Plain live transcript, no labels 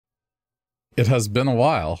It has been a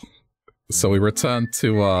while. So we returned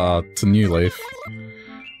to New Leaf.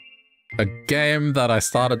 A game that I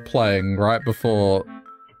started playing right before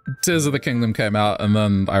Tears of the Kingdom came out, and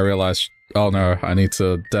then I realized, oh no, I need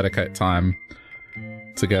to dedicate time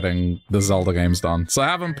to getting the Zelda games done. So I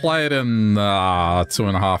haven't played in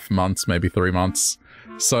 2.5 months, maybe 3 months.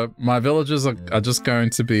 So my villagers are just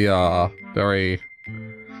going to be very...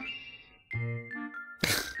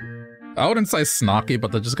 I wouldn't say snarky,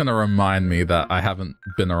 but they're just going to remind me that I haven't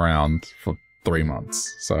been around for 3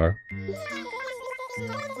 months, so...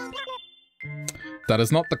 That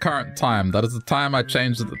is not the current time. That is the time I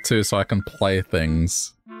changed it to so I can play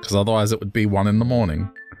things. Because otherwise it would be 1 in the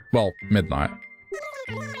morning. Well, midnight.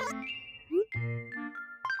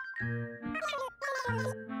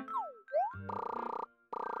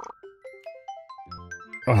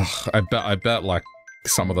 Ugh, I bet like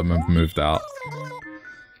some of them have moved out.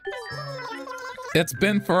 It's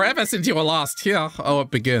been forever since you were last here. Oh,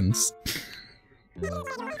 it begins.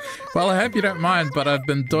 Well, I hope you don't mind, but I've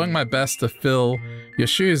been doing my best to fill your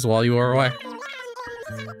shoes while you were away.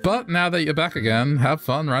 But now that you're back again, have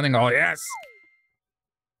fun running. Oh, yes!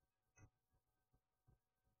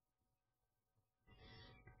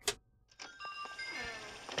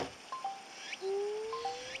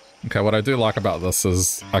 Okay, what I do like about this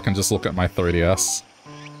is I can just look at my 3DS.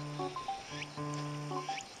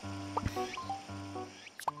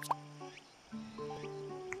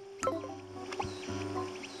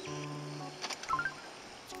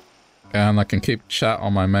 And I can keep chat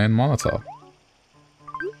on my main monitor.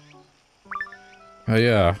 Oh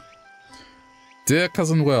yeah. Dear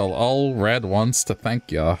Cousin Will, old Red wants to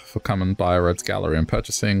thank ya for coming by Red's Gallery and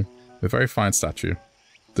purchasing a very fine statue.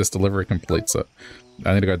 This delivery completes it.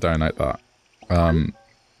 I need to go donate that.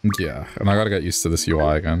 Yeah, and I gotta get used to this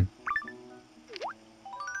UI again.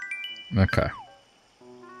 Okay.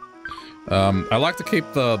 I like to keep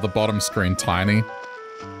the bottom screen tiny.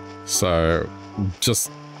 So,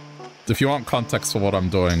 just... If you want context for what I'm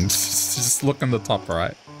doing, just look in the top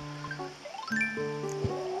right.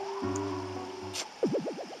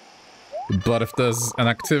 But if there's an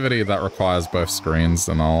activity that requires both screens,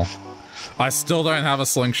 then I'll... I still don't have a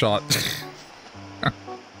slingshot.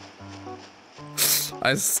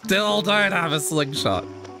 I still don't have a slingshot.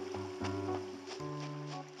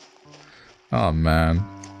 Oh, man.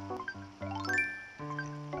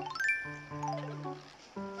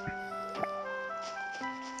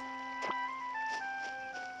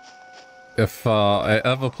 If I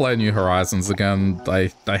ever play New Horizons again, I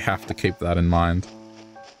have to keep that in mind.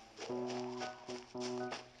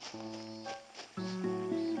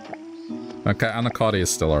 Okay, Anacotti is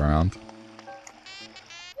still around.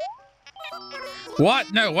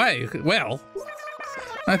 What? No way! Well,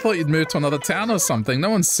 I thought you'd moved to another town or something. No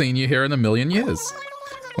one's seen you here in a million years.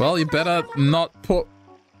 Well, you better not put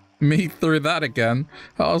me through that again.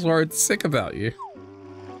 I was worried sick about you.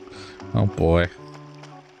 Oh boy.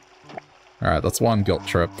 Alright, that's one guilt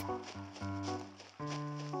trip.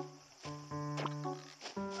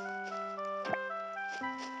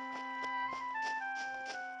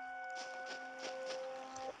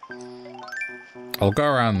 I'll go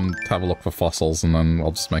around and have a look for fossils, and then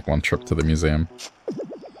I'll just make one trip to the museum.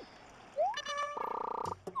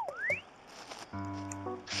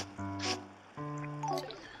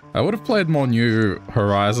 I would have played more New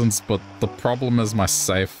Horizons, but the problem is my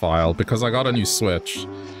save file. Because I got a new Switch,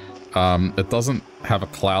 it doesn't have a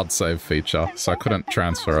cloud save feature, so I couldn't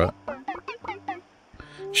transfer it.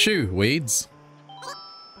 Shoo, weeds.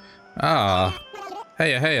 Ah.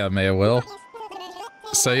 Hey, Mayor Will.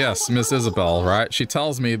 So yes, Miss Isabel, right? She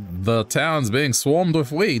tells me the town's being swarmed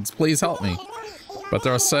with weeds. Please help me. But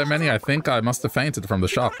there are so many, I think I must have fainted from the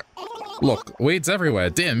shock. Look, weeds everywhere.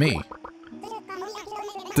 Dear me.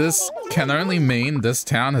 This can only mean this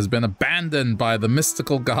town has been abandoned by the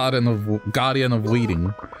mystical guardian of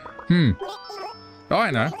weeding. Oh,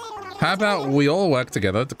 I know. How about we all work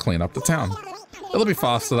together to clean up the town? It'll be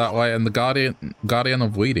faster that way, and the guardian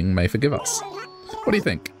of weeding may forgive us. What do you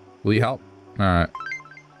think? Will you help? Alright.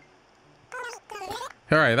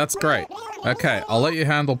 Alright, that's great. Okay, I'll let you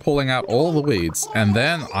handle pulling out all the weeds, and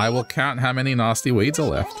then I will count how many nasty weeds are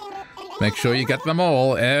left. Make sure you get them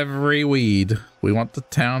all, every weed. We want the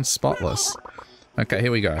town spotless. Okay,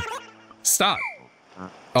 here we go. Start!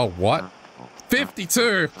 Oh, what?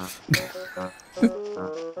 52!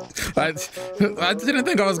 I didn't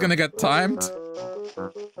think I was gonna get timed.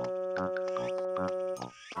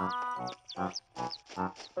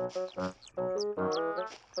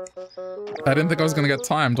 I didn't think I was gonna get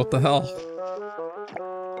timed, what the hell?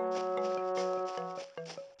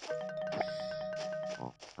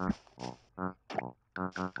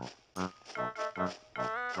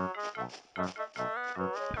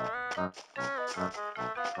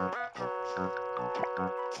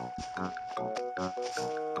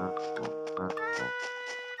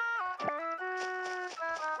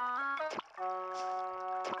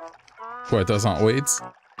 Wait, those aren't weeds?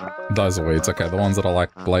 Those are weeds. Okay, the ones that are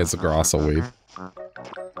like blades of grass are weed.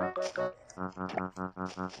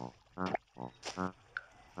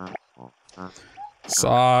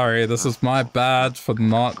 Sorry, this is my bad for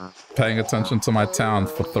not paying attention to my town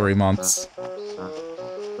for 3 months.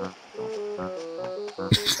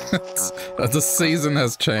 The season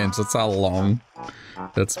has changed. That's how long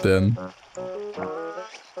it's been.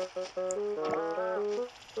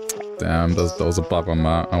 Damn, there was a bug on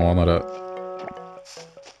that. I wanted it.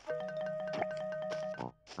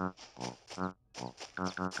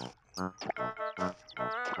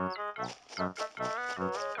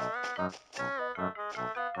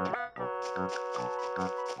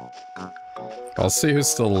 I'll see who's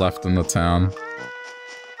still left in the town.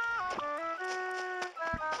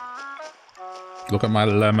 Look at my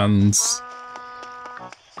lemons.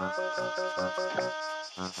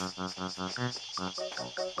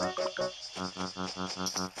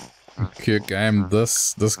 Cute game.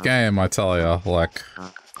 This game, I tell ya, like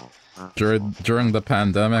during the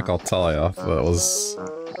pandemic, I'll tell ya, it was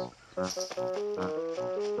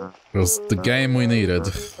the game we needed.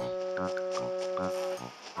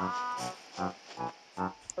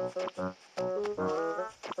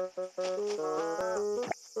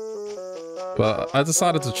 But I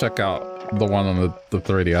decided to check out the one on the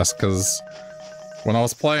 3DS because when I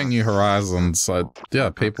was playing New Horizons, yeah,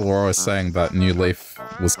 people were always saying that New Leaf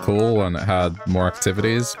was cool and it had more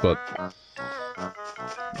activities, but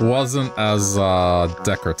wasn't as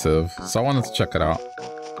decorative, so I wanted to check it out.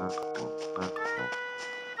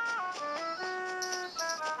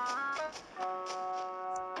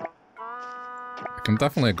 I can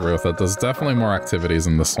definitely agree with it. There's definitely more activities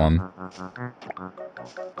in this one.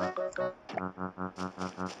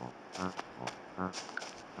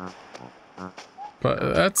 But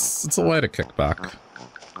it's a way to kick back.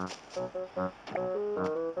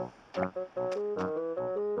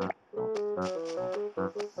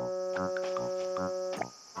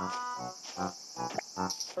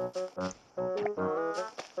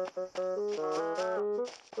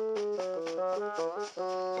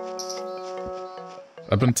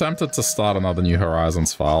 I've been tempted to start another New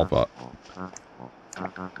Horizons file, but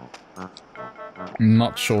I'm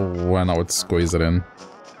not sure when I would squeeze it in.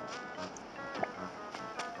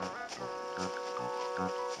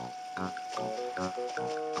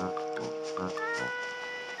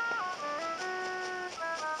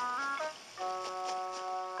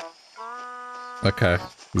 Okay,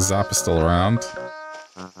 Zap is still around.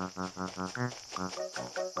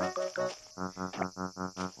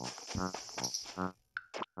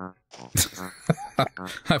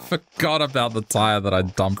 I forgot about the tire that I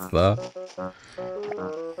dumped there.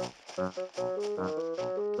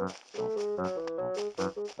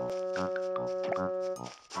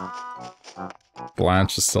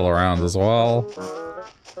 Blanche is still around as well.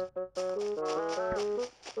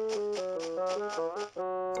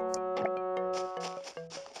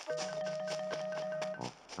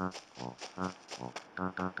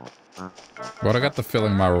 But I got the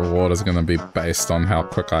feeling my reward is going to be based on how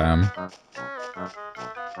quick I am.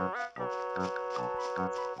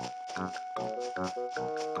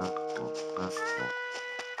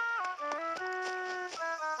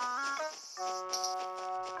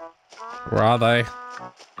 Where are they?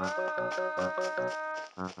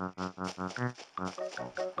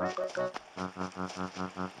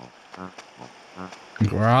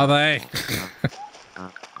 Where are they?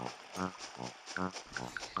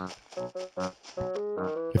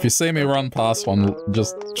 If you see me run past one,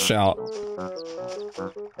 just shout.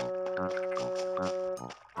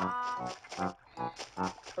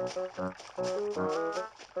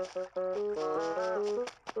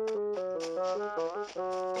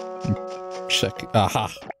 Check. Aha.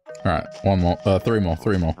 Alright, one more. Three more.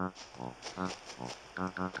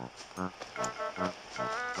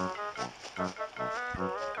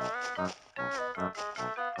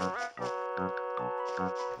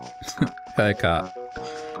 Hey, cat.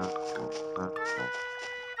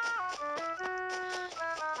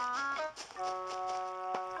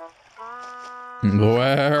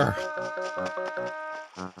 Where?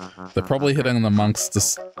 They're probably hitting amongst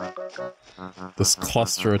this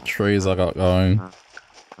cluster of trees I got going.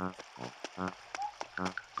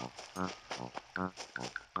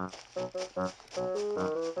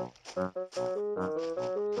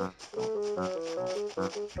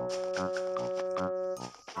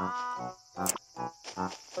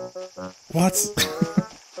 What?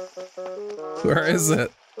 Where is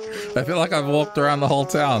it? I feel like I've walked around the whole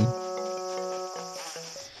town.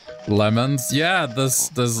 Lemons? Yeah,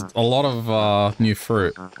 there's a lot of new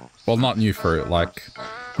fruit. Well, not new fruit, like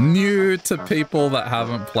new to people that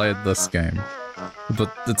haven't played this game.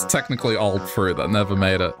 But it's technically old fruit that never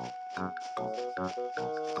made it.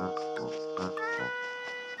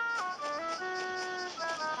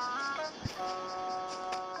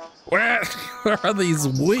 Where are these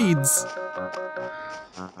weeds?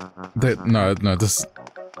 No, this...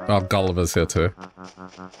 Oh, Gulliver's here too.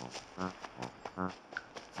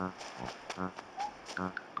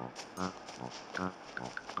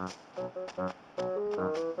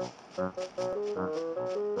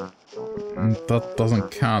 That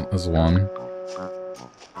doesn't count as one.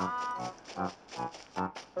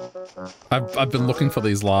 I've been looking for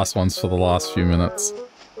these last ones for the last few minutes.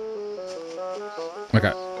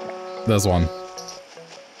 Okay, there's one.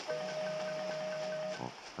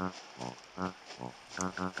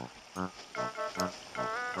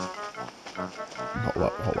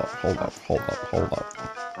 Hold up.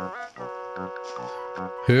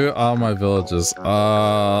 Who are my villagers? Blanche,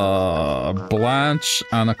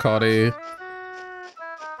 Anacotti.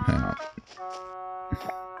 Hang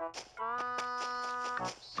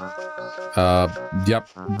on. Yep.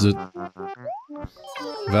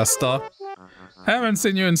 Vesta. Haven't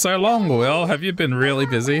seen you in so long, Will. Have you been really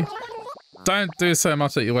busy? Don't do so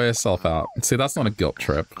much that you wear yourself out. See, that's not a guilt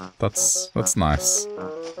trip. That's nice.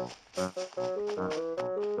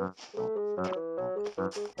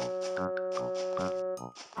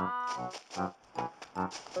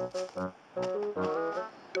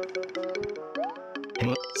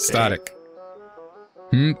 Static.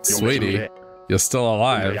 Sweetie, you're still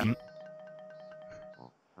alive.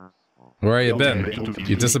 Where you been?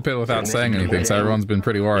 You disappeared without saying anything, so everyone's been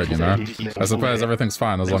pretty worried, you know? I suppose everything's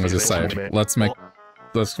fine as long as you're safe. Let's make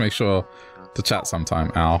sure to chat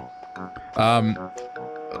sometime, Al.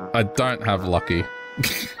 I don't have Lucky.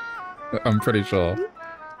 I'm pretty sure.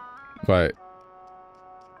 Wait.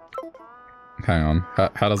 Hang on.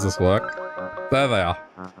 How does this work? There they are.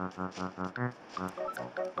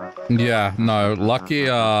 Yeah, no, Lucky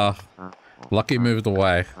moved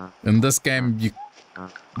away. In this game, you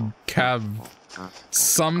have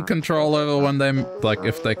some control over when they, like,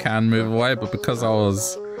 if they can move away, but because I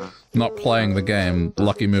was not playing the game,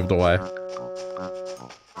 Lucky moved away.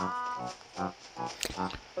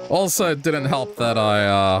 Also, it didn't help that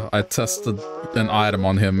I tested an item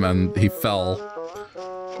on him and he fell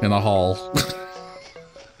in a hole.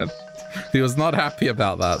 He was not happy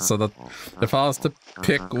about that, so that if I was to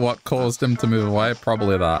pick what caused him to move away,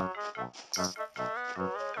 probably that.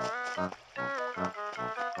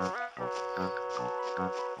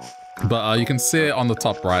 But you can see it on the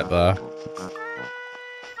top right there.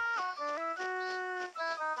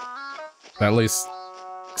 At least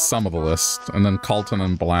some of the list. And then Colton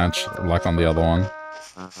and Blanche, like on the other one.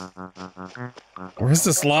 Where's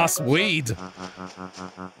this last weed?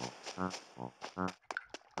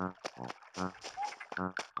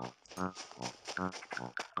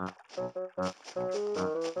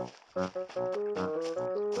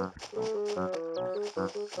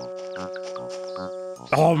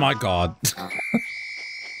 Oh my god.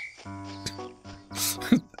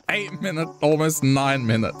 8 minutes, almost 9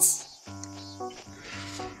 minutes.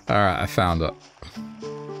 Alright, I found it.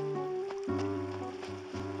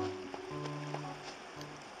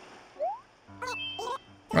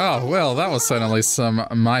 Oh, well, that was certainly some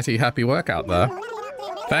mighty happy work out there.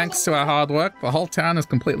 Thanks to our hard work, the whole town is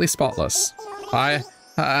completely spotless.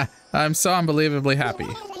 I'm so unbelievably happy.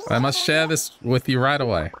 I must share this with you right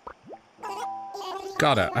away.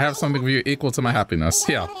 Got it. I have something for you equal to my happiness.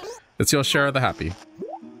 Here, it's your share of the happy.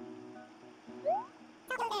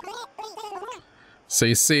 So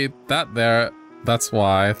you see, that there, that's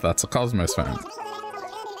why that's a Cosmos fan.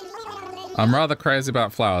 I'm rather crazy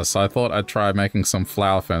about flowers, so I thought I'd try making some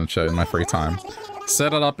flower furniture in my free time.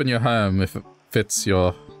 Set it up in your home if it fits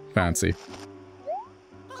your fancy.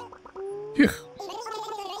 Phew.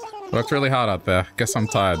 Worked really hard out there. Guess I'm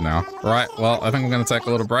tired now. Right, well, I think I'm gonna take a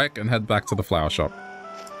little break and head back to the flower shop.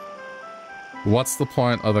 What's the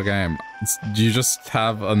point of the game? You just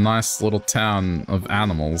have a nice little town of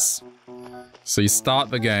animals. So you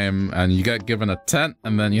start the game and you get given a tent,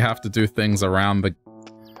 and then you have to do things around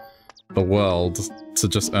the world to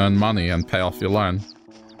just earn money and pay off your loan.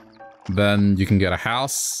 Then you can get a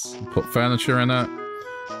house, put furniture in it,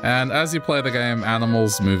 and as you play the game,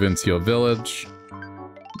 animals move into your village.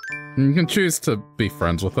 You can choose to be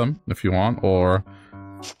friends with them if you want, or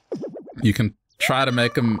you can try to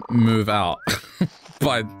make them move out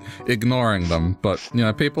by ignoring them. But, you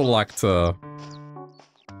know, people like to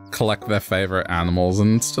collect their favorite animals,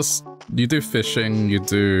 and it's just, you do fishing, you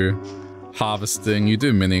do harvesting, you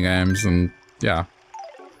do mini games, and yeah.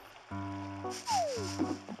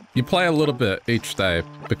 You play a little bit each day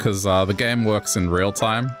because the game works in real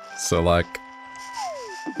time. So like,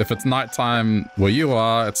 if it's nighttime where you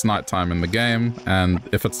are, it's nighttime in the game, and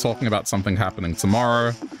if it's talking about something happening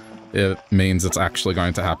tomorrow, it means it's actually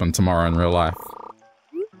going to happen tomorrow in real life.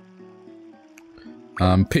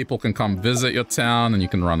 People can come visit your town, and you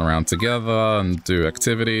can run around together and do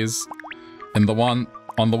activities. And the one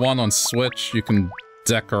on Switch, you can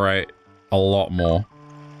decorate a lot more.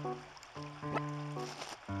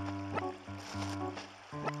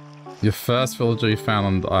 Your first villager you found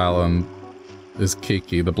on the island is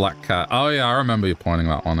Kiki, the black cat. Oh yeah, I remember you pointing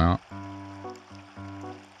that one out.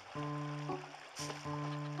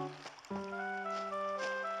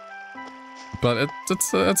 But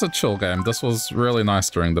it's a chill game. This was really nice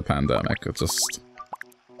during the pandemic. It just...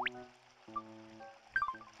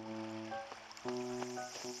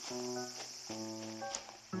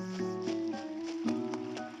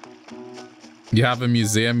 You have a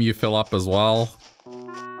museum you fill up as well.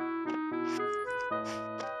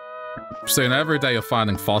 So, you know, every day you're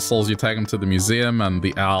finding fossils, you take them to the museum, and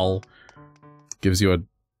the owl gives you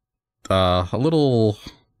a little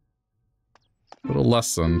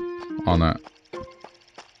lesson on it.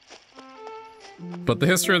 But the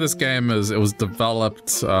history of this game is it was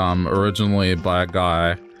developed originally by a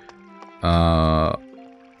guy. I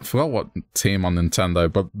forgot what team on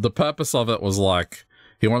Nintendo, but the purpose of it was like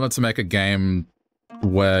he wanted to make a game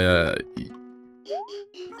where,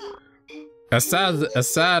 as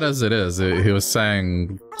sad as it is, he was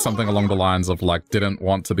saying something along the lines of like didn't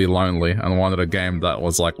want to be lonely and wanted a game that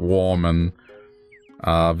was like warm and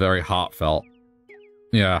very heartfelt.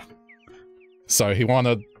 Yeah. So he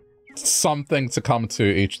wanted something to come to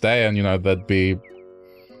each day, and, you know, there'd be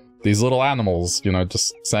these little animals, you know,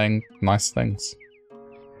 just saying nice things.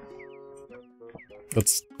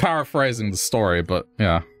 That's paraphrasing the story, but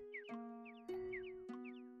yeah.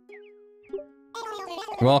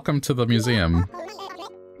 Welcome to the museum.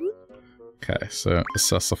 Okay, so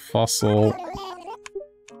assess a fossil.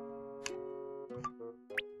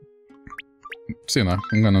 So, you know,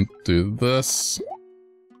 I'm gonna do this.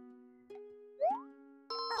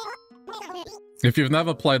 If you've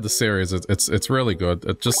never played the series, it's really good.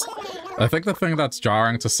 It just... I think the thing that's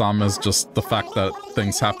jarring to some is just the fact that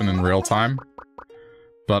things happen in real time.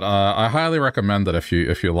 But I highly recommend it if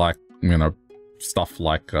you like, you know, stuff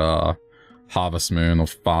like Harvest Moon or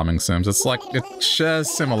Farming Sims. It's like, it shares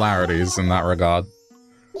similarities in that regard.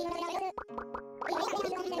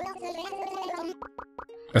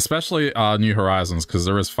 Especially New Horizons, because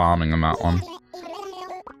there is farming in that one.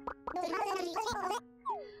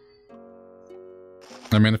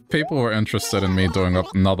 I mean, if people were interested in me doing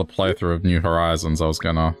another playthrough of New Horizons, I was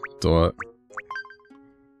gonna do it.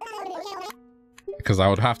 Because I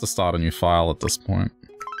would have to start a new file at this point.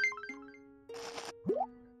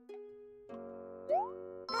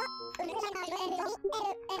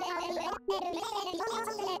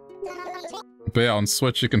 But yeah, on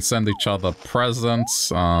Switch you can send each other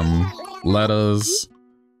presents, letters.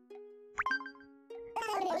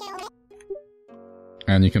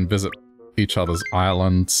 And you can visit each other's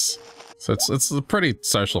islands. So it's a pretty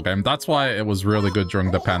social game. That's why it was really good during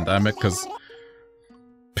the pandemic, because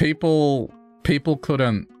people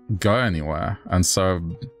couldn't go anywhere. And so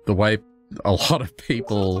the way a lot of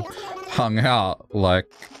people hung out, like,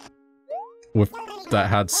 with that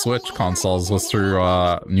had Switch consoles was through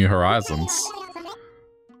New Horizons.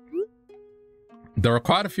 There were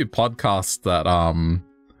quite a few podcasts that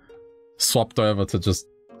swapped over to just,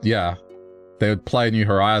 yeah, they would play New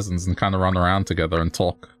Horizons and kind of run around together and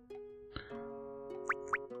talk.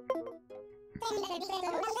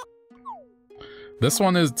 This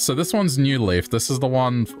one is, so this one's New Leaf. This is the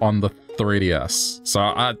one on the 3DS. So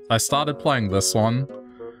I started playing this one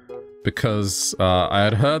because I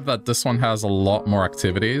had heard that this one has a lot more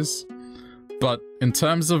activities. But in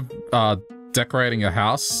terms of decorating your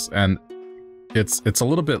house, and it's a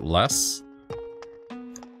little bit less.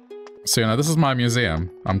 So, you know, this is my museum.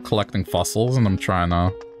 I'm collecting fossils and I'm trying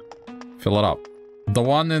to fill it up. The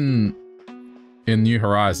one in New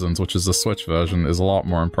Horizons, which is the Switch version, is a lot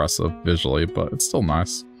more impressive visually, but it's still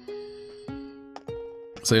nice.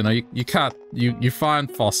 So, you know, you find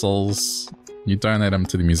fossils, you donate them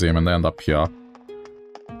to the museum, and they end up here.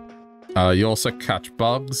 You also catch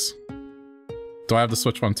bugs. Do I have the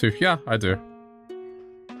Switch one too? Yeah, I do.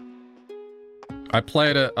 I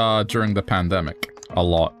played it during the pandemic a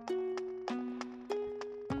lot.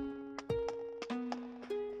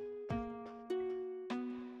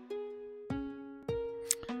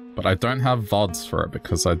 But I don't have VODs for it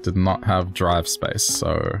because I did not have drive space,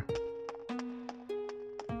 so...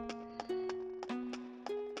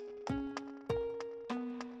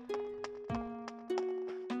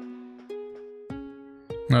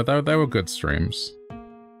 No, they were good streams.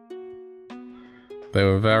 They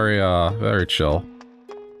were very chill.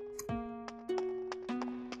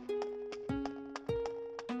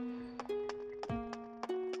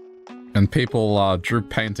 And people drew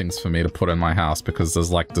paintings for me to put in my house because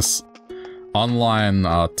there's like this online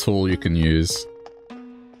tool you can use.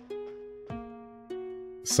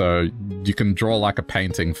 So you can draw like a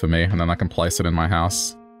painting for me and then I can place it in my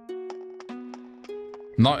house.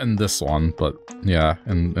 Not in this one, but yeah,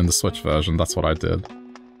 in the Switch version, that's what I did.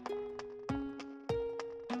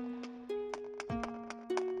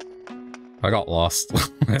 I got lost.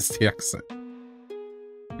 Where's the exit?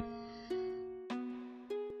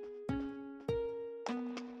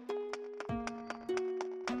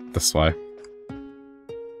 This way.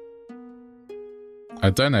 I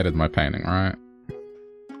donated my painting, right?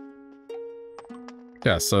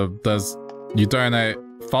 Yeah, so there's... You donate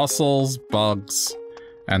fossils, bugs,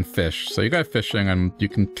 and fish. So you go fishing and you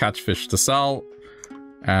can catch fish to sell,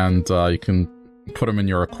 and you can put them in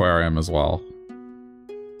your aquarium as well.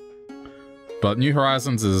 But New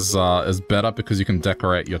Horizons is better because you can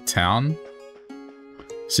decorate your town.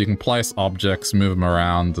 So you can place objects, move them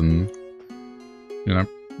around, and, you know,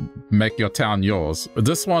 make your town yours.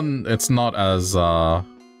 This one, it's not as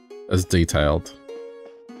detailed.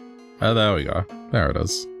 Oh, there we go. There it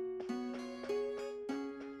is.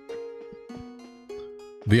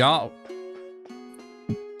 The art...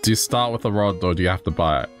 Do you start with a rod or do you have to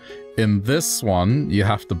buy it? In this one, you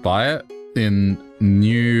have to buy it. In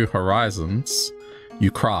New Horizons,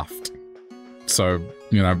 you craft. So,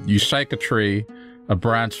 you know, you shake a tree, a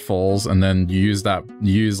branch falls, and then you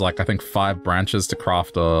use like, I think 5 branches to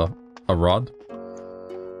craft a rod.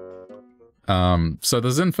 So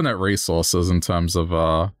there's infinite resources in terms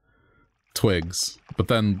of twigs, but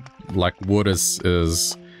then like wood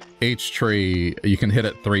is each tree, you can hit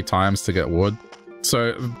it 3 times to get wood.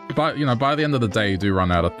 So, by the end of the day, you do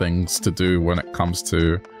run out of things to do when it comes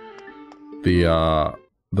to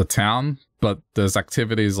the town, but there's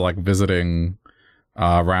activities like visiting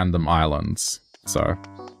random islands. So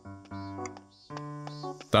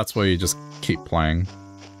that's where you just keep playing.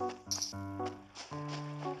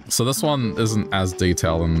 So this one isn't as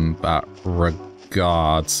detailed in that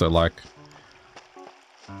regard. So like,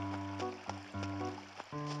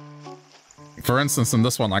 for instance, in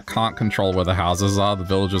this one, I can't control where the houses are. The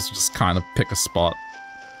villagers just kind of pick a spot.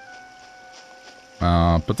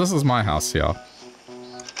 But this is my house here.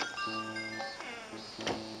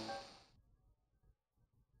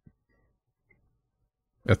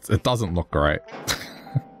 It doesn't look great.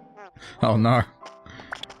 Oh no.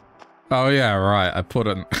 Oh yeah, right. I put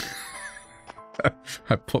an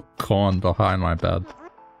I put corn behind my bed.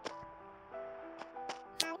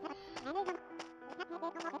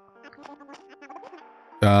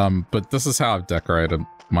 But this is how I've decorated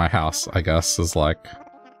my house, I guess, is like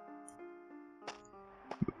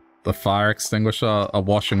the fire extinguisher, a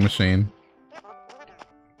washing machine.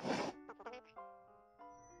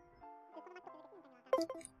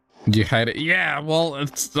 You hate it? Yeah, well,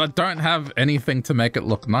 I don't have anything to make it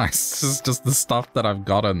look nice. This is just the stuff that I've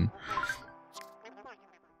gotten.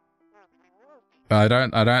 I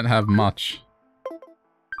don't have much.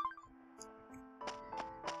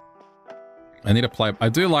 I need to play. I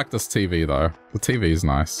do like this TV though. The TV is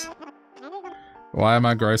nice. Why are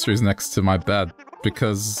my groceries next to my bed?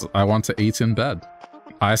 Because I want to eat in bed.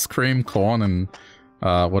 Ice cream, corn, and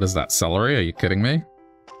what is that? Celery? Are you kidding me?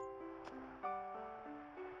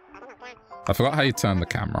 I forgot how you turn the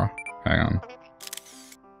camera. Hang on.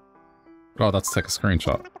 Oh, let's take a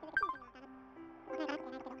screenshot.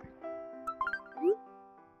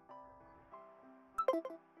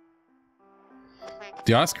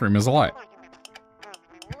 The ice cream is light.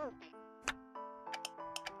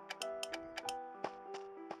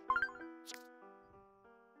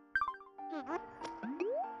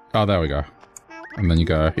 Oh, there we go. And then you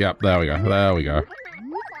go, yep, there we go, there we go.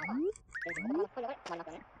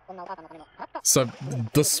 So,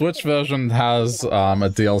 the Switch version has a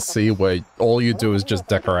DLC where all you do is just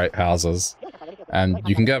decorate houses. And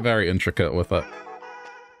you can get very intricate with it.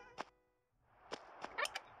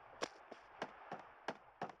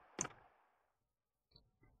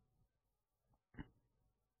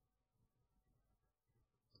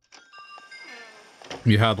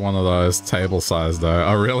 You had one of those table size though.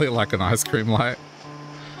 Oh really? Like an ice cream light?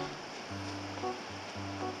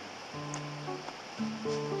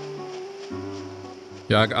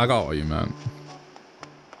 Yeah, I got what you meant.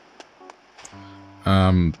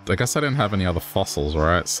 I guess I didn't have any other fossils,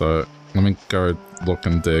 right? So let me go look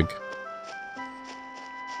and dig.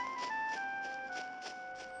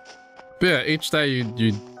 But yeah, each day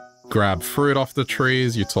you grab fruit off the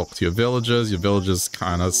trees, you talk to your villagers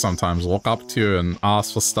kind of sometimes walk up to you and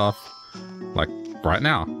ask for stuff. Like, right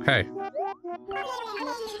now. Hey.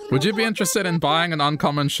 Would you be interested in buying an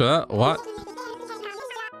uncommon shirt? What?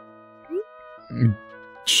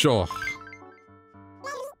 Sure.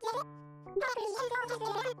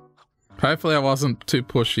 Hopefully I wasn't too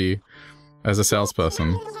pushy as a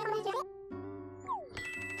salesperson.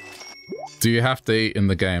 Do you have to eat in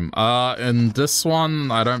the game? In this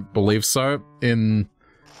one, I don't believe so. In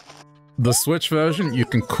the Switch version, you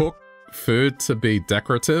can cook food to be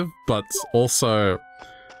decorative, but also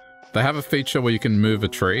they have a feature where you can move a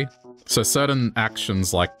tree. So certain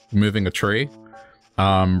actions, like moving a tree,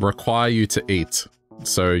 require you to eat.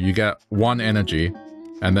 So you get 1 energy,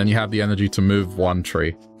 and then you have the energy to move 1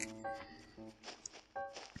 tree.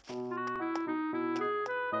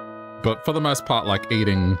 But for the most part, like,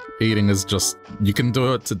 eating is just... You can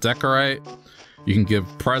do it to decorate. You can give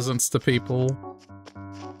presents to people.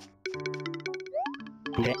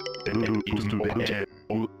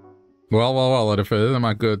 Well, if it isn't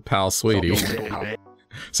my good pal Sweetie.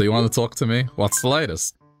 So you want to talk to me? What's the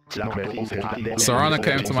latest? Sarana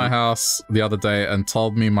came to my house the other day and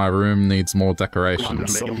told me my room needs more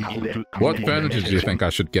decorations. What furniture do you think I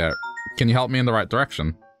should get? Can you help me in the right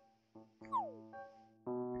direction?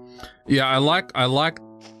 Yeah, I like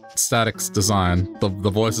Static's design. The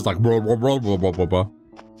voice is like blah, blah, blah, blah, blah, blah, blah.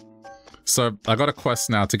 So I got a quest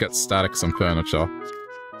now to get Static some furniture.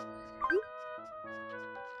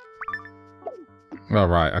 Oh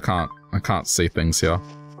right, I can't see things here.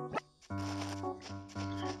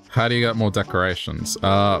 How do you get more decorations?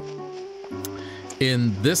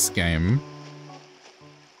 In this game,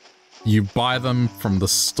 you buy them from the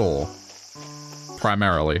store,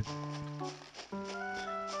 primarily.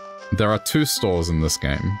 There are 2 stores in this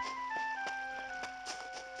game.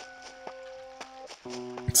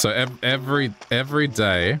 So every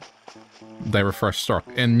day, they refresh stock.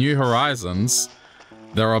 In New Horizons,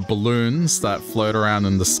 there are balloons that float around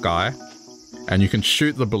in the sky, and you can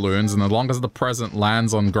shoot the balloons, and as long as the present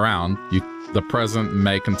lands on ground, the present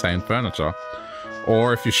may contain furniture.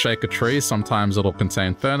 Or if you shake a tree, sometimes it'll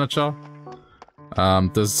contain furniture.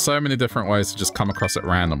 There's so many different ways to just come across it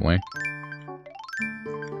randomly.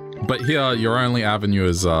 But here, your only avenue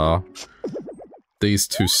is, these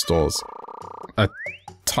 2 stores. A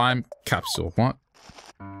time capsule. What?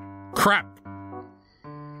 Crap!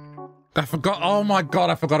 I forgot. Oh my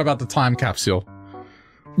god, I forgot about the time capsule.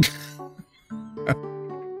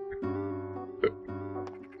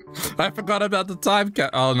 I forgot about the time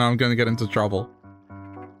cap. Oh no, I'm gonna get into trouble.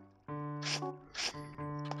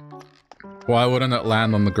 Why wouldn't it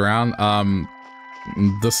land on the ground?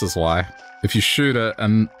 This is why. If you shoot it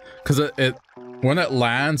and... Because it when it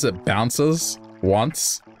lands, it bounces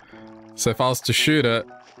once. So if I was to shoot it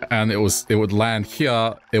and it would land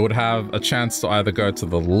here, it would have a chance to either go to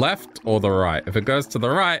the left or the right. If it goes to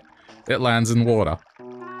the right, it lands in water.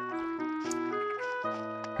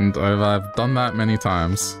 And I've done that many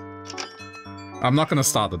times. I'm not gonna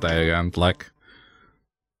start the day again, like...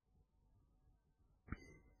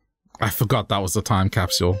 I forgot that was the time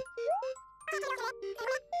capsule.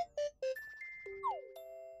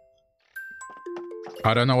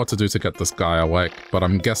 I don't know what to do to get this guy awake, but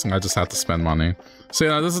I'm guessing I just had to spend money. So,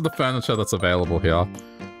 yeah, this is the furniture that's available here.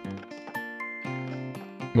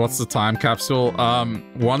 What's the time capsule?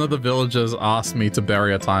 One of the villagers asked me to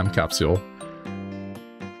bury a time capsule.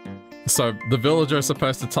 So, the villager is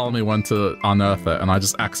supposed to tell me when to unearth it, and I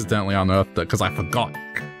just accidentally unearthed it because I forgot.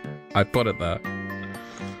 I put it there.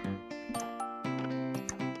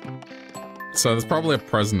 So, there's probably a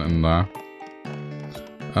present in there.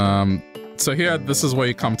 So here, this is where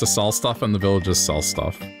you come to sell stuff, and the villagers sell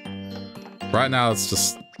stuff. Right now, it's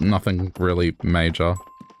just nothing really major.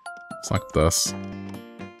 It's like this.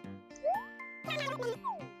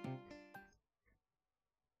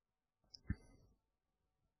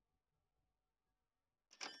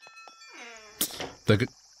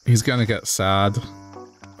 He's gonna get sad.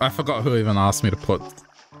 I forgot who even asked me to put...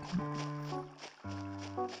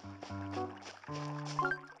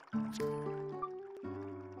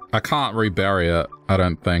 I can't rebury it, I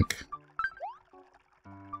don't think.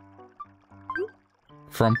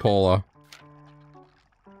 From Paula.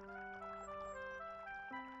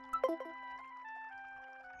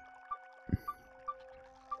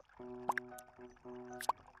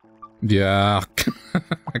 Yeah.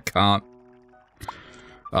 I can't.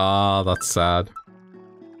 Ah, that's sad.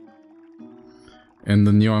 In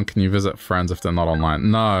the new one, can you visit friends if they're not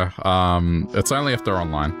online? No, it's only if they're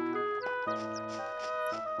online.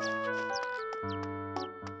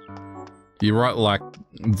 You run, like,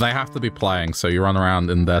 they have to be playing, so you run around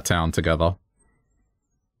in their town together.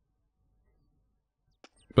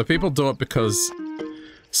 But people do it because...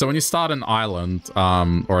 So when you start an island,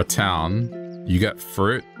 or a town, you get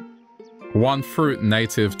fruit. One fruit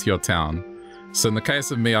native to your town. So in the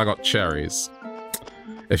case of me, I got cherries.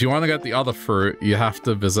 If you want to get the other fruit, you have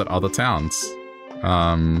to visit other towns.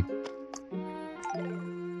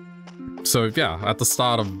 So yeah, at the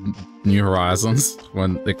start of New Horizons,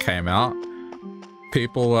 when it came out,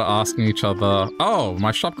 people were asking each other, oh,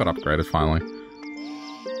 my shop got upgraded finally.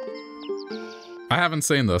 I haven't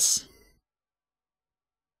seen this.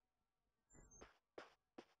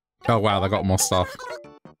 Oh wow, they got more stuff.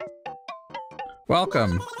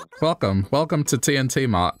 Welcome, welcome, welcome to TNT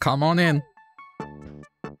Mart. Come on in.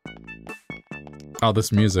 Oh,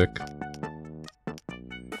 this music.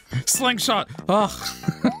 Slingshot! Oh,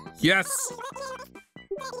 yes!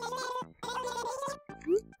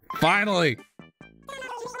 Finally!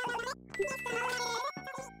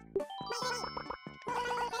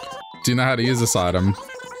 Do you know how to use this item?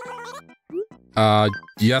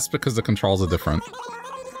 Yes, because the controls are different.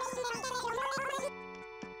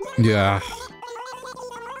 Yeah.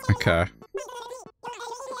 Okay.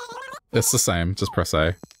 It's the same, just press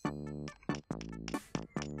A.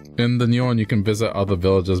 In the new one, you can visit other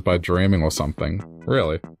villages by dreaming or something.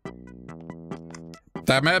 Really?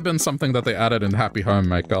 That may have been something that they added in Happy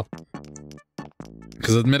Homemaker.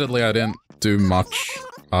 Because admittedly, I didn't do much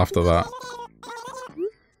after that.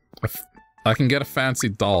 I can get a fancy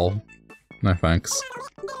doll. No thanks.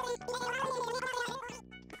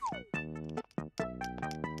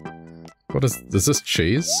 What is this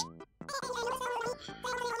cheese?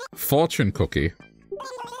 Fortune cookie.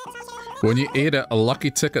 When you eat it, a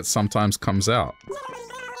lucky ticket sometimes comes out.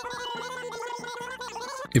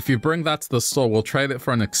 If you bring that to the store, we'll trade it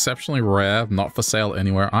for an exceptionally rare, not for sale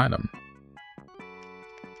anywhere item.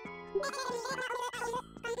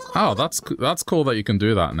 Oh, that's cool that you can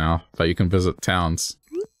do that now. That you can visit towns.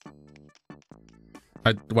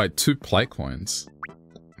 Wait, 2 play coins?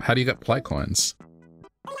 How do you get play coins?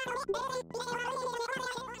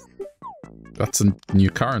 That's a new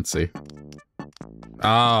currency.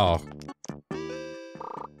 Oh.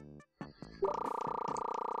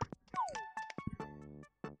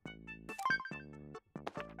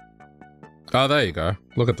 Oh, there you go.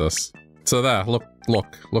 Look at this. So there, look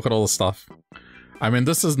at all the stuff. I mean,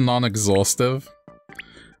 this is non-exhaustive.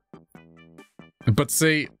 But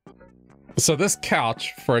see, so this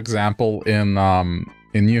couch, for example, in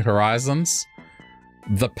New Horizons,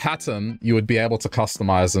 the pattern you would be able to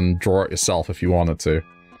customize and draw it yourself if you wanted to.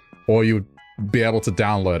 Or you would be able to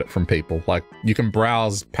download it from people. Like, you can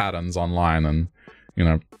browse patterns online and, you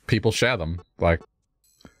know, people share them. Like,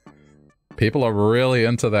 people are really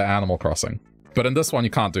into their Animal Crossing. But in this one,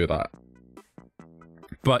 you can't do that.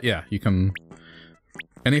 But yeah, you can...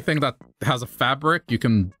 Anything that has a fabric, you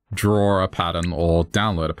can draw a pattern or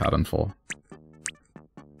download a pattern for.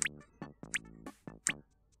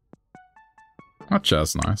 That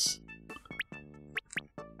chair's nice.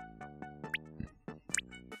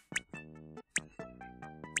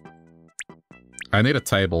 I need a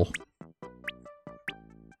table.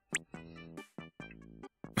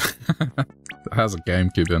 It has a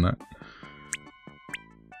GameCube in it.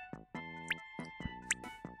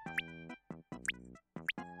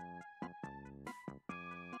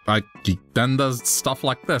 Then there's stuff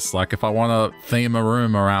like this. Like, if I want to theme a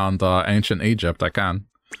room around ancient Egypt, I can.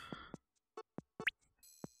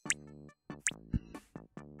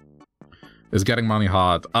 Is getting money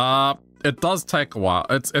hard? It does take a while.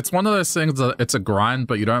 It's one of those things that it's a grind,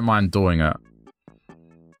 but you don't mind doing it.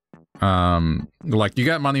 Like, you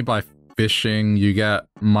get money by fishing, you get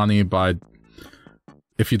money by...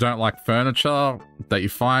 If you don't like furniture that you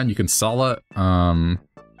find, you can sell it.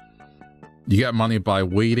 You get money by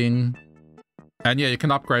weeding. And yeah, you can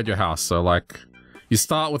upgrade your house. So, like, you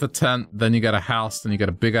start with a tent, then you get a house, then you get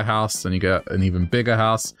a bigger house, then you get an even bigger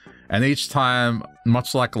house. And each time,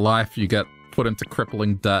 much like life, you get put into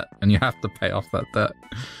crippling debt, and you have to pay off that debt.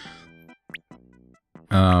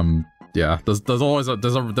 Yeah, there's always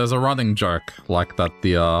a running joke like that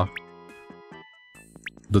the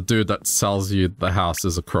dude that sells you the house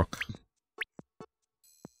is a crook.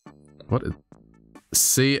 What is...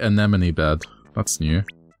 Sea anemone bed. That's new.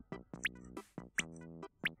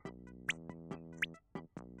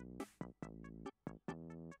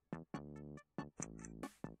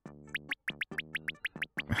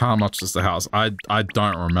 How much is the house? I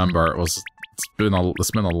don't remember. It's been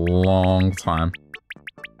a long time.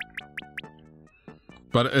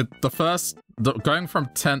 But going from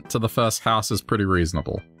tent to the first house is pretty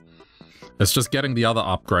reasonable. It's just getting the other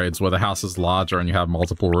upgrades where the house is larger and you have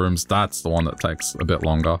multiple rooms. That's the one that takes a bit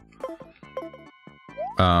longer.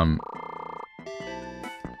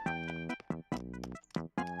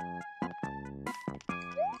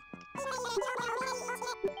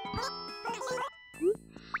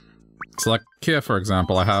 So like here, for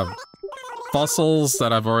example, I have fossils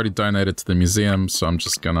that I've already donated to the museum, so I'm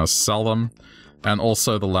just gonna sell them. And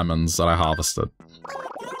also the lemons that I harvested.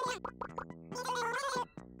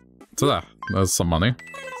 So there's some money.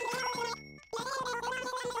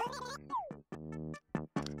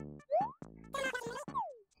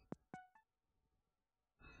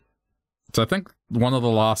 So I think one of the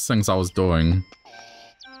last things I was doing...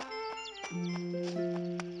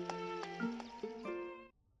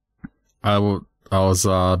 I was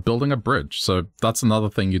building a bridge, so that's another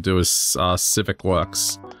thing you do is civic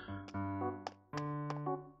works.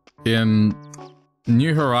 In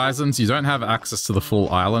New Horizons, you don't have access to the full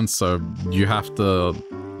island, so you have to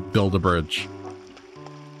build a bridge.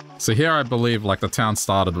 So here I believe, like, the town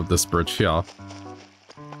started with this bridge here.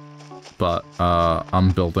 But,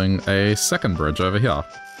 I'm building a second bridge over here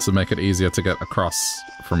to make it easier to get across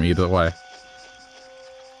from either way.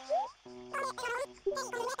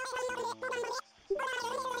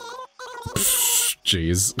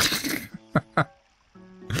 Jeez.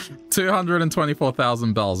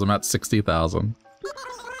 224,000 bells. I'm at 60,000.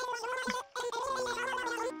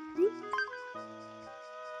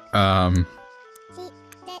 I'm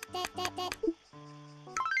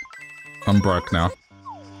broke now.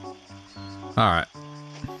 Alright.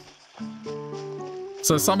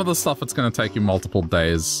 So some of the stuff it's gonna take you multiple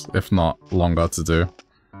days, if not longer, to do.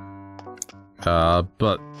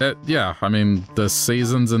 Yeah, I mean, there's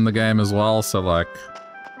seasons in the game as well, so like...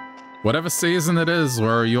 whatever season it is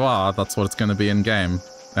where you are, that's what it's gonna be in-game.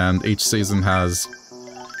 And each season has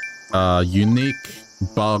unique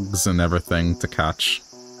bugs and everything to catch.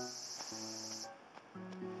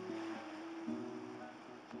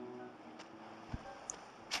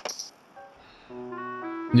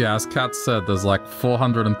 Yeah, as Kat said, there's like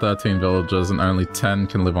 413 villagers and only 10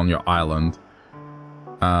 can live on your island.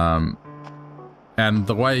 And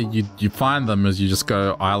the way you find them is you just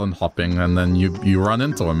go island hopping and then you run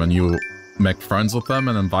into them and you make friends with them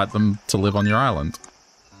and invite them to live on your island.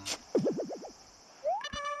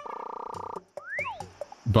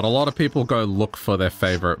 But a lot of people go look for their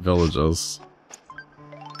favorite villagers.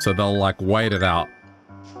 So they'll like wait it out.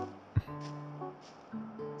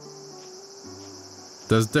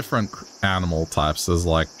 There's different animal types. There's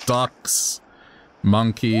like ducks,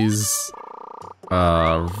 monkeys,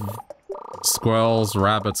 squirrels,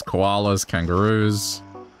 rabbits, koalas, kangaroos,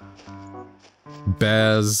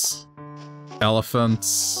 bears,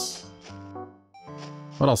 elephants.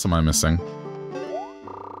 What else am I missing?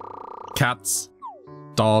 Cats,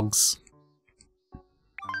 dogs.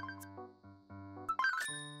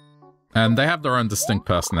 And they have their own distinct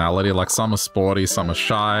personality. Like some are sporty, some are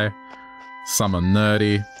shy. Some are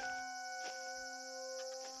nerdy.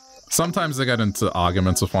 Sometimes they get into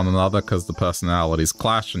arguments with one another because the personalities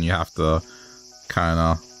clash and you have to kind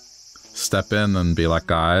of step in and be like,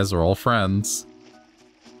 guys, we're all friends.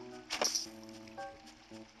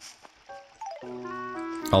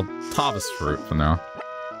 I'll harvest fruit for now.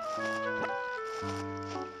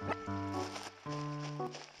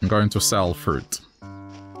 I'm going to sell fruit.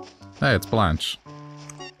 Hey, it's Blanche.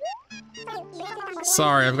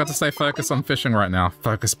 Sorry, I've got to stay focused on fishing right now.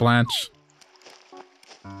 Focus, Blanche.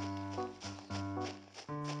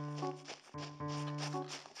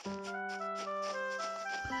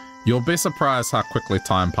 You'll be surprised how quickly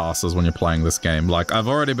time passes when you're playing this game. Like, I've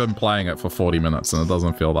already been playing it for 40 minutes and it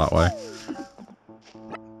doesn't feel that way.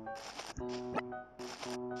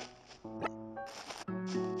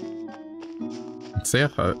 See,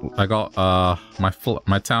 I got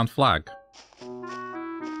my town flag.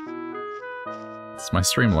 It's my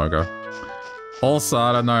stream logo. Also,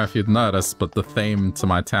 I don't know if you'd noticed, but the theme to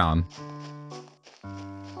my town.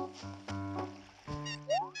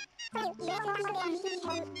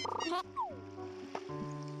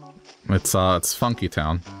 It's Funky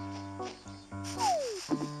Town.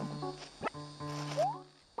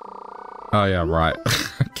 Oh yeah, right.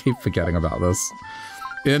 I keep forgetting about this.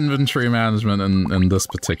 Inventory management in this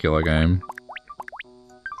particular game.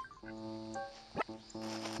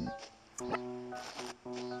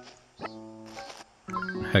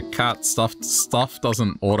 Hey, cat, stuff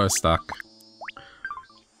doesn't auto-stack.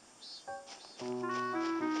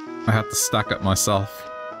 I had to stack it myself.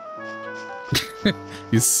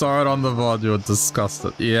 You saw it on the VOD, you were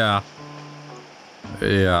disgusted. Yeah.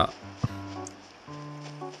 Yeah.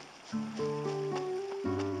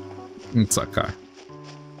 It's okay.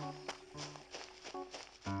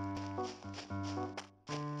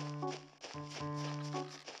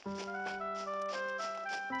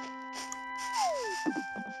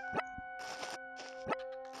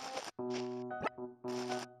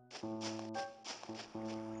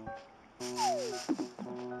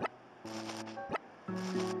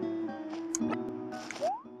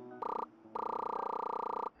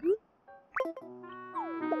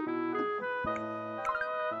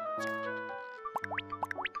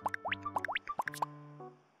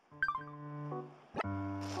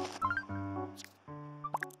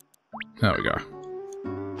 There we go.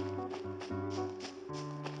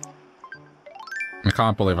 I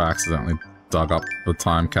can't believe I accidentally dug up the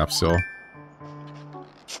time capsule.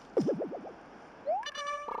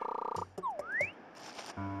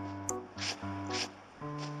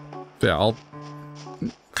 Yeah, I'll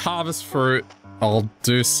harvest fruit. I'll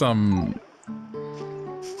do some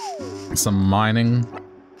mining.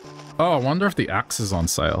 Oh, I wonder if the axe is on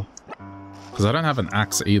sale. Because I don't have an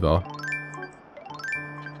axe either.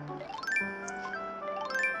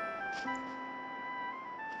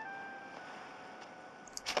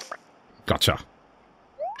 Gotcha.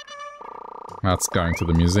 That's going to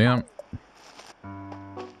the museum.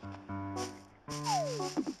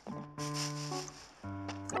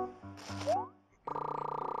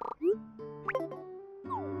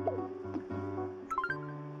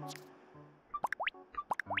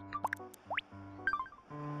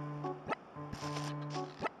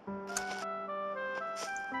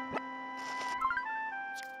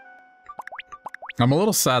 I'm a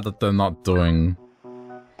little sad that they're not doing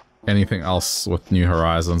anything else with New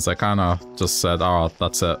Horizons. They kind of just said, oh,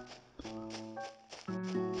 that's it.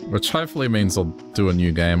 Which hopefully means they'll do a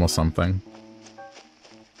new game or something.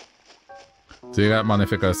 Do you get money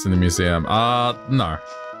if it goes to the museum? No.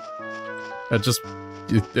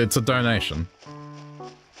 It's a donation.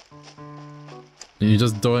 You're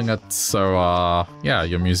just doing it so, yeah,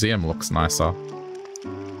 your museum looks nicer.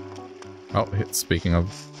 Oh, speaking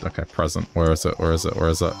of... Okay, present. Where is it? Where is it? Where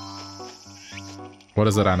is it? What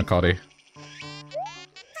is it, Anacotti?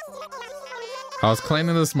 I was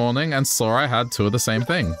cleaning this morning and saw I had two of the same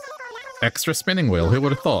thing. Extra spinning wheel, who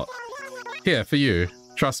would have thought? Here, for you.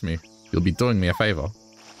 Trust me, you'll be doing me a favor.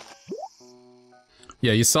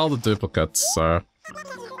 Yeah, you sell the duplicates, so...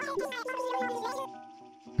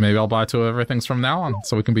 Maybe I'll buy two of everything from now on,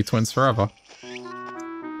 so we can be twins forever.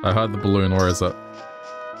 I heard the balloon, where is it?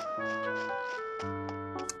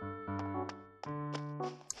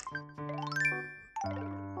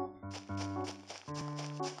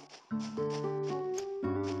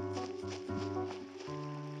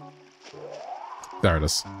 There it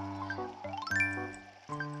is.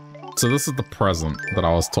 So this is the present that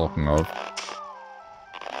I was talking of.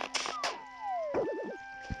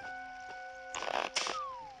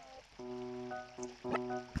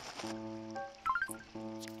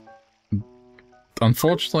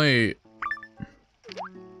 Unfortunately,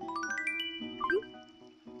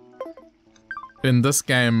 in this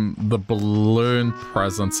game, the balloon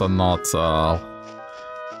presents are not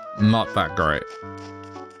that great.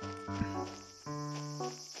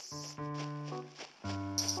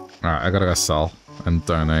 Alright, I gotta go sell and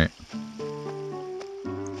donate.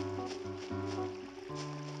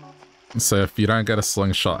 So if you don't get a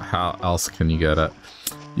slingshot, how else can you get it?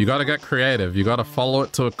 You gotta get creative. You gotta follow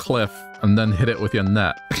it to a cliff and then hit it with your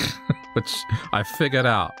net. Which I figured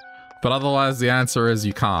out. But otherwise the answer is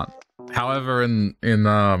you can't. However, in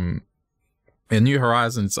New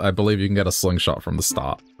Horizons, I believe you can get a slingshot from the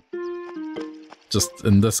start. Just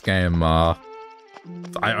in this game, I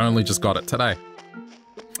only just got it today.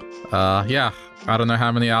 Yeah, I don't know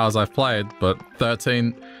how many hours I've played, but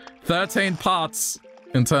 13 parts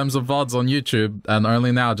in terms of VODs on YouTube, and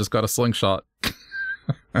only now just got a slingshot.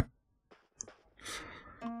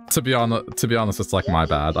 To be honest, it's like my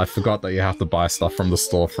bad. I forgot that you have to buy stuff from the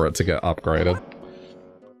store for it to get upgraded.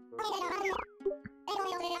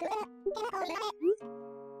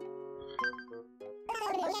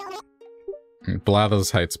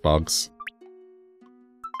 Blathers hates bugs.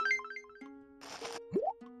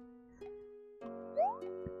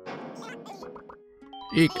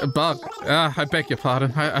 Eek, a bug. I beg your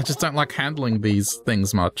pardon. I just don't like handling these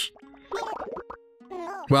things much.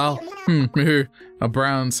 Well, a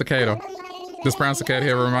brown cicada. This brown cicada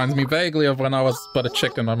here reminds me vaguely of when I was but a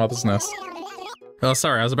chick in my mother's nest. Oh,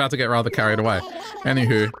 sorry, I was about to get rather carried away.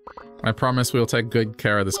 Anywho, I promise we'll take good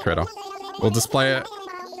care of this critter. We'll display it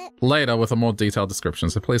later with a more detailed description,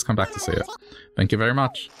 so please come back to see it. Thank you very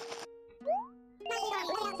much.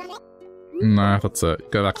 No, that's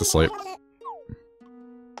it. Go back to sleep.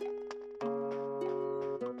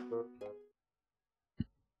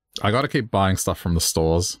 I gotta keep buying stuff from the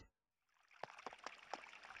stores.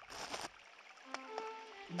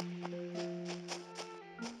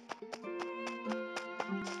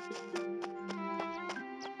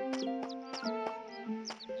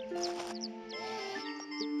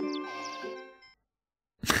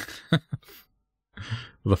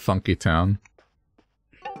 The funky town.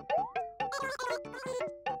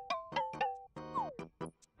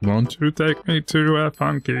 Won't you take me to a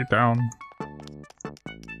funky town?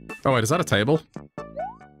 Oh wait, is that a table?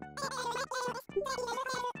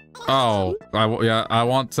 Oh, yeah, I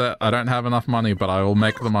want to. I don't have enough money, but I will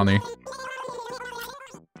make the money.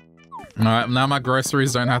 Alright, now my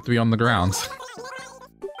groceries don't have to be on the ground.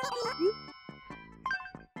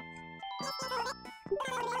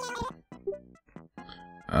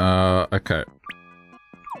 Okay.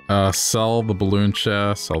 Sell the balloon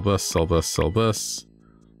chair, sell this, sell this, sell this.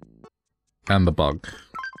 And the bug.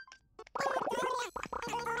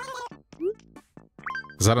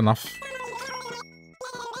 Is that enough?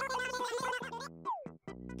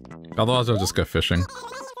 Otherwise I'll just go fishing.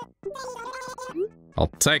 I'll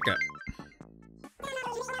take it.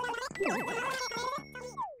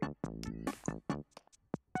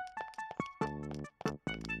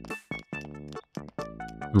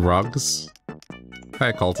 Rugs?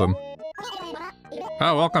 Hey, Colton.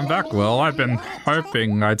 Oh, welcome back, Will. I've been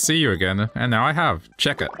hoping I'd see you again, and now I have.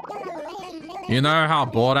 Check it. You know how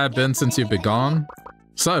bored I've been since you've been gone?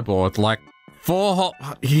 So bored, like 4 whole...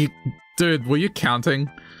 Dude, were you counting?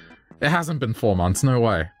 It hasn't been 4 months, no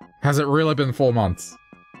way. Has it really been 4 months?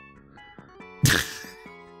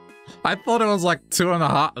 I thought it was like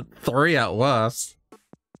 2.5, 3 at worst.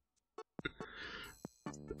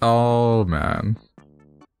 Oh, man.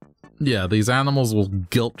 Yeah, these animals will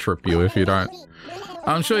guilt trip you if you don't.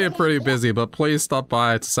 I'm sure you're pretty busy, but please stop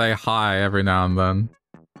by to say hi every now and then.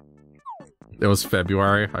 It was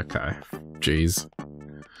February? Okay. Jeez.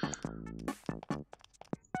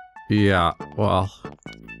 Yeah, well...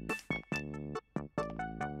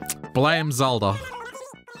 Blame Zelda.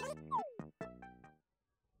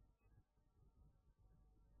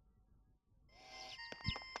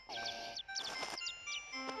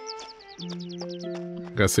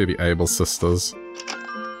 Go see the Able sisters.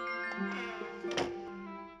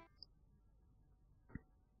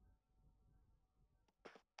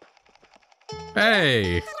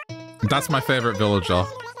 Hey! That's my favorite villager.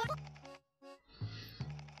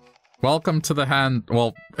 Welcome to the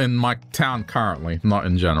well, in my town currently, not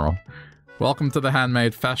in general. Welcome to the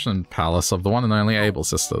handmade fashion palace of the one and only Able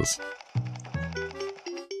sisters.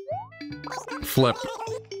 Flip.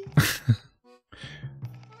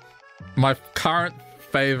 My current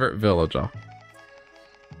favorite villager.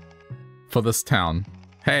 For this town.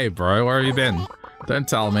 Hey bro, where have you been? Don't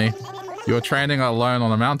tell me. You were training alone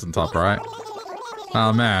on a mountaintop, right?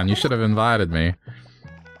 Oh man, you should have invited me.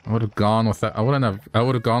 I would have gone without. I wouldn't have. I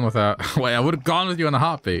would have gone without. Wait, I would have gone with you in a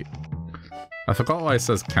heartbeat. I forgot why it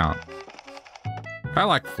says count. I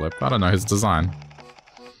like Flip. I don't know his design.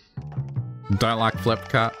 Don't like Flip,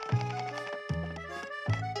 cat.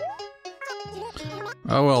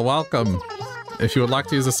 Oh well, welcome. If you would like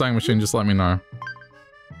to use the sewing machine, just let me know.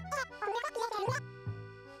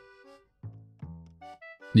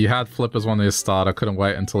 You had Flip as one of your start. I couldn't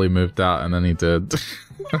wait until he moved out, and then he did.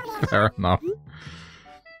 Fair enough.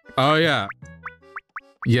 Oh, yeah.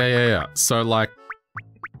 Yeah. So, like,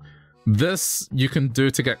 this you can do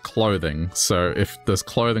to get clothing. So, if there's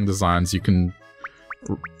clothing designs, you can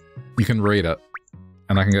read it,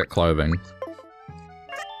 and I can get clothing.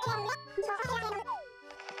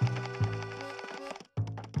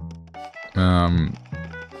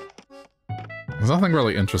 There's nothing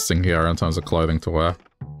really interesting here in terms of clothing to wear.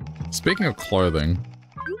 Speaking of clothing,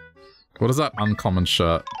 what is that uncommon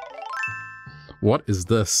shirt? What is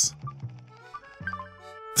this?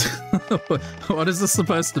 What is this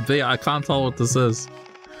supposed to be? I can't tell what this is.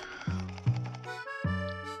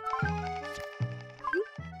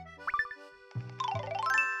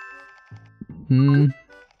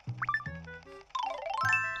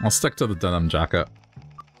 I'll stick to the denim jacket.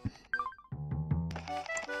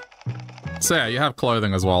 So yeah, you have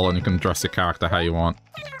clothing as well, and you can dress your character how you want.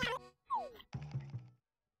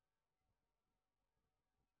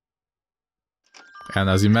 And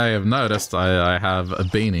as you may have noticed, I have a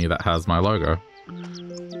beanie that has my logo.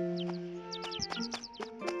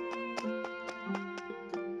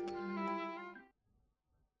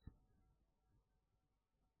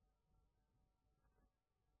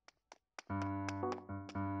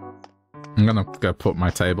 I'm gonna go put my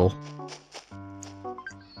table.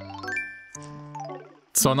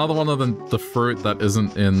 So another one of the fruit that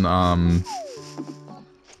isn't in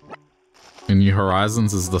New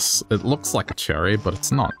Horizons is this. It looks like a cherry, but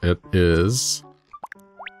it's not. It is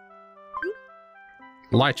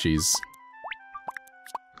lychees.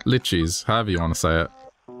 Litchis, however you want to say it.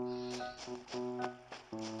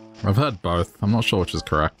 I've heard both. I'm not sure which is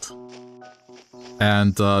correct.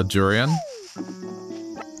 And durian.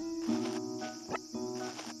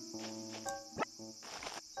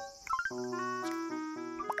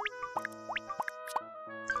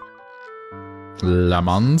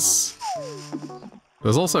 Lemons.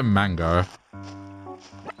 There's also mango.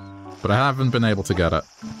 But I haven't been able to get it.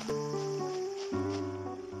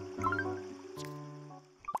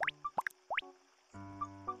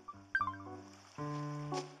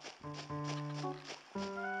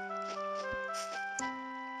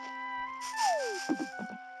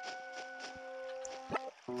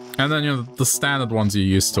 And then, you know, the standard ones you're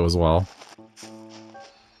used to as well.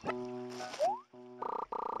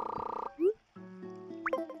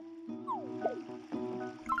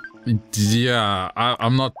 Yeah,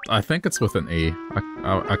 I'm not... I think it's with an E.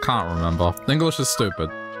 I can't remember. English is stupid.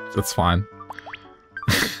 It's fine.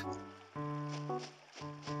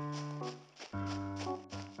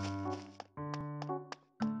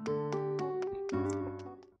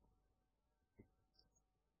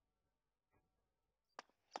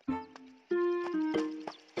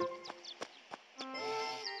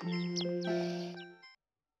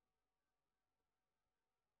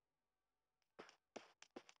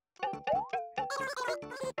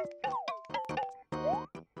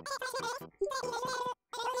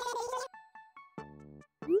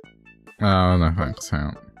 Oh, no thanks, hang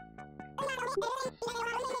on.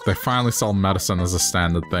 They finally sell medicine as a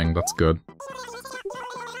standard thing, that's good.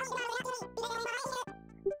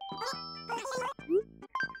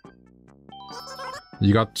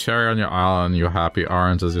 You got cherry on your island, you're happy,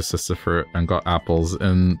 orange is your sister fruit, and got apples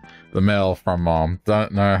in the mail from mom.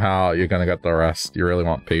 Don't know how you're gonna get the rest. You really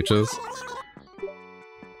want peaches?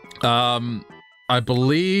 I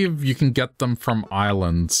believe you can get them from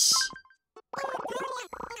islands.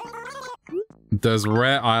 There's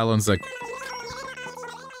rare islands that...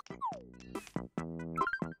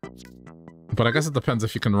 But I guess it depends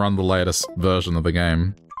if you can run the latest version of the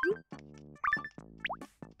game.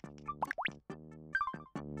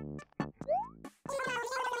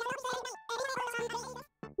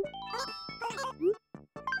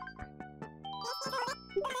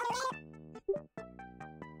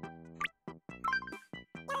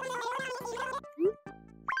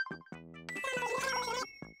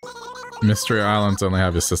 Mystery Islands only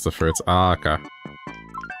have your sister fruits. Ah, okay.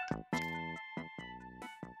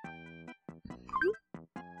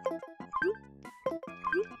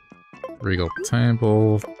 Regal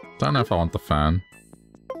table. Don't know if I want the fan.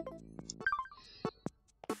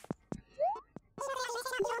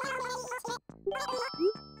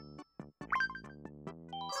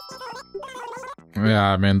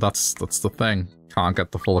 Yeah, I mean, that's the thing. Can't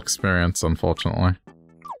get the full experience, unfortunately.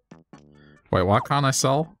 Wait, why can't I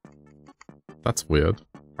sell? That's weird.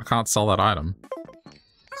 I can't sell that item.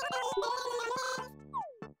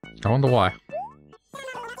 I wonder why.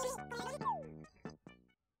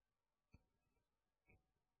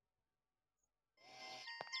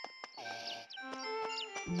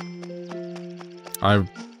 I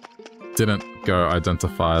didn't go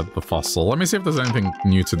identify the fossil. Let me see if there's anything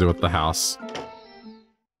new to do with the house.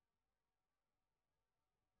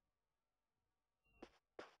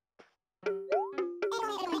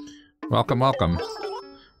 Welcome, welcome.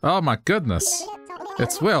 Oh my goodness.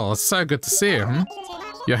 It's Will. It's so good to see you, hmm?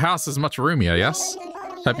 Your house is much roomier, yes?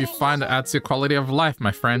 Hope you find it adds to your quality of life,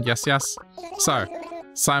 my friend. Yes, yes. So,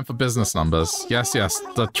 sign for business numbers. Yes, yes.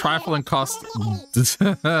 The trifling cost... There's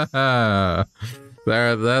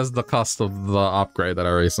the cost of the upgrade that I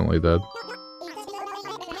recently did.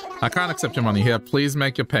 I can't accept your money here. Please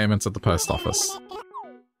make your payments at the post office.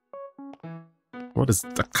 What is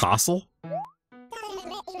the castle?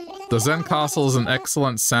 The Zen Castle is an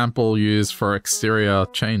excellent sample used for exterior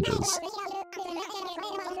changes.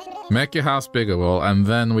 Make your house bigger, Will, and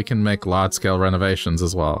then we can make large-scale renovations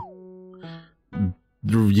as well.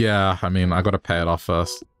 Yeah, I mean, I gotta pay it off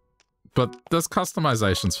first. But there's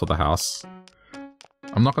customizations for the house.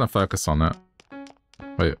 I'm not gonna focus on it.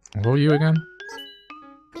 Wait, what were you again?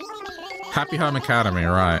 Happy Home Academy,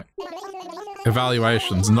 right.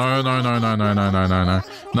 Evaluations. No, no, no, no, no, no, no, no, no.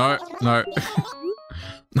 No, no.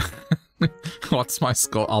 What's my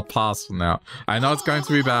score? I'll pass from now. I know it's going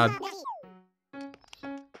to be bad.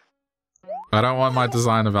 I don't want my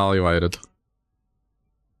design evaluated.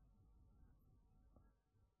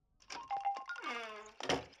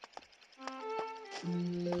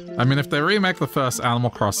 I mean, if they remake the first Animal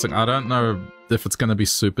Crossing, I don't know if it's going to be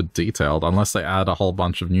super detailed unless they add a whole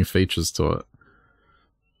bunch of new features to it.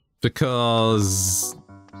 Because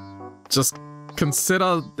just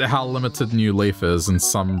consider how limited New Leaf is in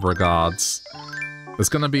some regards. It's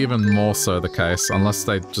going to be even more so the case unless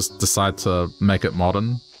they just decide to make it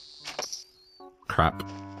modern. Crap.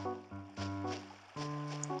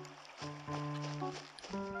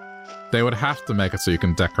 They would have to make it so you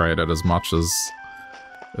can decorate it as much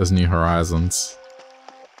as New Horizons.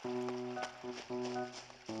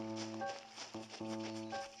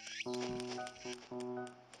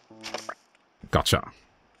 Gotcha.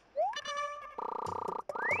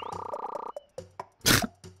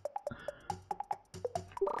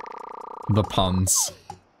 The puns.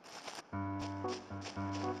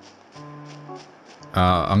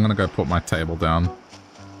 I'm gonna go put my table down.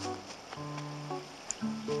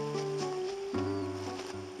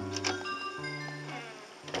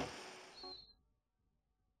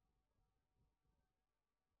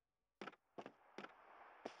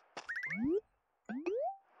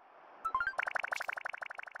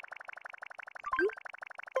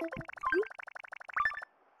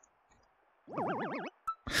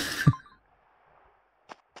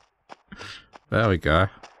 There we go.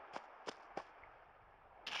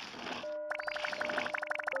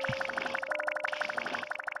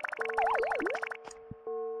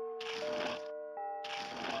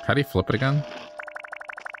 How do you flip it again?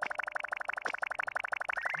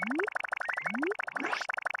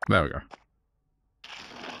 There we go.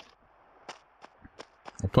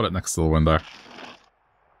 I'll put it next to the window.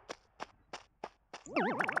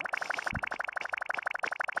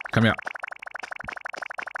 Come here.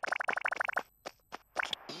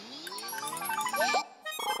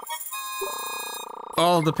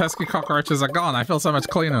 Oh, the pesky cockroaches are gone. I feel so much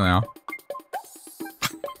cleaner now.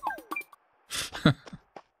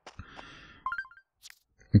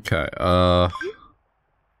 Okay,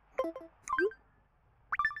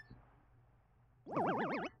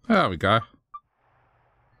 there we go.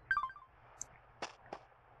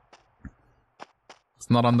 It's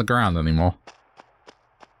not on the ground anymore.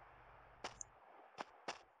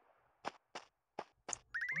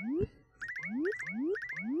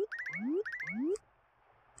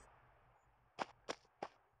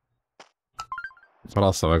 What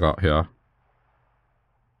else have I got here?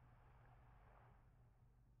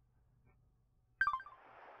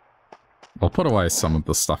 I'll put away some of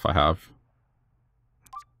the stuff I have.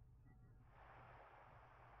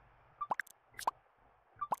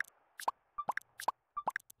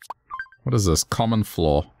 What is this? Common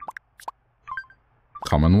floor.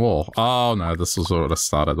 Common wall. Oh no, this was what I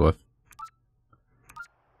started with.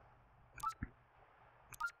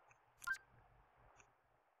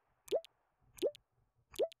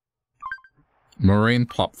 Marine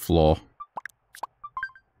pop floor.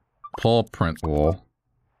 Paw print wall.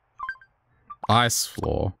 Ice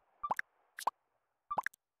floor.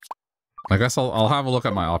 I guess I'll have a look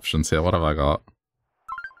at my options here. What have I got?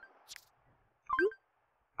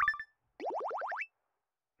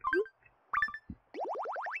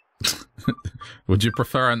 Would you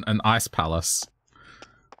prefer an ice palace?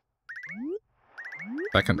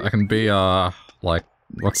 I can be like,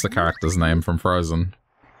 what's the character's name from Frozen?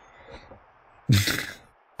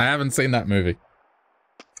 I haven't seen that movie.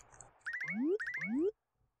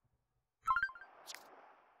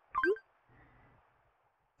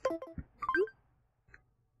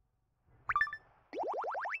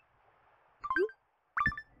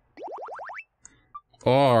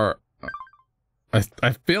 Or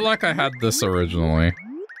I feel like I had this originally.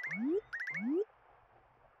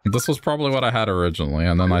 This was probably what I had originally,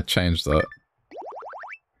 and then I changed it.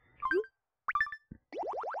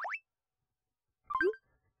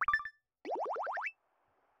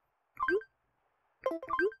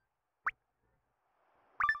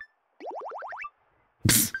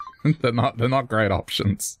 They're not great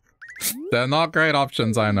options. They're not great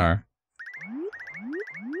options, I know.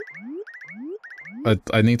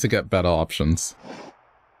 I need to get better options.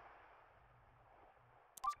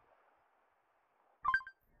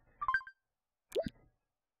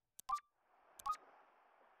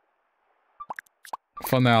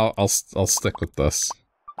 For now, I'll stick with this.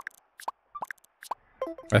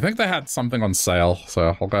 I think they had something on sale,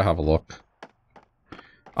 so I'll go have a look.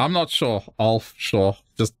 I'm not sure. Sure.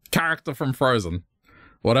 Just character from Frozen.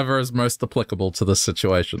 Whatever is most applicable to this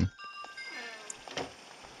situation.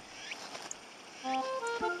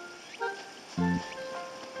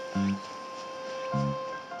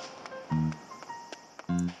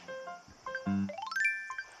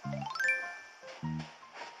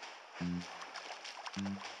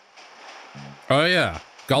 Oh yeah,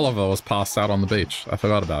 Gulliver was passed out on the beach. I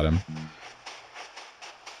forgot about him.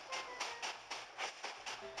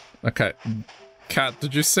 Okay, Kat,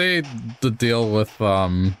 did you see the deal with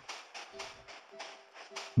how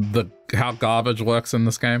garbage works in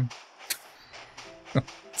this game?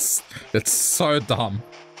 it's so dumb.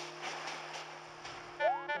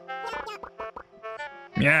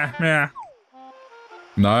 Yeah.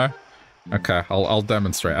 No? Okay, I'll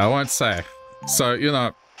demonstrate. I won't say. So, you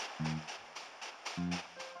know,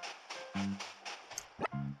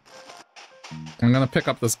 I'm gonna pick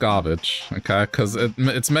up this garbage, okay? Because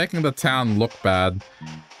it's making the town look bad.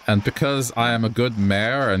 And because I am a good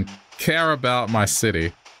mayor and care about my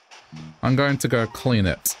city, I'm going to go clean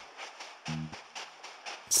it.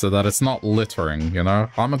 So that it's not littering, you know?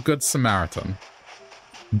 I'm a good Samaritan.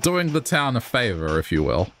 Doing the town a favor, if you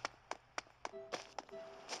will.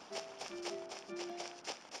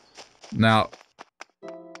 Now,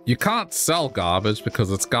 you can't sell garbage because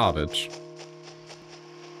it's garbage.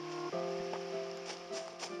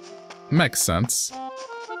 Makes sense.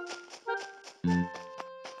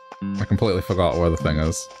 I completely forgot where the thing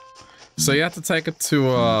is. So you have to take it to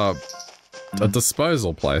a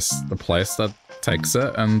disposal place. The place that takes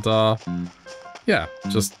it and, yeah,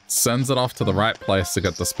 just sends it off to the right place to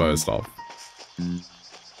get disposed of.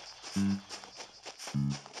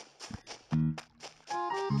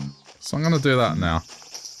 So I'm gonna do that now.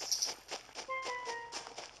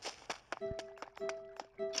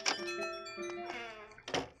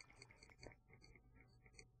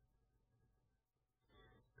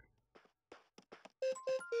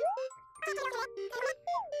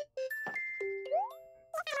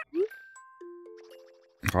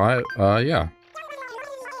 Alright, yeah.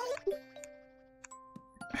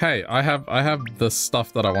 Hey, I have the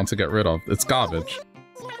stuff that I want to get rid of. It's garbage.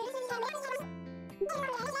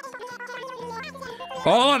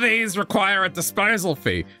 All of these require a disposal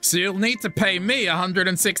fee, so you'll need to pay me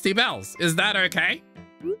 160 bells. Is that okay?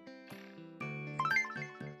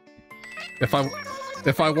 If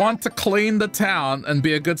I want to clean the town and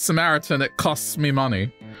be a good Samaritan, it costs me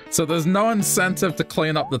money. So there's no incentive to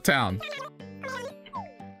clean up the town.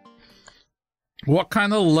 What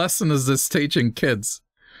kind of lesson is this teaching kids?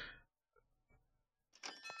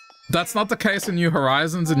 That's not the case in New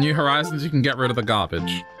Horizons. In New Horizons, you can get rid of the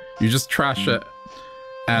garbage. You just trash it,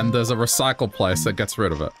 and there's a recycle place that gets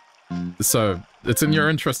rid of it. So, it's in your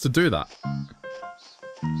interest to do that.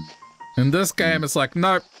 In this game, it's like,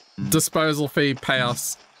 nope, disposal fee, pay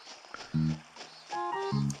us.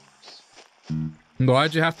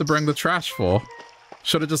 Why'd you have to bring the trash for?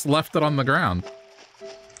 Should've just left it on the ground.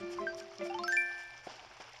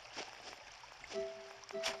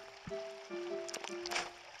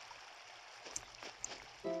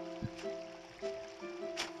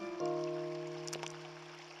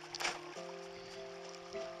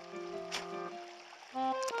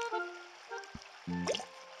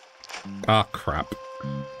 Ah, crap.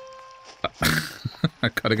 I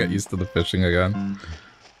gotta get used to the fishing again.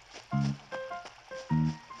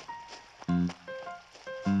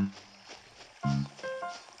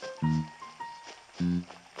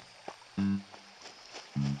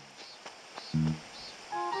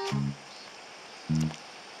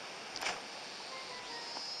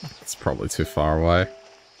 It's probably too far away.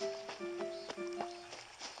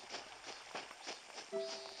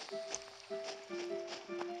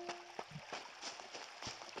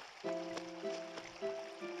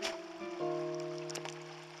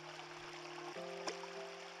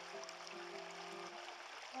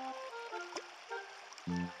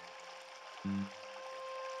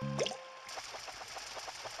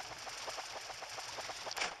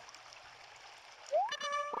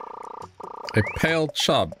 A pale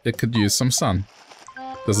chub. It could use some sun.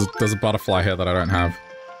 There's a butterfly here that I don't have.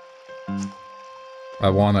 I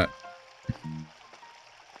want it.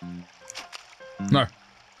 No.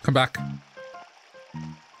 Come back.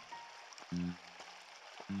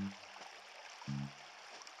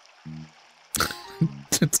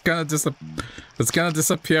 It's gonna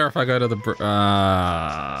disappear if I go to the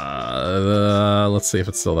let's see if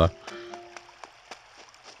it's still there.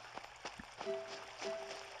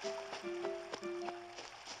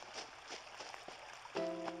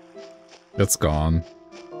 It's gone.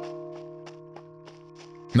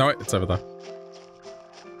 No, wait, it's over there.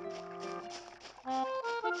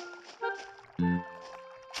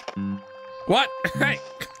 What? Hey!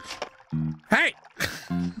 Hey!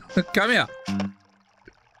 Come here.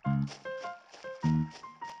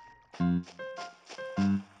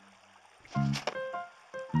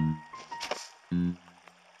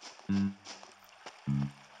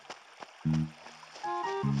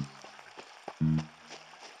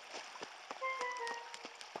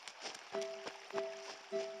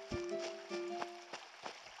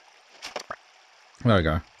 There we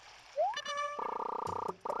go.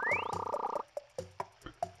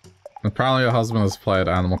 Apparently your husband has played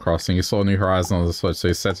Animal Crossing. You saw New Horizons on the Switch, so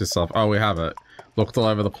you said to yourself, oh, we have it. Looked all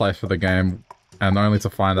over the place for the game, and only to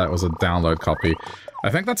find out it was a download copy. I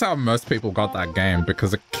think that's how most people got that game,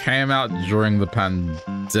 because it came out during the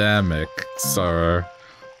pandemic, so...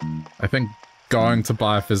 I think going to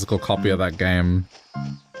buy a physical copy of that game...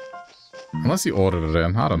 Unless you ordered it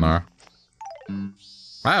in, I don't know.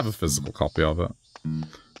 I have a physical copy of it.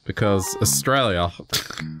 Because Australia...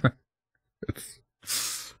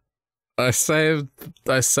 I saved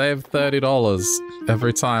 $30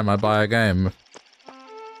 every time I buy a game.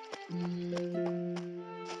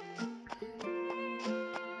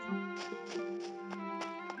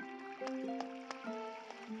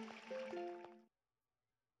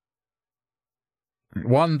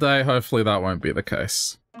 One day, hopefully that won't be the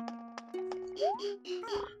case.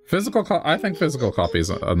 I think physical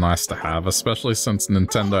copies are nice to have, especially since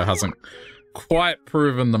Nintendo hasn't quite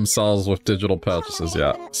proven themselves with digital purchases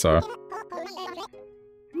yet, so...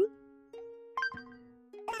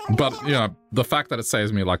 But, you know, the fact that it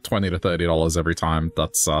saves me like $20 to $30 every time,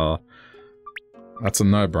 that's a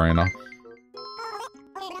no-brainer.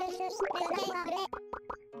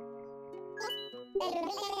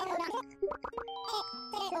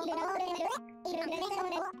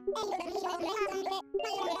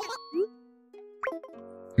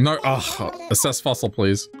 No, assess fossil,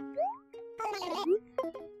 please.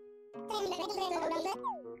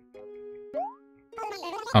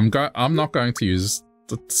 I'm not going to use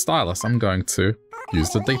the stylus, I'm going to use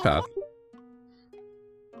the D-pad.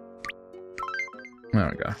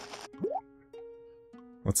 There we go.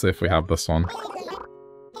 Let's see if we have this one.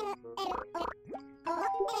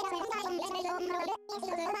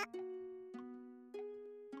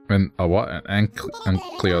 And a what? An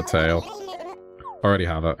Ancleotail. Already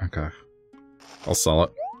have it. Okay. I'll sell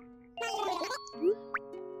it.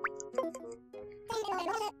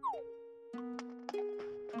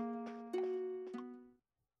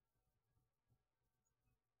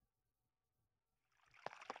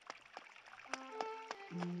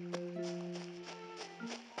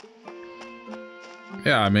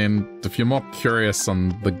 Yeah, I mean, if you're more curious on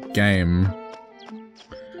the game,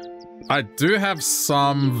 I do have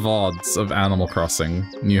some VODs of Animal Crossing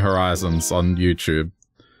New Horizons on YouTube,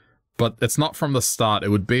 but it's not from the start. It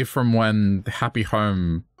would be from when the Happy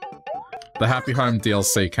Home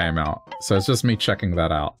DLC came out. So it's just me checking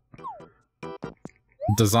that out.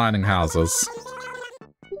 Designing houses.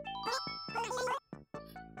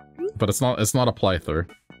 But it's not a playthrough.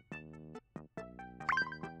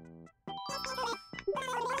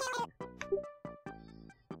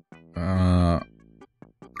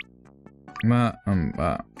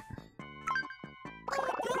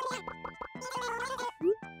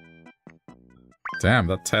 Damn,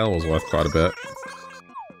 that tail was worth quite a bit.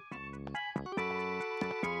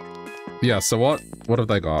 Yeah, so what have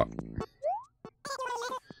they got?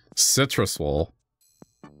 Citrus Wall.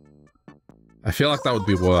 I feel like that would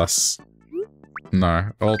be worse.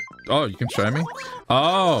 No. Oh, you can show me?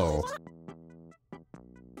 Oh!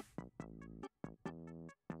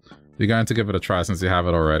 You're going to give it a try since you have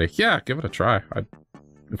it already. Yeah, give it a try.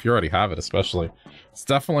 If you already have it, especially. It's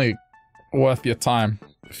definitely worth your time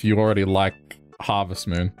if you already like Harvest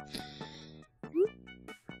Moon.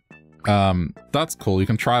 That's cool. You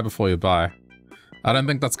can try before you buy. I don't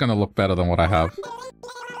think that's gonna look better than what I have.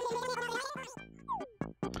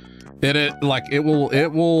 It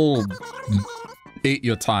will eat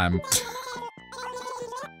your time.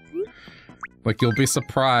 Like, you'll be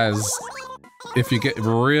surprised if you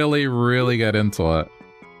really get into it.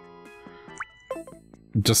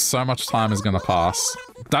 Just so much time is gonna pass.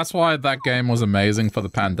 That's why that game was amazing for the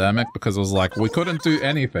pandemic, because it was like, we couldn't do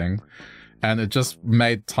anything, and it just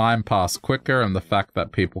made time pass quicker, and the fact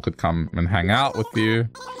that people could come and hang out with you.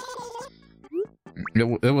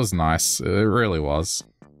 It was nice. It really was.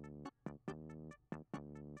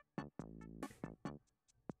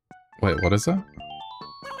 Wait, what is it?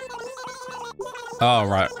 Oh,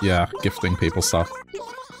 right, yeah, gifting people stuff.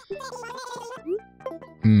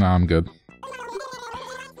 No, I'm good.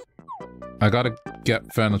 I gotta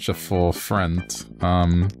get furniture for a friend. Is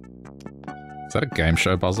that a game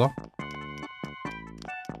show buzzer?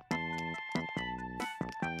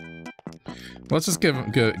 Let's just get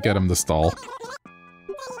him the stall.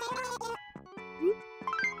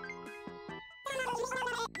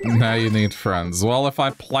 Now you need friends. Well, if I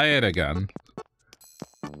play it again,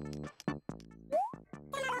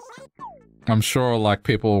 I'm sure, like,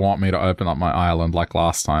 people want me to open up my island like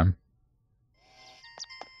last time.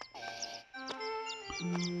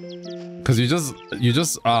 Because you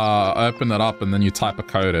just open it up and then you type a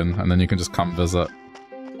code in and then you can just come visit.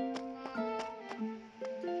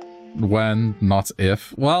 When, not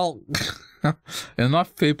if. Well,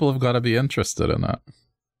 enough people have got to be interested in it.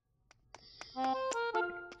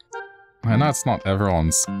 I know it's not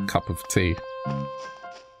everyone's cup of tea.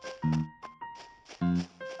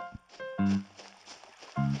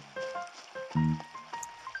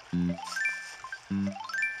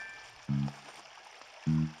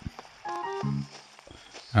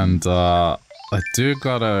 And, I do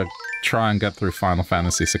gotta try and get through Final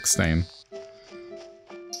Fantasy 16.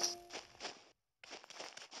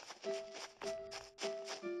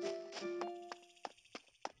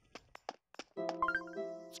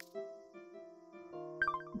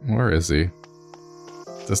 Where is he?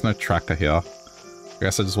 There's no tracker here. I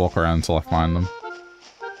guess I just walk around until I find them.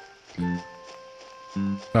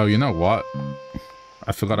 Oh, you know what?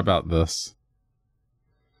 I forgot about this.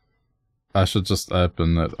 I should just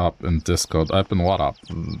open it up in Discord. Open what up?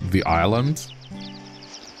 The island?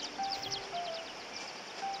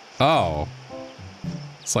 Oh.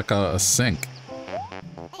 It's like a sink.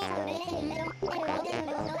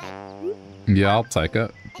 Yeah, I'll take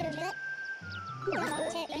it.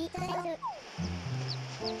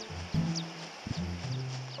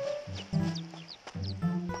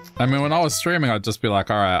 I mean, when I was streaming, I'd just be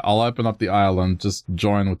like, alright, I'll open up the island, just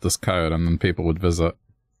join with this code, and then people would visit.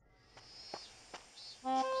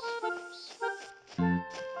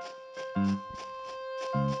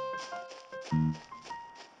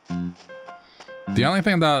 The only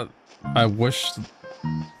thing that I wish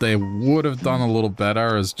they would have done a little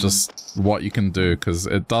better is just what you can do, because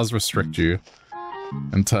it does restrict you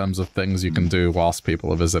in terms of things you can do whilst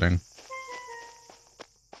people are visiting.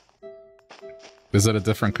 Is it a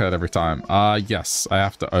different code every time? Yes, I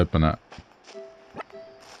have to open it.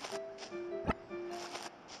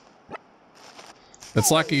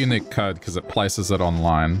 It's like a unique code because it places it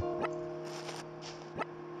online.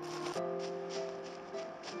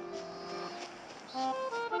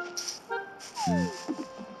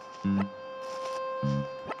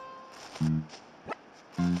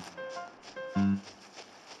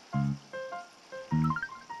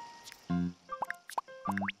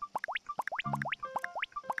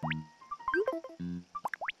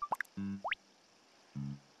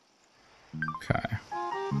 Okay.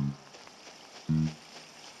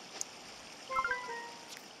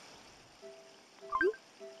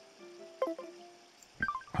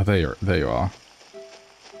 Oh, there you are.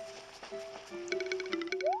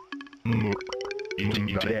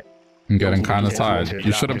 I'm getting kind of tired.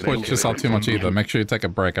 You shouldn't push yourself too much either. Make sure you take a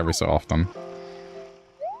break every so often.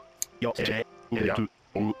 You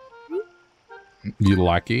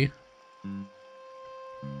likey?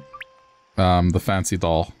 The fancy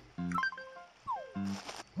doll.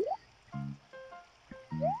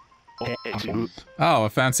 Oh, a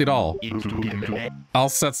fancy doll. I'll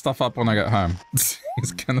set stuff up when I get home.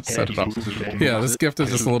 He's gonna set it up. Yeah, this gift is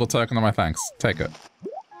just a little token of my thanks. Take it.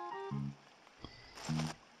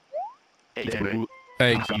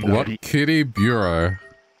 Hey, what? Kitty Bureau.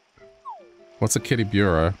 What's a kitty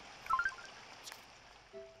bureau?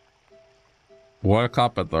 Woke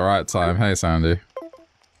up at the right time. Hey, Sandy.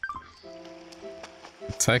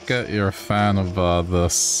 Take it you're a fan of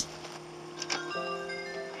this.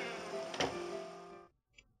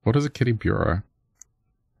 What is a kitty bureau?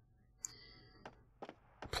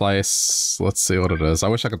 Place. Let's see what it is. I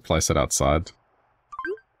wish I could place it outside.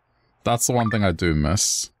 That's the one thing I do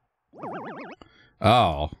miss.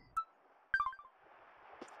 Oh.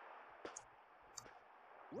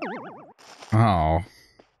 Oh.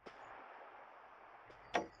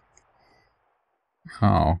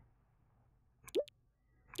 Oh.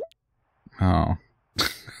 Oh.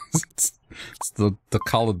 it's the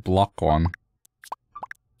colored block one.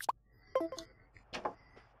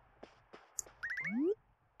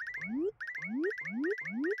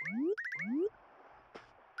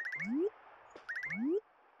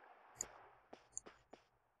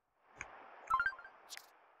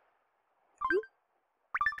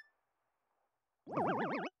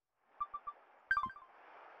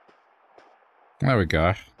 There we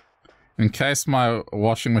go. In case my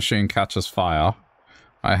washing machine catches fire,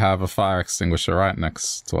 I have a fire extinguisher right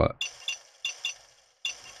next to it.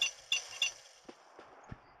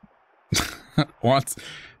 What?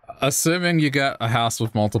 Assuming you get a house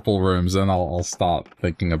with multiple rooms, then I'll start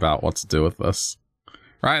thinking about what to do with this.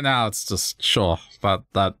 Right now, it's just, sure,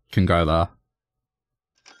 that can go there.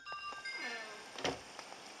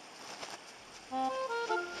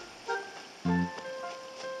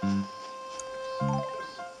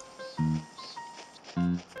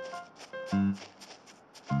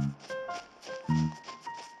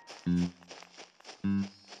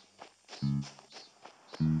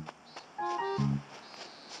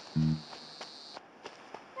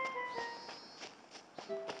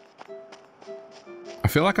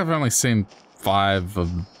 feel like I've only seen 5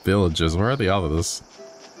 of the villages. Where are the others?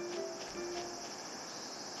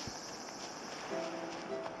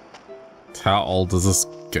 How old is this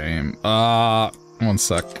game? 1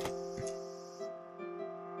 sec.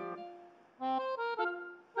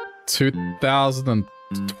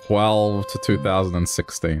 2012 to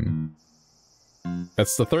 2016.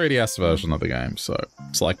 It's the 3DS version of the game, so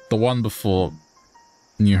it's like the one before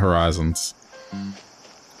New Horizons.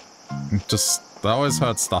 I always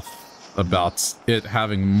heard stuff about it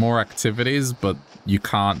having more activities, but you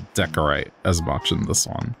can't decorate as much in this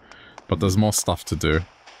one. But there's more stuff to do.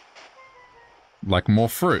 Like more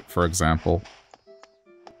fruit, for example.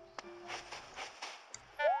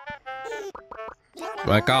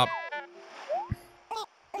 Wake up!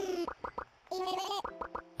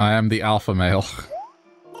 I am the alpha male.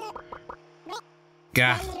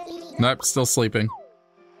 Gah! Nope, still sleeping.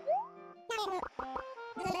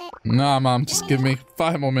 Nah, Mom, just give me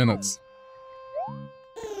 5 more minutes.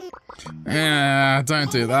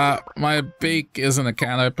 Don't do that. My beak isn't a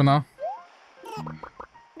can opener.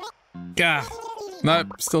 Gah!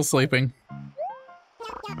 Nope, still sleeping.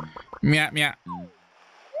 Meow, meow.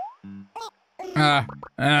 I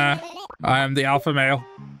am the alpha male.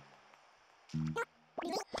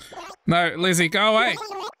 No, Lizzie, go away!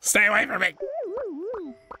 Stay away from me!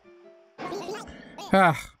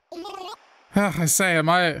 I say, am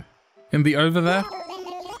I in the over there?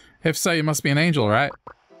 If so, you must be an angel, right?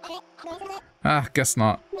 Guess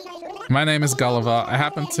not. My name is Gulliver. I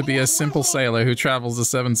happen to be a simple sailor who travels the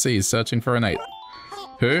 7 seas searching for an 8th.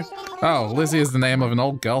 Who? Oh, Lizzie is the name of an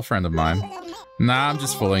old girlfriend of mine. Nah, I'm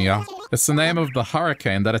just fooling ya. It's the name of the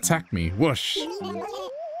hurricane that attacked me. Whoosh!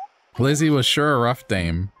 Lizzie was sure a rough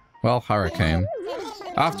dame. Well, hurricane.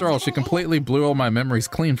 After all, she completely blew all my memories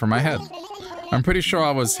clean from my head. I'm pretty sure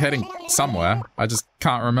I was heading somewhere. I just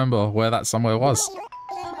can't remember where that somewhere was.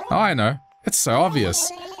 Oh, I know. It's so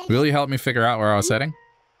obvious. Will you help me figure out where I was heading?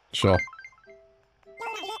 Sure.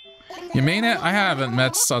 You mean it? I haven't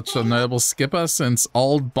met such a noble skipper since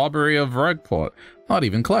old Bobbery of Rogueport. Not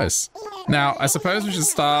even close. Now, I suppose we should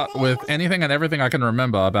start with anything and everything I can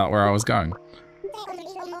remember about where I was going.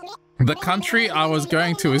 The country I was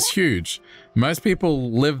going to is huge. Most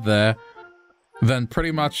people live there than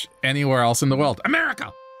pretty much anywhere else in the world.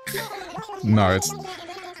 America! No, it's...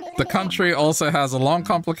 The country also has a long,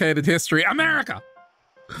 complicated history. America!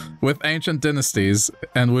 With ancient dynasties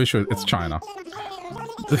and wushu. It's China.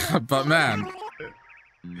 But man,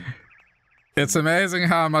 it's amazing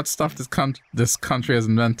how much stuff this country has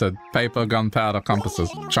invented. Paper, gunpowder, compasses.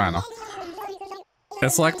 China.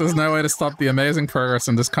 It's like there's no way to stop the amazing progress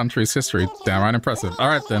in this country's history. Damn right impressive.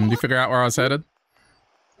 Alright then, you figure out where I was headed?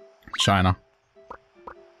 China.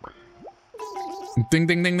 Ding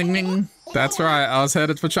ding ding ding ding. That's right, I was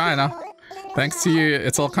headed for China. Thanks to you,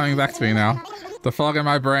 it's all coming back to me now. The fog in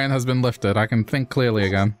my brain has been lifted. I can think clearly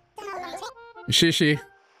again. Shishi.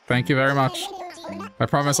 Thank you very much. I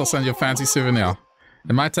promise I'll send you a fancy souvenir.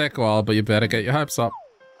 It might take a while, but you better get your hopes up.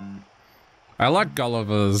 I like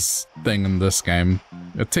Gulliver's thing in this game.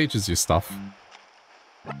 It teaches you stuff.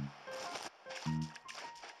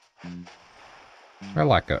 I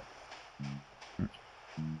like it.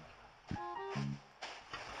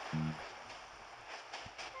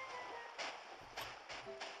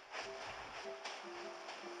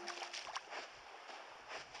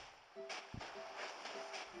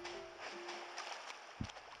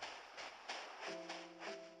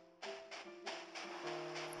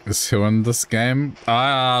 Is who in this game?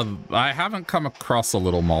 I haven't come across a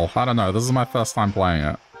little mole. I don't know. This is my first time playing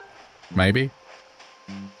it. Maybe?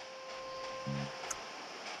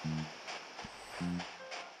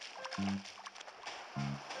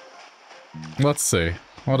 Let's see.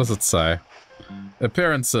 What does it say?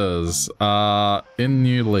 Appearances. In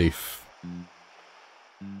New Leaf.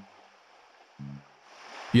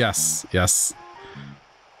 Yes, yes.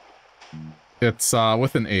 It's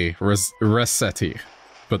with an E. Resetti.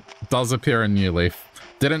 But does appear in New Leaf.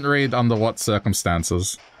 Didn't read under what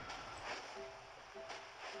circumstances.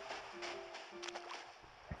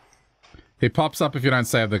 He pops up if you don't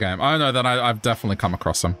save the game. Oh no, then I've definitely come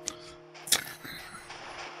across him.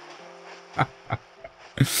 I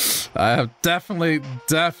have definitely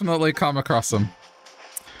come across him.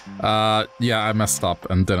 Yeah, I messed up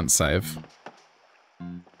and didn't save.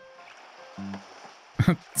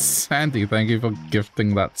 Sandy, thank you for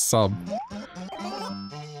gifting that sub.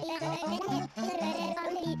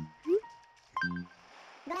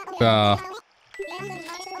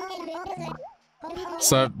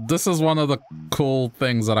 So this is one of the cool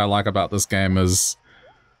things that I like about this game is,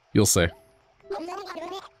 you'll see.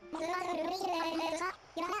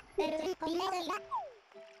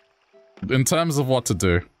 In terms of what to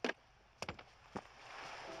do.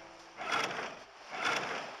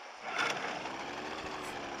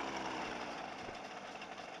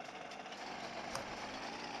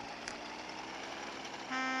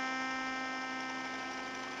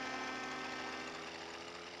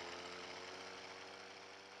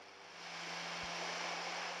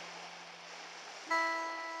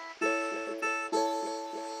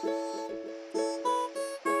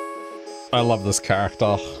 I love this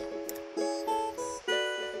character.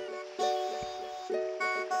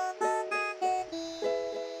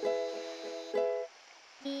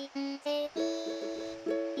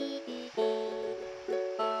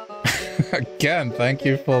 Again, thank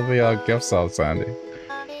you for the gift sub, Sandy.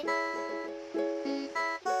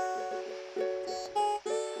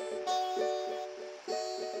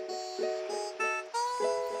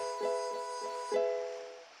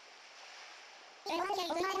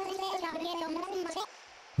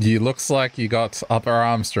 You looks like you got upper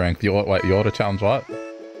arm strength. Wait, you auto challenge what?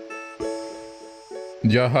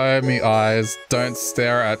 Yo-ho, me eyes, don't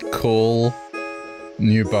stare at cool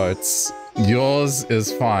new boats. Yours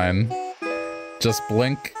is fine. Just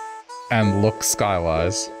blink and look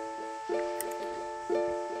skywise.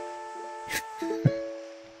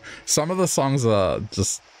 Some of the songs are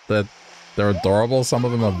just, they're adorable. Some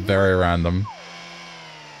of them are very random.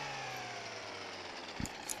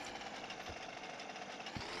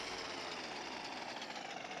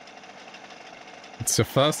 It's your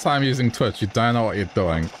first time using Twitch, you don't know what you're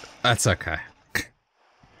doing. That's okay.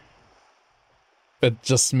 It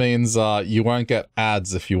just means you won't get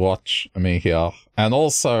ads if you watch me here. And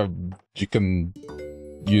also, you can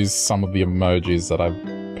use some of the emojis that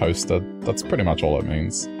I've posted. That's pretty much all it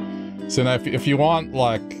means. So, you know, if you want,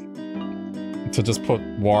 like, to just put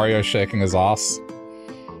Wario shaking his ass,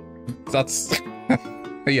 that's...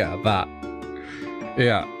 yeah, that.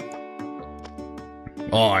 Yeah.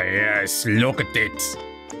 Oh yes, look at it.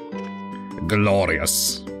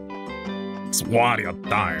 Glorious. It's Wario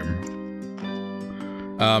time.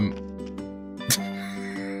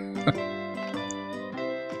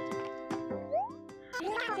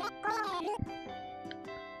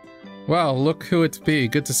 Well, look who it be.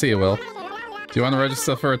 Good to see you, Will. Do you want to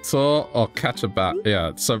register for a tour or catch a bat?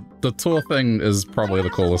 Yeah, so the tour thing is probably the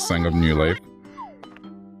coolest thing of New Leaf.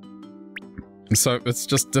 So it's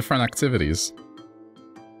just different activities.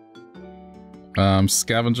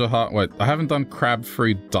 Scavenger hunt. Wait, I haven't done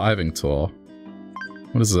crab-free diving tour.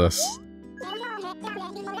 What is this?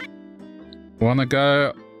 Wanna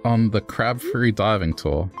go on the crab-free diving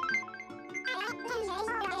tour?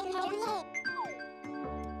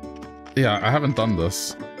 Yeah, I haven't done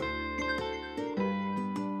this.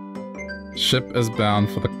 Ship is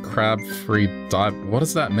bound for the crab-free dive. What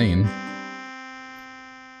does that mean?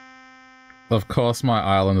 Of course, my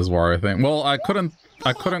island is Wario thing. Well, I couldn't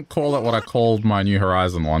call it what I called my New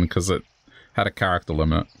Horizon one because it had a character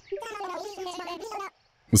limit.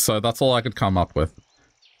 So that's all I could come up with.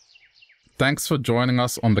 Thanks for joining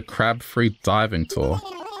us on the crab-free diving tour.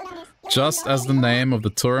 Just as the name of the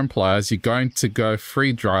tour implies, you're going to go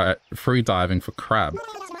free diving for crab.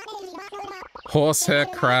 Horsehair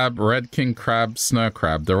crab, red king crab, snow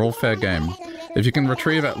crab, they're all fair game. If you can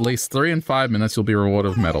retrieve at least 3 in 5 minutes, you'll be rewarded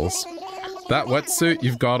with medals. That wetsuit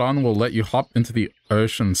you've got on will let you hop into the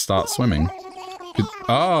ocean and start swimming.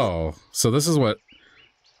 Oh, so this is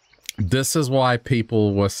why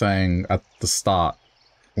people were saying at the start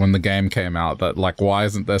when the game came out that, like, why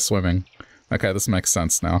isn't there swimming? Okay, this makes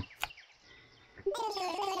sense now.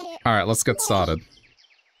 Alright, let's get started.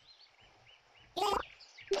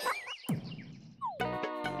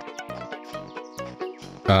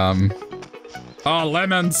 Oh,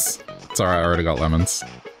 lemons! It's alright, I already got lemons.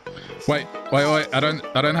 Wait, I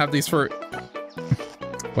don't have these fruit.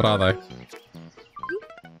 What are they?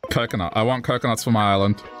 Coconut. I want coconuts for my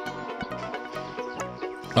island.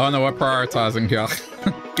 Oh no, we're prioritizing here.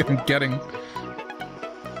 I'm getting...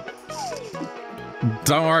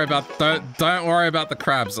 Don't worry about the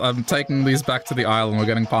crabs. I'm taking these back to the island. We're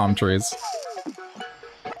getting palm trees.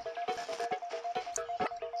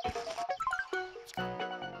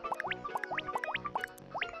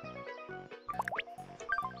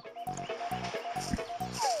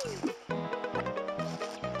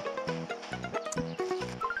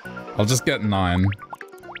 I'll just get 9.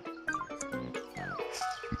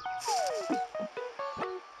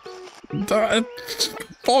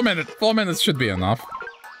 Four minutes should be enough.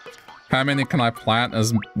 How many can I plant?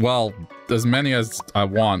 As many as I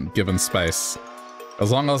want, given space.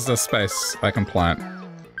 As long as there's space, I can plant.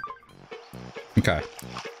 Okay.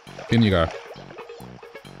 In you go.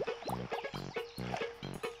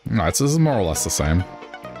 Alright, so this is more or less the same.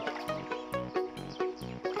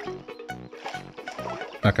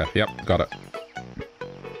 Okay, yep, got it.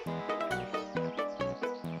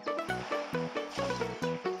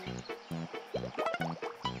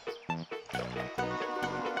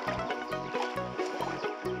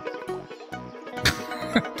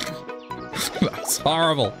 That's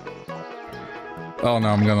horrible. Oh no,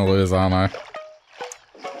 I'm gonna lose, aren't I?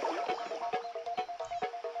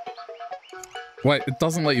 Wait, it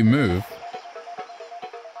doesn't let you move.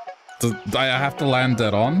 Do I have to land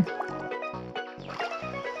dead on?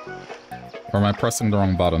 Or am I pressing the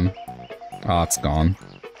wrong button? Ah, it's gone.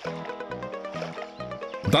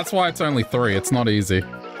 That's why it's only 3, it's not easy.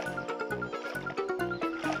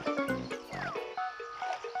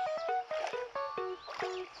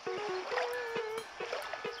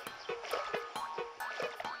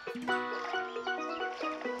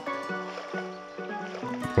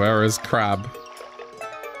 Where is Crab?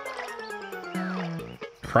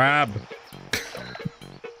 Crab!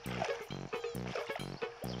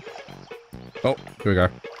 Oh, here we go.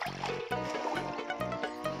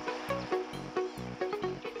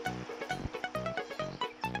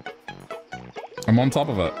 I'm on top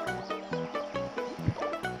of it.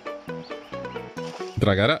 Did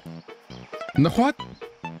I get it? No, what?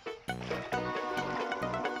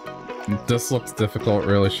 This looks difficult,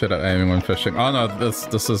 really shit at aiming when fishing. Oh no,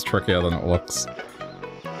 this is trickier than it looks.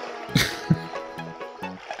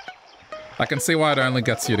 I can see why it only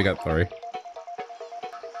gets you to get 3.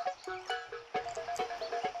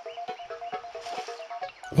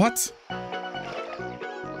 What?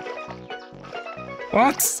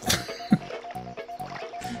 What?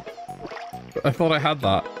 I thought I had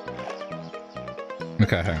that.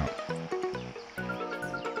 Okay, hang on.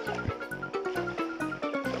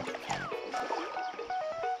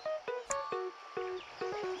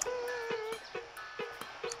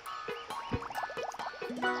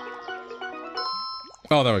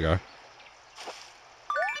 Oh, there we go.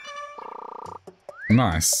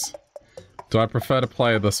 Nice. Do I prefer to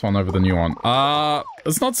play this one over the new one?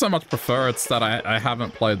 It's not so much prefer, it's that I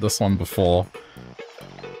haven't played this one before.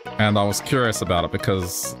 And I was curious about it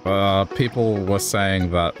because people were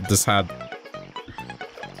saying that this had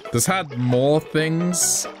more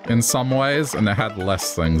things in some ways, and it had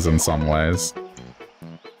less things in some ways.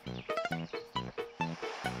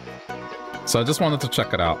 So I just wanted to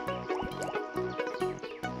check it out.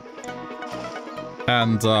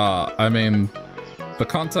 And, I mean, the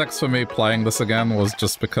context for me playing this again was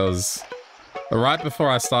just because right before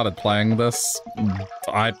I started playing this,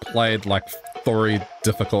 I played like 3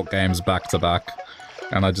 difficult games back to back,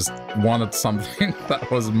 and I just wanted something that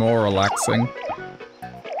was more relaxing.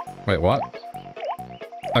 Wait, what?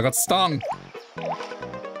 I got stung!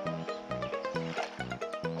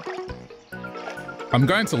 I'm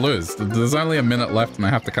going to lose. There's only a minute left and I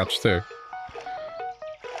have to catch 2.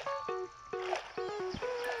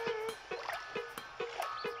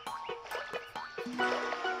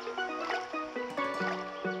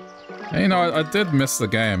 You know, I did miss the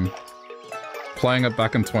game. Playing it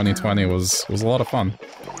back in 2020 was a lot of fun.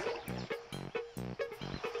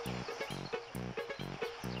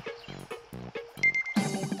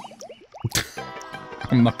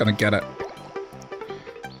 I'm not gonna get it.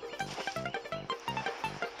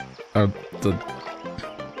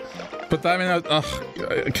 But I mean,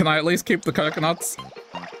 can I at least keep the coconuts?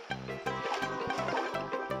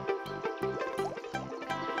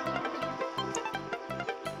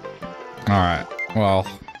 Alright, well...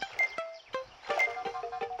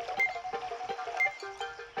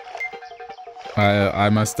 I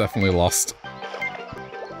most definitely lost.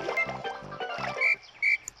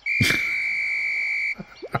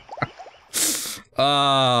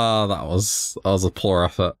 That was a poor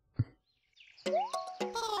effort.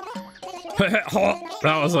 That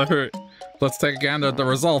was a hoot. Let's take a gander at the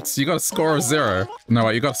results. You got a score of 0. No,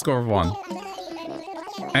 wait, you got a score of 1.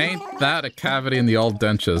 Ain't that a cavity in the old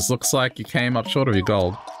dentures? Looks like you came up short of your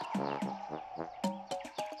gold.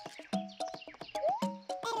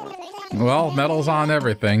 Well, medals aren't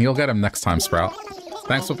everything. You'll get them next time, Sprout.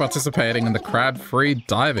 Thanks for participating in the crab-free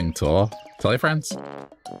diving tour. Tell your friends.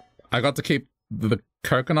 I got to keep the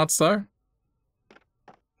coconuts, though?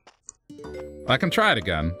 I can try it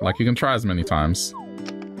again. Like, you can try as many times.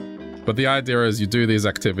 But the idea is you do these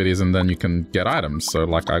activities and then you can get items. So,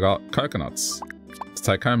 like, I got coconuts to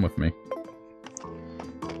take home with me.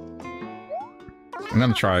 I'm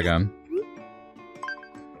gonna try again.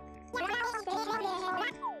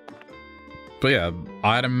 But yeah,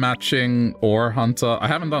 item matching, ore hunter. I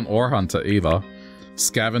haven't done ore hunter either.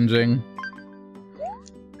 Scavenging.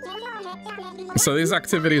 So these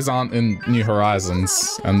activities aren't in New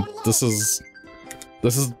Horizons, and this is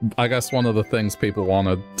This is, I guess, one of the things people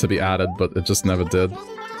wanted to be added, but it just never did.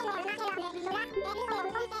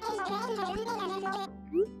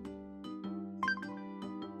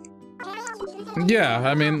 Yeah,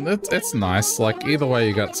 I mean, it's nice. Like, either way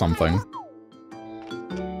you get something.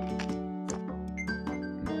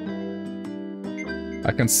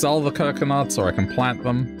 I can sell the coconuts, or I can plant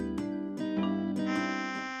them.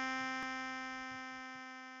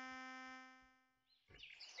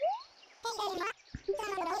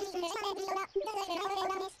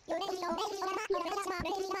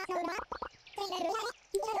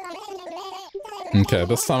 Okay,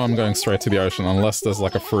 this time I'm going straight to the ocean, unless there's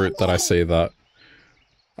like a fruit that I see that...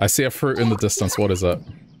 I see a fruit in the distance, what is it?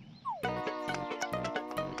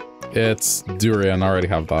 It's durian, I already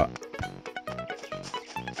have that.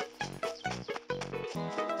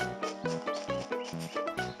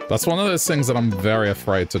 That's one of those things that I'm very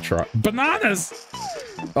afraid to try. Bananas!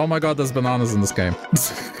 Oh my god, there's bananas in this game.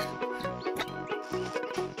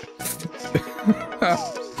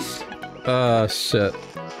 Shit.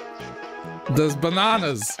 There's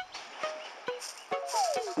bananas!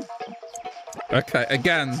 Okay,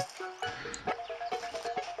 again.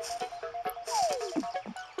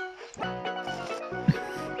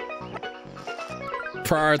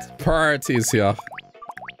 Priorities here.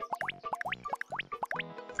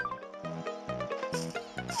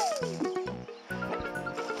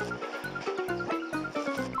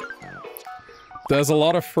 There's a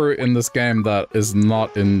lot of fruit in this game that is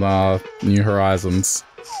not in New Horizons.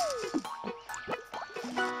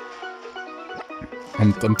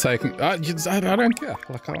 I'm taking... I don't care.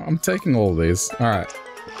 Like, I'm taking all of these. Alright.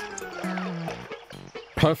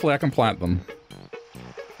 Hopefully I can plant them.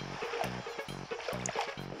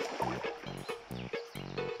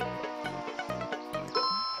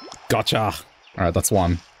 Gotcha! Alright, that's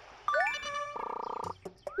one.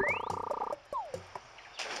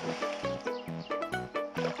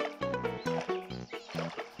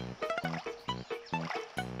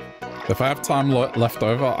 If I have time left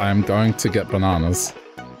over, I am going to get bananas.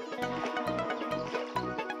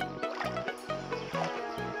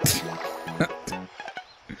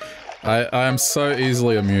 I am so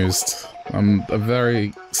easily amused. I'm a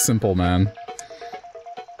very simple man.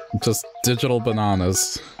 Just digital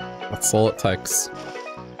bananas. That's all it takes.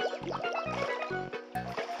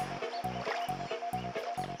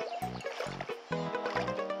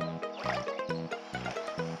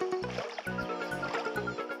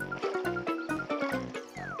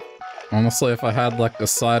 Honestly, if I had like a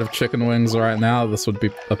side of chicken wings right now, this would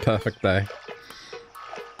be a perfect day.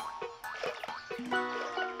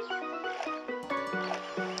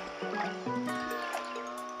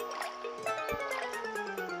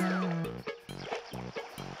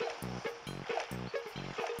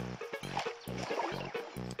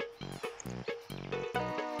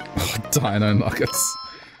 Dino nuggets.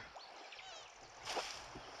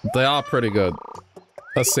 They are pretty good.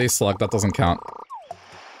 A sea slug, that doesn't count.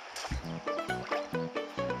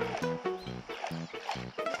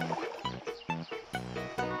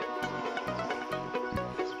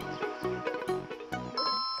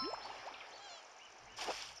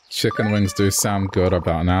 Chicken wings do sound good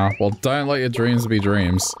about now. Well, don't let your dreams be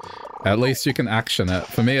dreams. At least you can action it.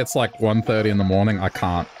 For me, it's like 1:30 in the morning. I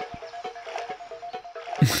can't.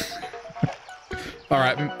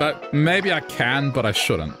 Alright, but maybe I can, but I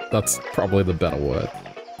shouldn't. That's probably the better word.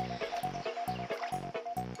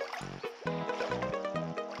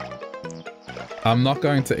 I'm not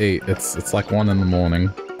going to eat. It's like 1 in the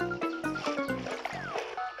morning.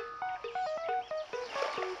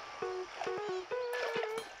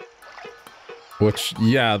 Which,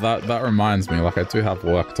 yeah, that reminds me, like, I do have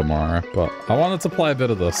work tomorrow, but I wanted to play a bit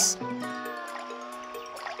of this.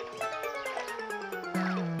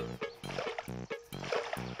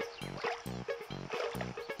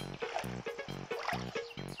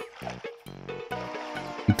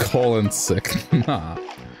 Call in sick. Nah.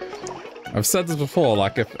 I've said this before,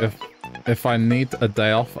 like, if I need a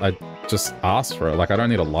day off, I just ask for it. Like, I don't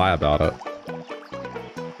need to lie about it.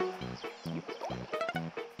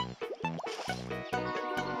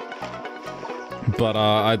 But,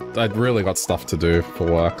 I'd really got stuff to do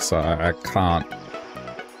for work, so I can't.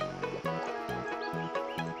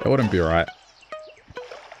 It wouldn't be right.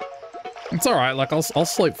 It's alright, like, I'll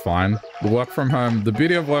sleep fine. The work from home, the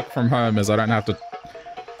beauty of work from home is I don't have to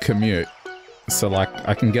commute. So, like,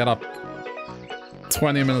 I can get up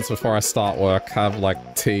 20 minutes before I start work, have,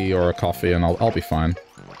 like, tea or a coffee, and I'll be fine.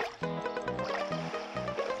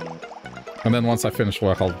 And then once I finish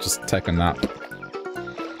work, I'll just take a nap.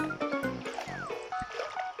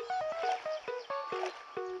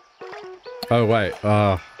 Oh, wait,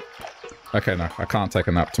 Okay, no, I can't take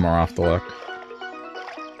a nap tomorrow after work.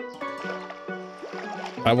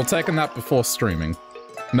 I will take a nap before streaming.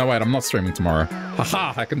 No, wait, I'm not streaming tomorrow.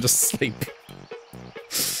 Haha, I can just sleep.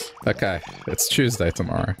 Okay, it's Tuesday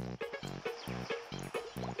tomorrow.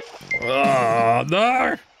 Oh,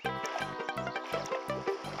 no!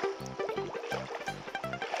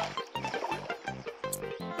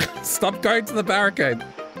 Stop going to the barricade.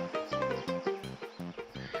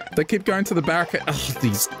 They keep going to the barricade. Oh,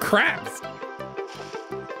 these crabs!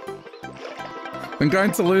 I'm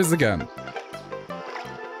going to lose again.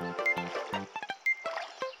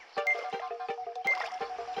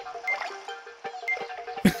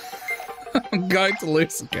 I'm going to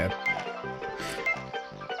lose again.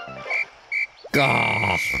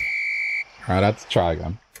 Gah. Alright, I have to try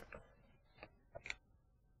again.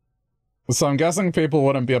 So I'm guessing people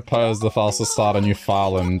wouldn't be opposed if I also start a new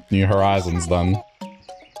file in New Horizons then.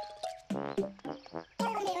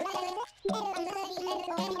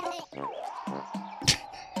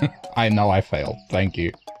 I know I failed. Thank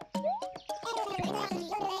you.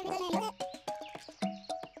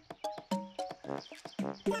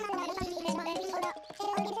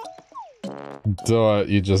 Do it,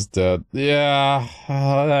 you just did. Yeah.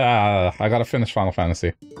 I gotta finish Final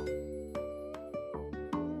Fantasy.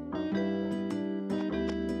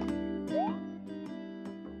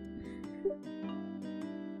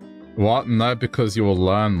 What? No, because you will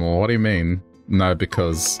learn more. What do you mean? No,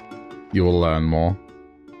 because you will learn more.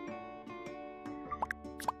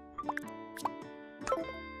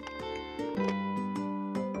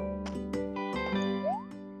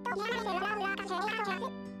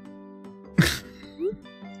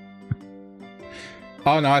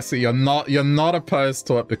 Oh no, I see. You're not opposed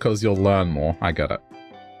to it because you'll learn more. I get it.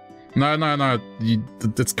 No.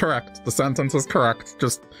 It's correct. The sentence is correct.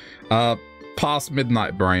 Just past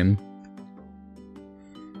midnight brain.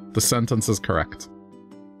 The sentence is correct.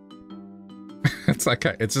 It's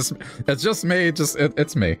okay. It's just me.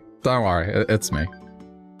 It's me. Don't worry. It's me.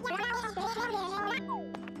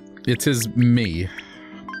 It is me.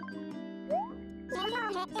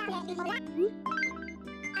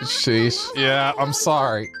 Sheesh. Yeah, I'm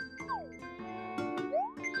sorry.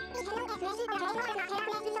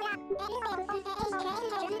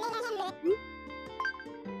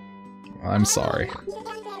 I'm sorry.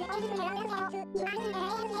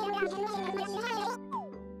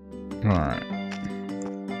 Alright.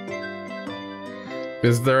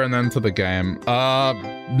 Is there an end to the game?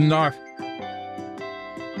 No.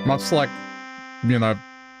 Much like, you know,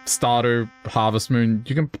 Stardew, Harvest Moon,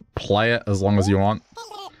 you can play it as long as you want.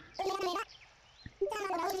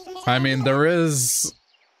 I mean, there is...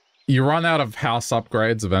 You run out of house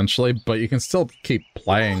upgrades eventually, but you can still keep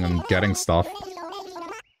playing and getting stuff.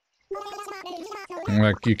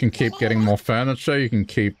 Like, you can keep getting more furniture, you can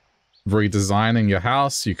keep redesigning your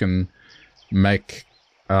house, you can make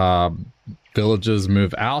villagers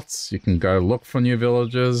move out, you can go look for new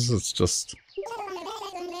villages, it's just...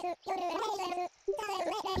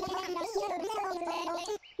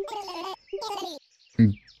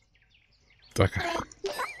 Okay.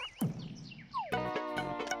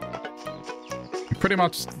 Pretty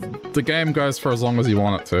much, the game goes for as long as you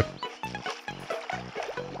want it to.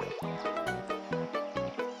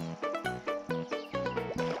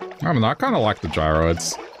 I don't know, I kind of like the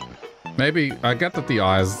gyroids. Maybe, I get that the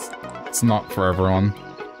eyes, it's not for everyone.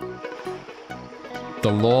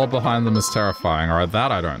 The lore behind them is terrifying, alright,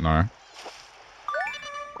 that I don't know.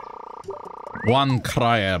 One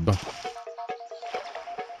crab.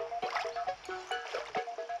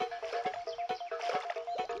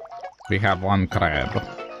 We have one crab.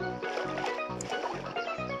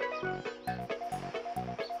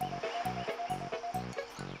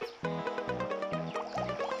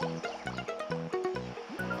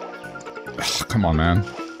 Ugh, come on, man.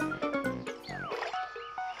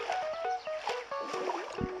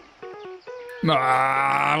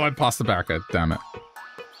 Ah, I went past the barricade, damn it.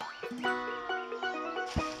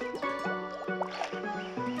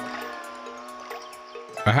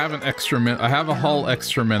 I have an extra minute. I have a whole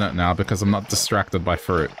extra minute now because I'm not distracted by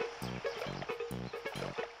fruit.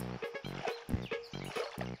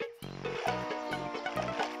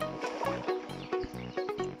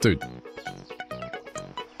 Dude.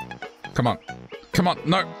 Come on. Come on.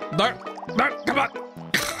 No. No. No. Come on.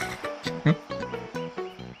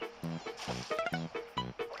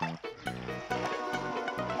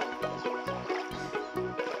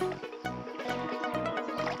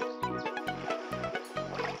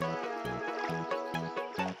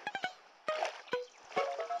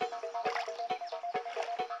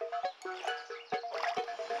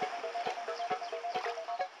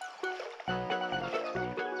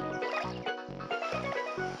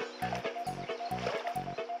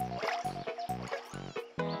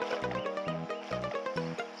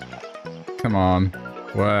 Come on.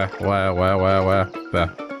 Where?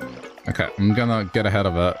 There. Okay, I'm gonna get ahead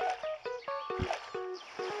of it.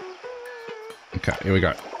 Okay, here we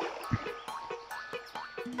go.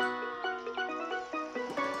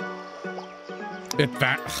 It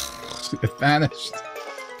vanished.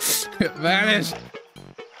 It vanished.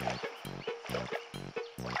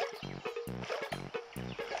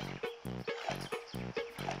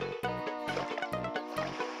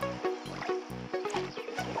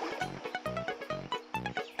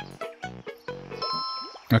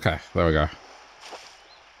 Okay, there we go.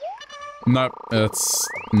 Nope, it's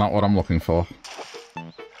not what I'm looking for.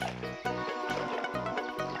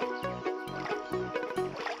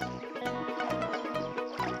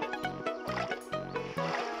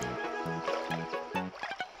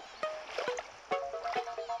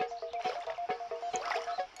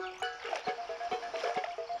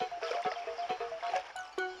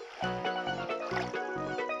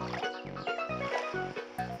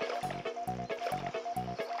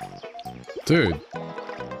 Dude.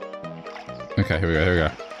 Okay, here we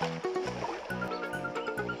go.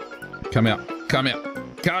 Come here.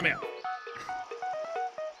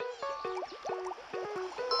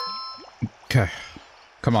 Okay.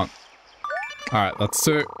 Come on. Alright, that's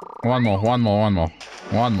two. One more. One more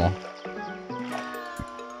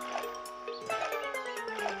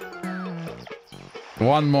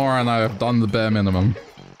and I have done the bare minimum.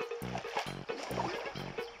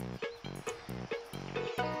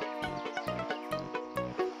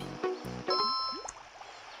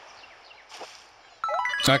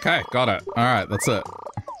 Okay, got it. Alright, that's it.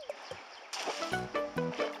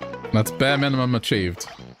 That's bare minimum achieved.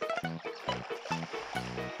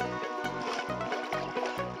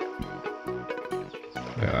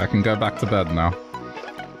 Yeah, I can go back to bed now.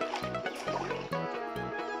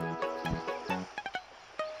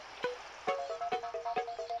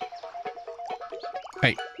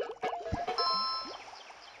 Hey.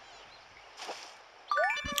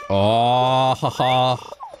 Oh, haha.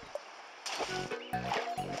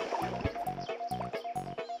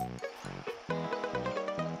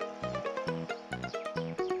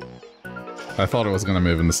 I thought it was gonna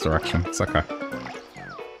move in this direction. It's okay.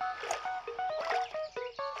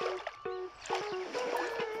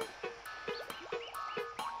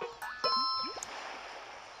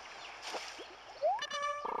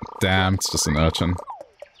 Damn, it's just an urchin.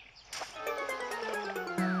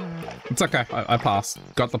 It's okay, I passed.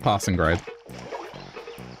 Got the passing grade.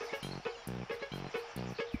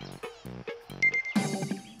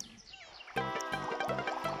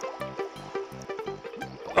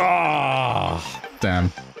 Ah,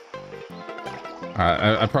 damn.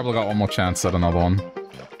 Alright, I probably got one more chance at another one.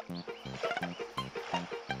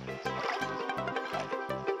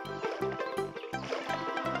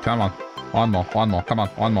 Come on. One more. Come on,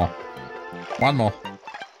 one more.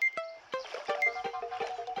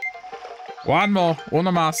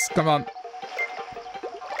 Una más, come on.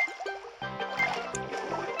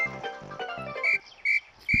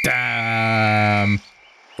 Damn.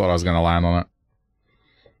 Thought I was gonna land on it.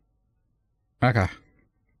 Okay.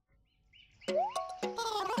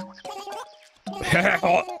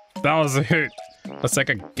 That was a hoot. Let's take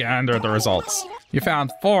a gander at the results. You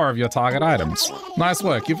found 4 of your target items. Nice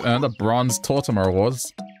work, you've earned a bronze Tortimer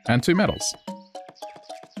Awards and 2 medals.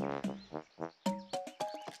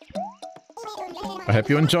 I hope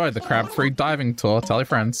you enjoyed the crab-free diving tour. Tell your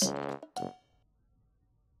friends.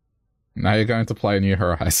 Now you're going to play New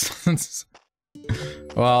Horizons.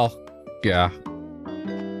 Well, yeah.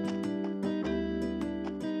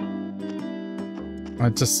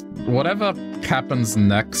 Whatever happens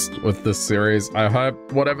next with this series, I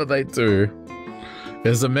hope whatever they do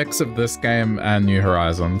is a mix of this game and New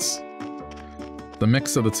Horizons. The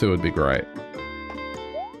mix of the two would be great.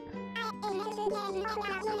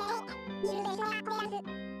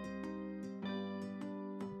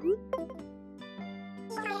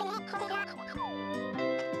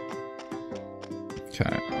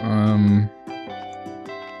 Okay,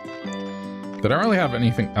 they don't really have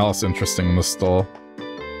anything else interesting in the store.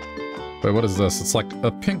 Wait, what is this? It's like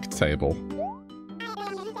a pink table.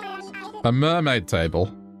 A mermaid table.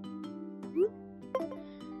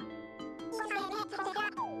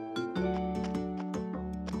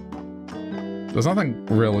 There's nothing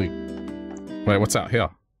really... Wait, what's out here?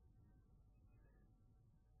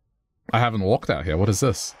 I haven't walked out here. What is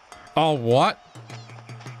this? Oh, what?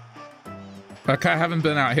 Okay, I haven't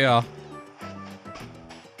been out here.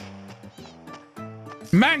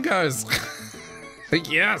 Mangoes!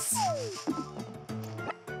 Yes!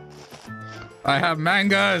 I have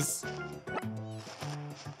mangoes!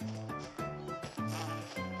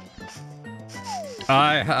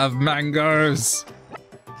 I have mangoes!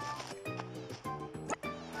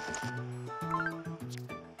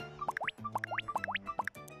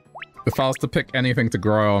 If I was to pick anything to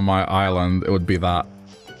grow on my island, it would be that.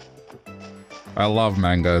 I love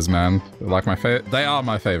mangoes, man. They're like my favorite. They are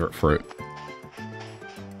my favorite fruit.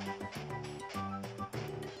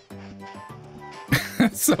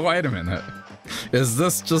 So wait a minute. Is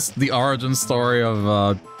this just the origin story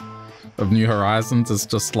of New Horizons? It's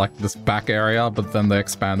just like this back area, but then they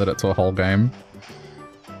expanded it to a whole game?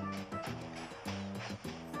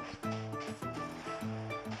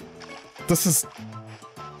 This is...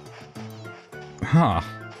 Huh.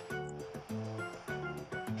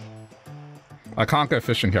 I can't go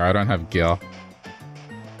fishing here, I don't have gear.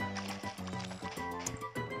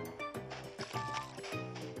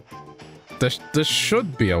 There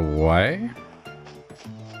should be a way.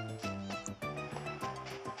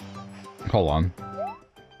 Hold on.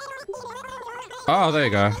 Oh, there you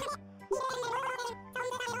go.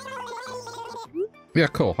 Yeah,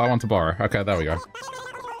 cool. I want to borrow. Okay, there we go.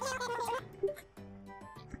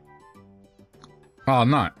 Oh,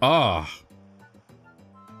 no. Oh.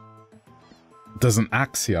 There's an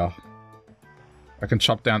axe here. I can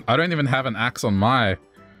chop down. I don't even have an axe on my...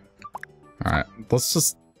 Alright, let's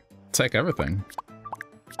just take everything.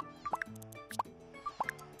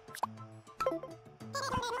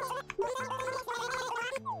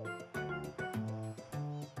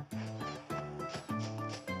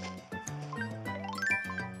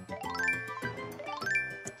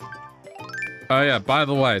 Oh yeah, by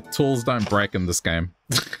the way, tools don't break in this game.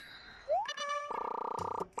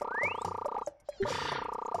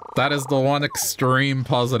 That is the one extreme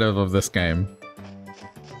positive of this game.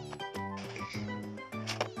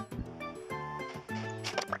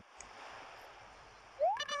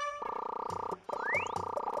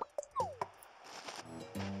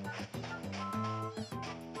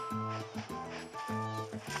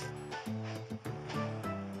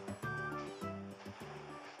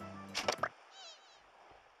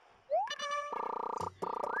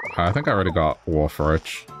 I think I already got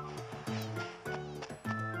Warforage.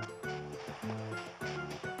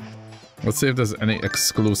 Let's see if there's any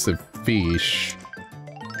exclusive fish.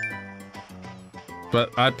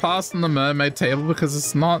 But I passed on the mermaid table because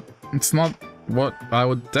it's not what I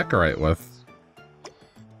would decorate with.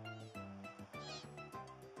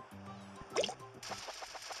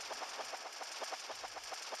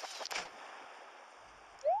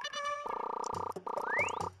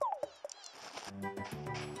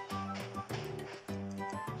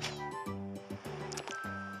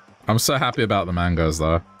 I'm so happy about the mangoes,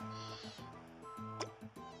 though.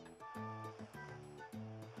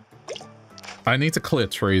 I need to clear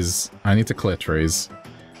trees. I need to clear trees.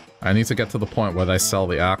 I need to get to the point where they sell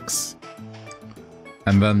the axe.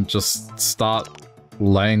 And then just start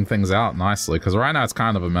laying things out nicely, because right now it's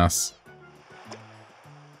kind of a mess.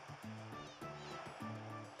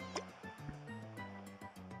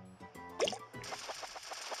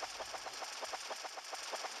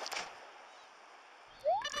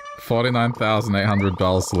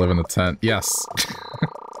 $49,800 to live in a tent. Yes.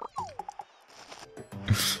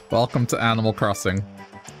 Welcome to Animal Crossing.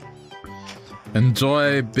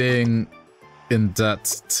 Enjoy being in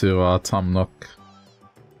debt to Tom Nook.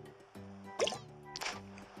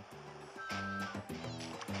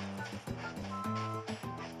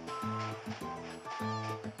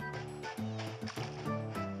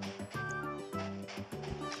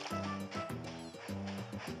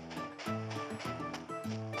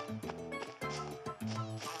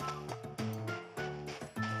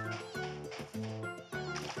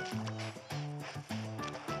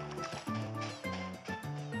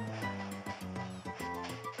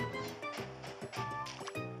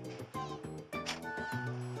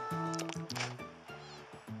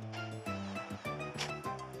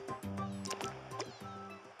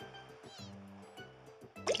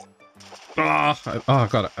 Oh, I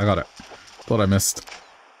got it. I got it. Thought I missed.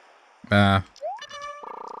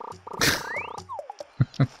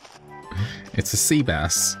 It's a sea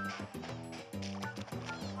bass.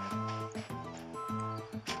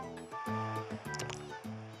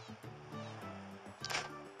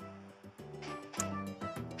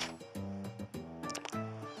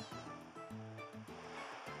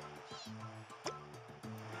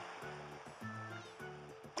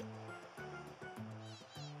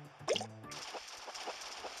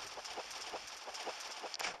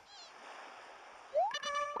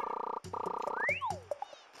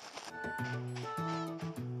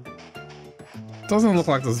 Doesn't look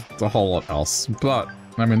like there's a whole lot else, but,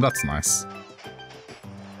 I mean, that's nice.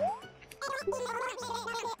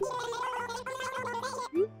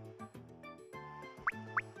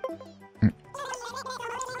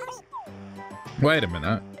 Wait a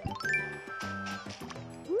minute.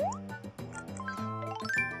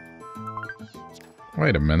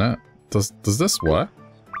 Wait a minute. Does this work?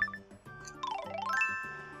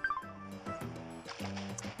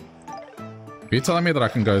 Are you telling me that I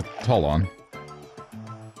can go... Hold on.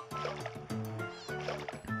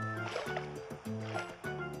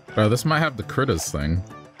 Oh, this might have the critters thing.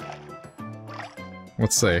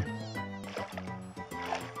 Let's see.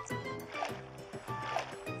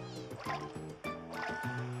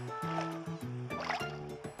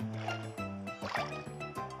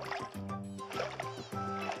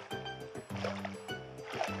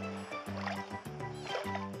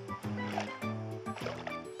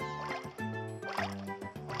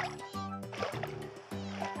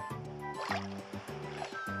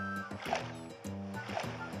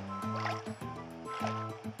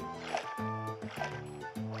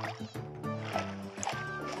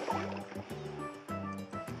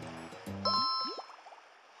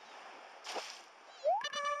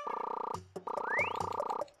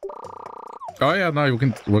 Oh yeah, no,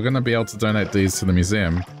 we're gonna be able to donate these to the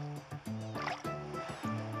museum.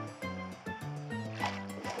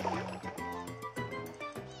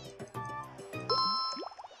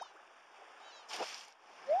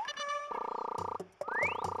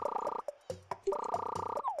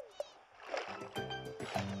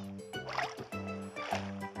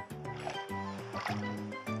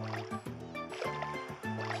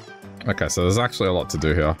 Okay, so there's actually a lot to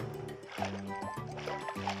do here.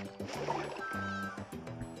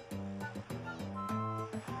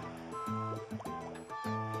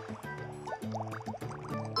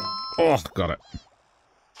 Oh, got it.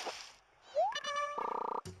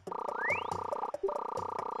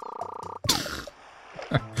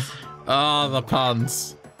 Oh, the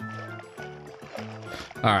puns.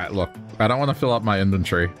 Alright, look. I don't want to fill up my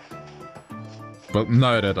inventory. But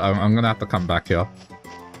noted, I'm gonna have to come back here.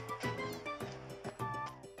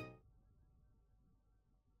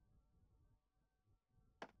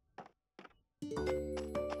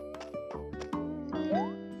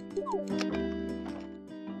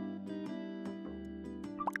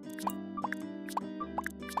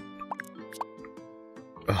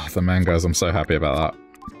 The mangoes, I'm so happy about that.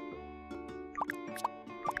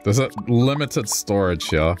 There's a limited storage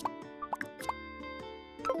here.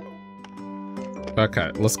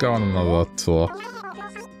 Okay, let's go on another tour.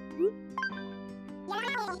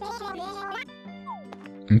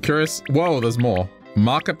 I'm curious. Whoa, there's more.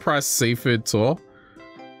 Market price seafood tour.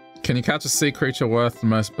 Can you catch a sea creature worth the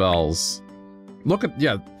most bells? Look at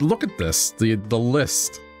this. The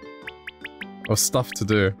list of stuff to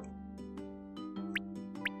do.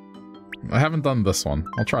 I haven't done this one.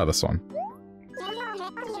 I'll try this one.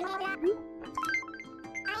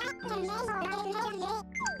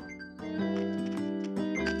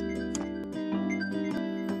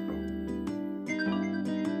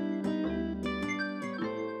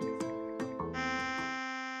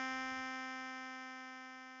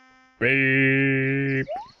 Beep.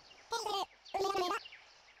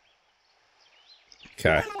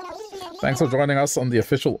 Okay. Thanks for joining us on the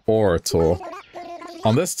official ore tour.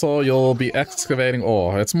 On this tour, you'll be excavating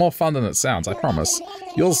ore. It's more fun than it sounds, I promise.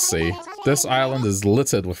 You'll see. This island is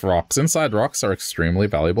littered with rocks. Inside rocks are extremely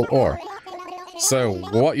valuable ore. So,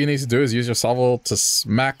 what you need to do is use your shovel to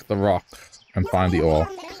smack the rock and find the ore.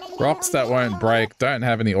 Rocks that won't break don't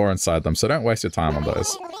have any ore inside them, so don't waste your time on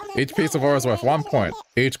those. Each piece of ore is worth 1 point.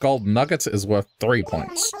 Each gold nugget is worth 3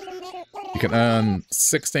 points. You can earn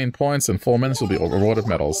 16 points. In 4 minutes, you'll be rewarded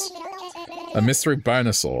medals. A mystery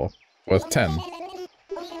bonus ore worth 10.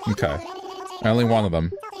 Okay. Only one of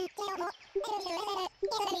them.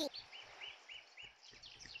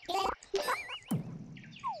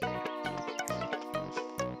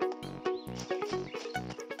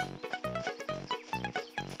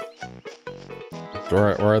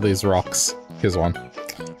 Where are these rocks? Here's one.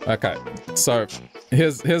 Okay, so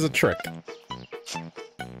here's a trick.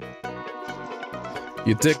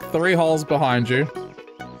 You dig 3 holes behind you,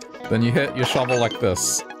 then you hit your shovel like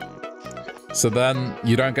this. So then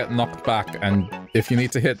you don't get knocked back, and if you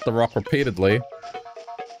need to hit the rock repeatedly,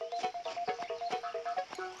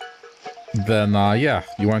 then yeah,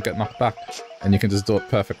 you won't get knocked back, and you can just do it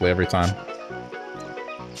perfectly every time.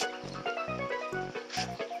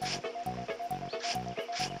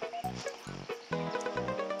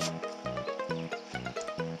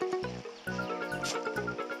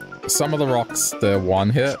 Some of the rocks, they're 1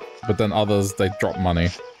 hit, but then others, they drop money.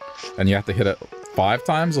 And you have to hit it 5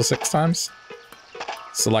 times or 6 times.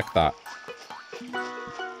 Select that.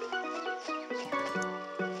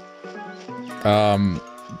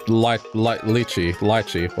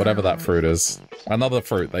 Lychee, whatever that fruit is. Another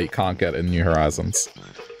fruit that you can't get in New Horizons.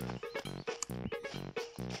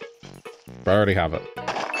 I already have it.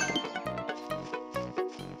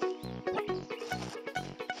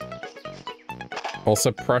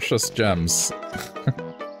 Also precious gems.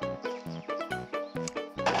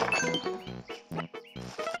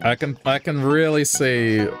 I can really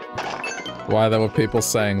see why there were people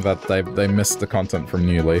saying that they missed the content from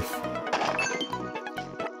New Leaf.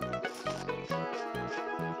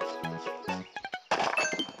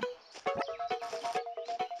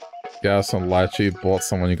 Yeah, some lychee bought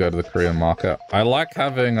some when you go to the Korean market. I like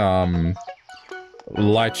having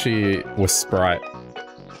lychee with Sprite.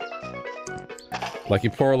 Like you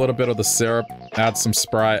pour a little bit of the syrup, add some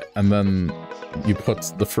Sprite, and then you put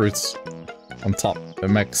the fruits on top. It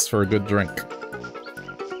makes for a good drink.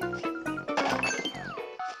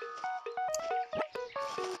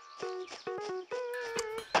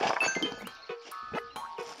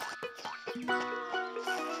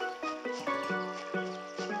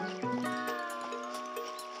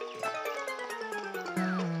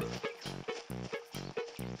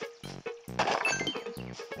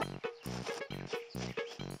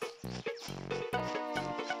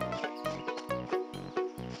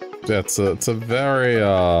 Yeah, it's a very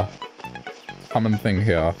common thing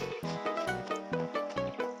here.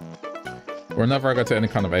 Whenever I go to any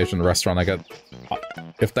kind of Asian restaurant, I get,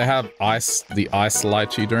 if they have the ice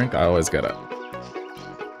lychee drink, I always get it.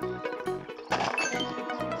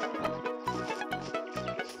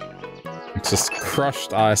 It's just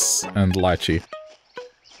crushed ice and lychee.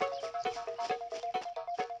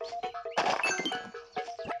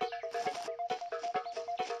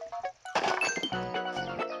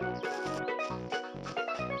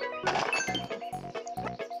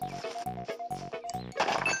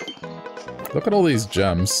 Look at all these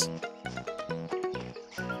gems.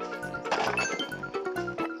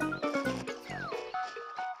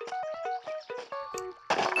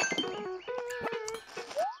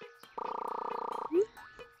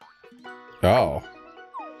 Oh.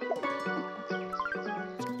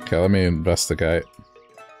 Okay, let me investigate.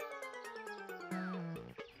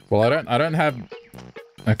 Well, I don't have...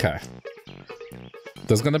 Okay.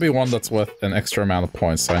 There's gonna be one that's worth an extra amount of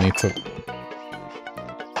points, so I need to...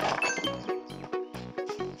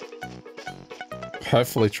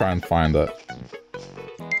 hopefully try and find it.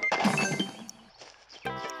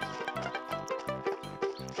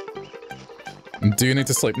 Do you need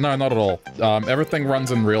to sleep? No, not at all. Everything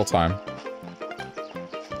runs in real time.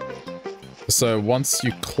 So once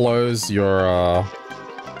you close your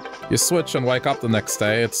switch and wake up the next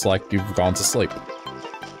day, it's like you've gone to sleep.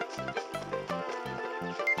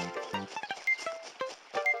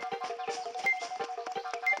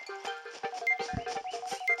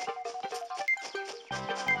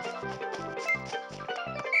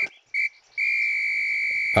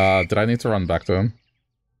 Did I need to run back to him?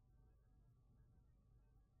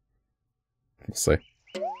 Let's see.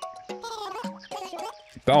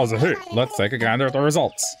 That was a hoot. Let's take a gander at the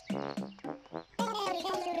results.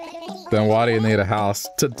 Then why do you need a house?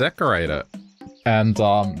 To decorate it. And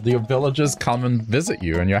the villagers come and visit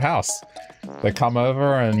you in your house. They come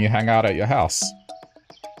over and you hang out at your house.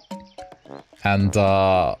 And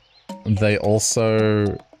they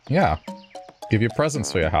also, yeah, give you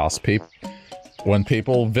presents for your house. When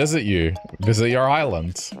people visit your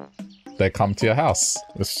island, they come to your house.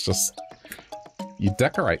 It's just, you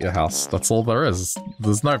decorate your house. That's all there is.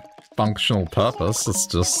 There's no functional purpose. It's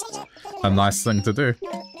just a nice thing to do.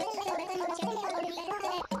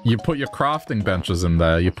 You put your crafting benches in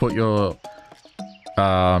there. You put your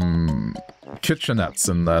kitchenettes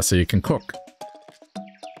in there so you can cook.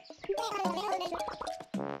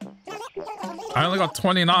 I only got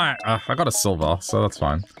 29. I got a silver, so that's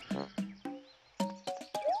fine.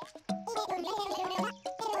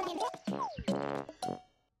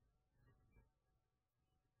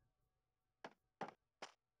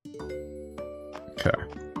 Okay.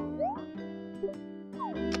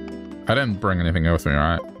 I didn't bring anything with me,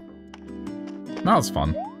 right? That was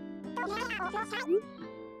fun.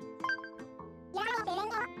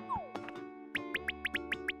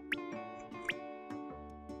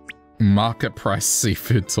 Market price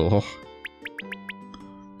seafood tour.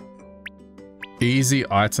 Easy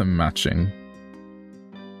item matching.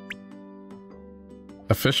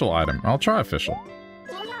 Official item. I'll try official.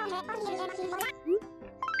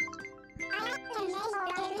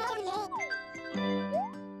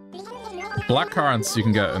 Blackcurrants you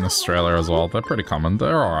can get in Australia as well. They're pretty common.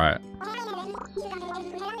 They're alright.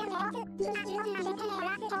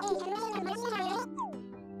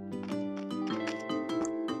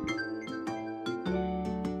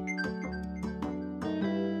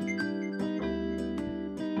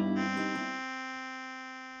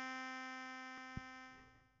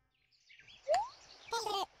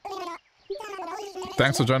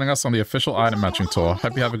 Thanks for joining us on the official item matching tour.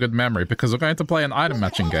 Hope you have a good memory, because we're going to play an item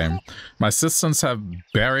matching game. My assistants have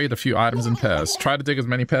buried a few items in pairs. Try to dig as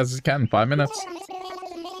many pairs as you can in 5 minutes.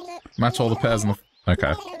 Match all the pairs in the...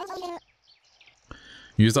 Okay.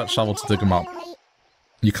 Use that shovel to dig them up.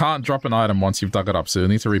 You can't drop an item once you've dug it up, so you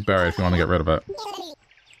need to rebury it if you want to get rid of it.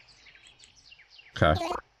 Okay.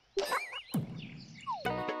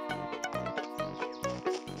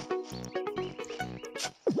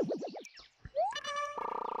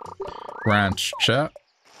 Ranch chat.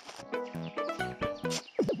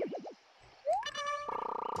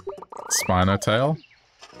 Spinotail.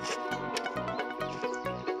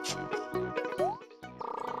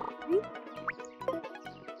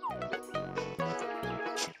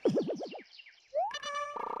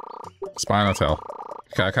 Spinotail.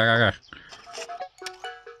 Okay.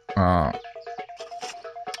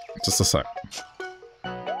 Just a sec.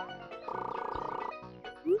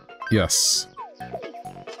 Yes.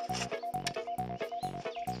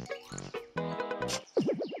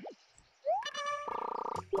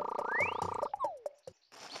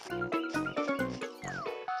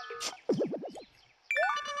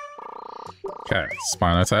 Okay,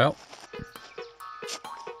 Spinotail.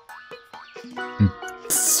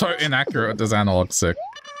 So inaccurate with this analog stick.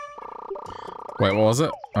 Wait, what was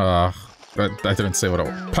it? I didn't see what it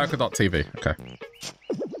was. Polka.tv, okay.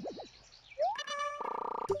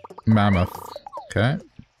 Mammoth, okay.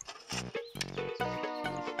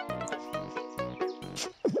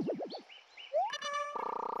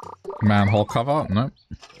 Manhole cover, nope.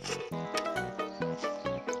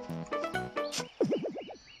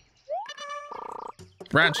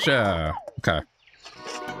 Ranch chair, okay.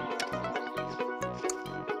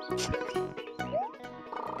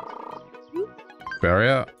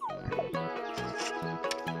 Barrier.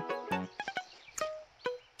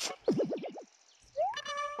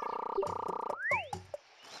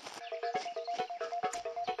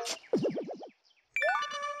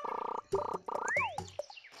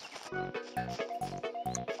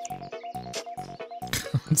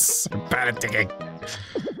 I'm so bad at digging.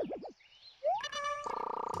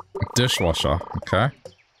 Dishwasher, okay.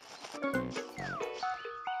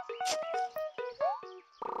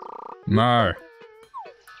 No.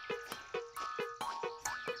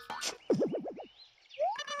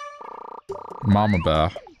 Mama bear.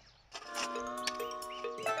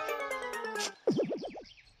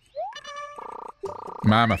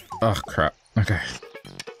 Mammoth. Oh, crap. Okay.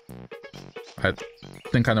 I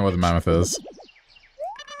think I know where the mammoth is.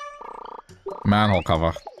 Manhole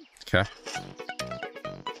cover. Okay.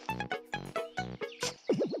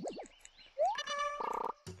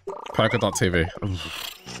 Polka.tv.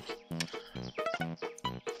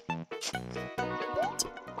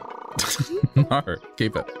 No,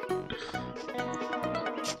 keep it.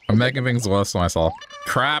 I'm making things worse for myself.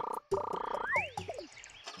 Crap!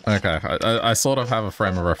 Okay, I sort of have a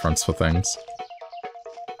frame of reference for things.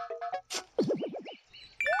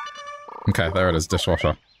 Okay, there it is,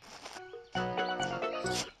 dishwasher.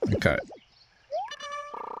 Okay.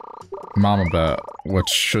 Mama bear, which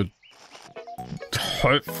should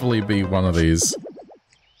hopefully be one of these.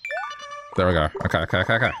 There we go. Okay.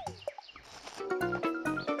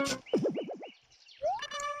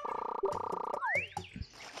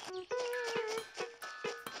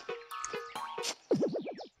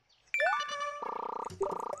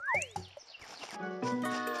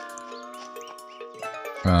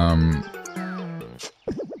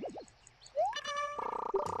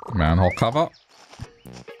 Manhole cover.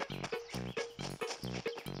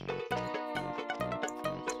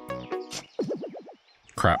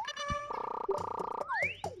 Crap.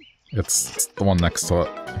 It's the one next to it.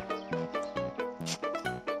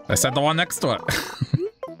 I said the one next to it.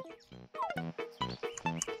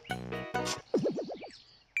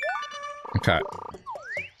 Okay.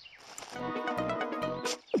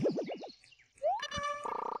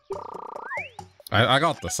 I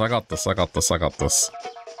got this.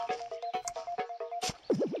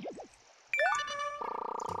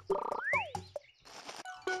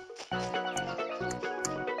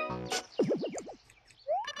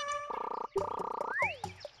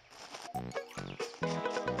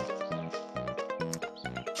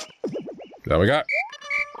 There we go.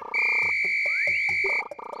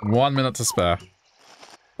 1 minute to spare.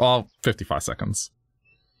 Well, 55 seconds.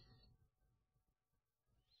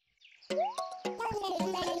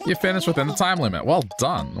 You finished within the time limit. Well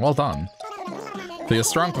done. Well done. For your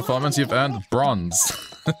strong performance, you've earned bronze.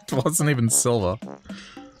 It wasn't even silver.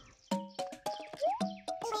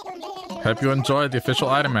 Hope you enjoyed the official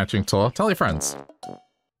item matching tour. Tell your friends.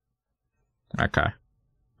 Okay.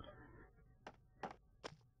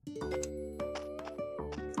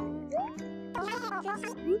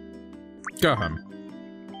 Go home.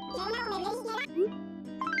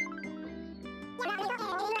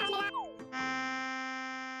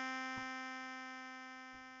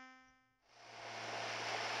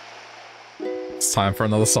 It's time for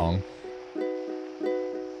another song.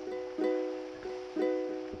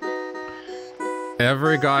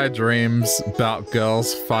 Every guy dreams about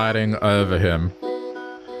girls fighting over him.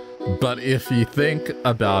 But if you think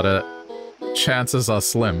about it, chances are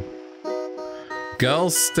slim.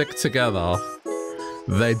 Girls stick together.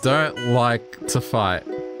 They don't like to fight.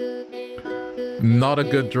 Not a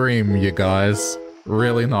good dream, you guys.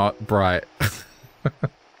 Really not bright.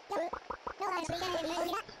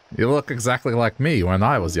 You look exactly like me when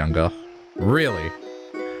I was younger. Really.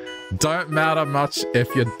 Don't matter much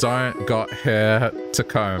if you don't got hair to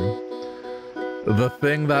comb. The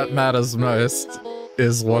thing that matters most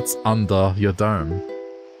is what's under your dome.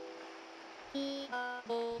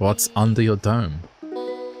 What's under your dome?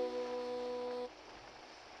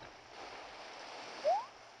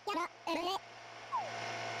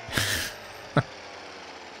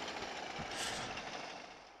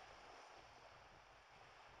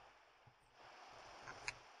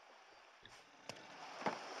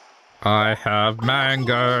 I have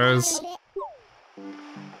mangoes.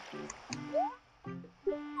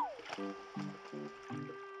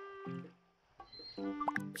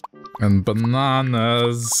 And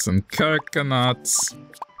bananas and coconuts.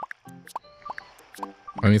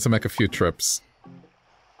 I need to make a few trips.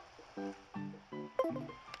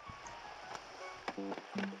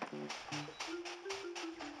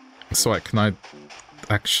 So wait, can I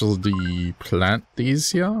actually plant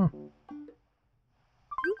these here?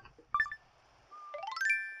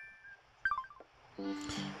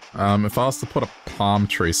 If I was to put a palm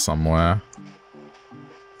tree somewhere...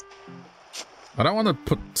 I don't want to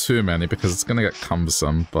put too many because it's gonna get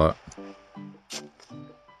cumbersome, but...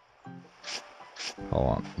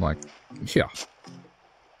 Hold on, like, here.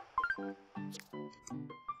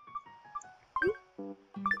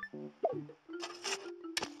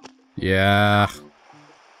 Yeah.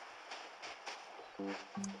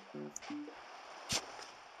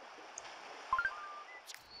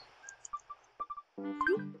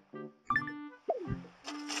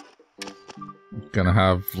 Gonna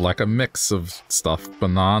have like a mix of stuff,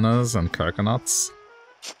 bananas and coconuts.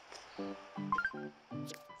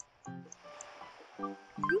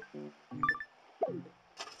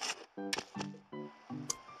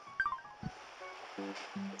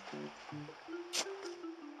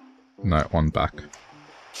 No, one back.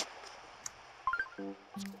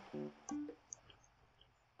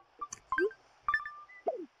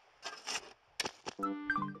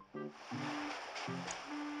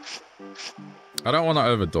 I don't want to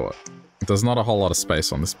overdo it. There's not a whole lot of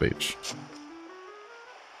space on this beach.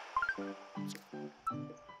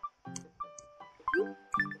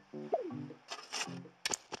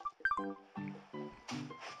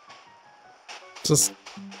 Just...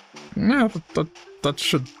 yeah, that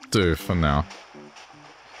should do for now.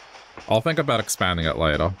 I'll think about expanding it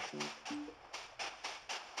later.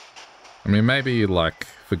 I mean, maybe, like,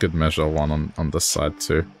 for good measure, one on this side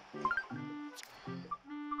too.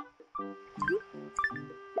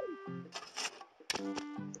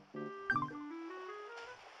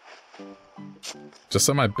 Just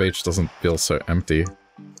so my beach doesn't feel so empty.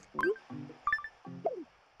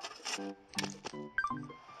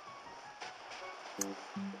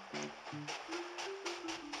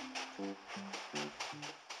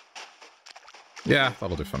 Yeah,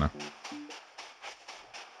 that'll do for now.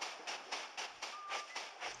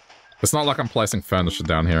 It's not like I'm placing furniture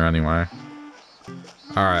down here anyway.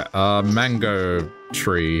 Alright, mango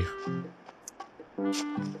tree.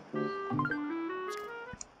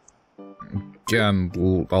 Again,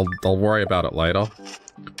 I'll worry about it later.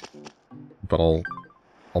 But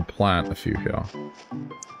I'll plant a few here.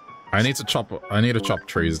 I need to chop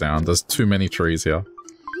trees down. There's too many trees here.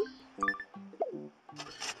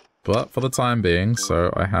 But for the time being,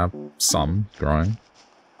 so I have some growing.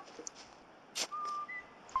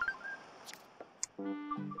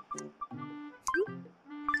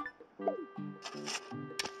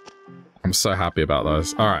 I'm so happy about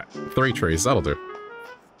those. Alright, 3 trees, that'll do.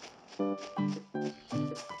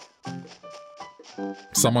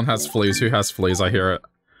 Someone has fleas. Who has fleas? I hear it.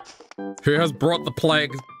 Who has brought the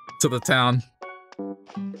plague to the town?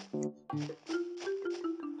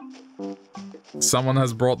 Someone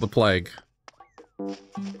has brought the plague.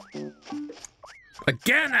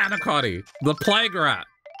 Again, Anacotti! The plague rat!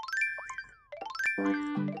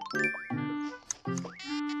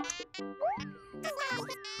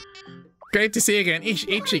 Great to see you again.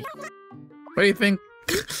 Ichi. What do you think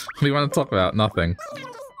What do you want to talk about? Nothing.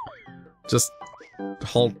 Just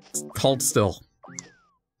hold still.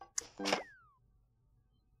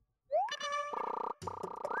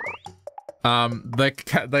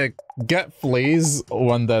 They get fleas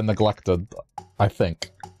when they're neglected, I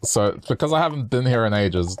think. So, because I haven't been here in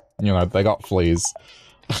ages, you know, they got fleas.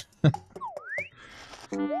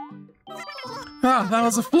 Ah, that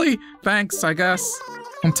was a flea! Thanks, I guess.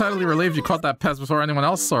 I'm totally relieved you caught that pest before anyone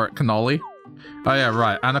else saw it, cannoli. Oh yeah,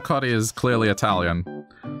 right, Anacotti is clearly Italian.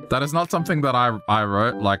 That is not something that I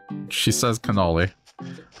wrote, like, she says cannoli.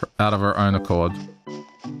 Out of her own accord.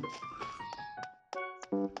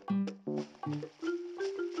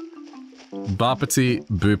 Boppity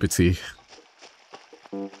boopity.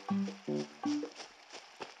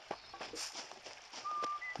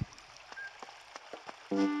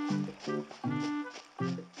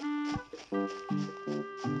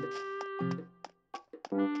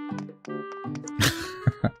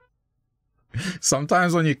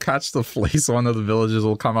 Sometimes when you catch the fleas, one of the villagers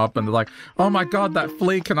will come up and they're like, oh my god, that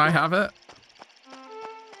flea, can I have it?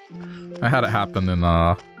 I had it happen in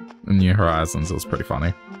New Horizons, it was pretty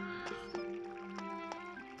funny.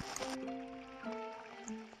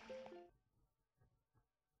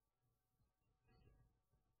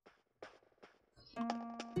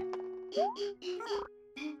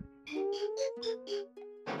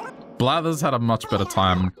 Blathers had a much better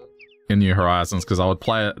time in New Horizons because I would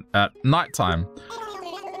play it at nighttime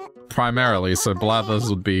primarily, so Blathers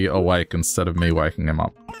would be awake instead of me waking him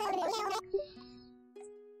up.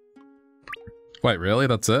 Wait, really?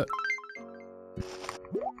 That's it?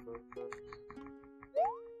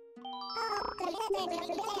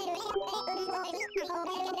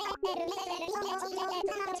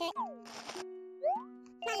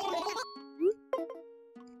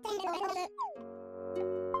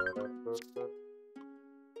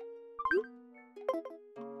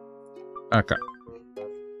 Okay.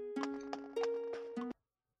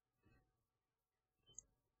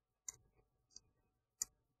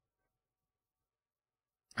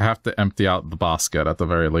 I have to empty out the basket at the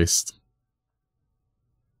very least.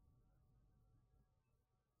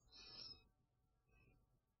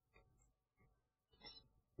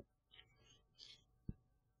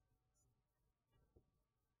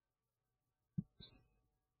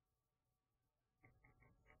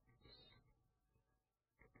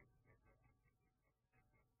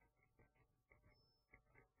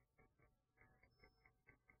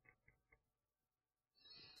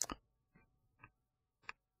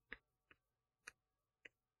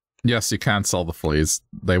 Yes, you can sell the fleas.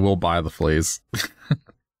 They will buy the fleas.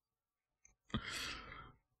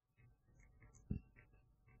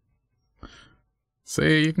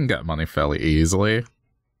 See, you can get money fairly easily.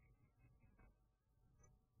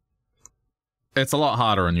 It's a lot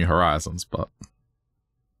harder in New Horizons, but...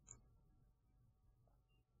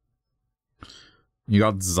 You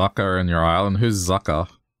got Zucker in your island. Who's Zucker?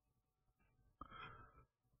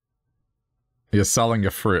 You're selling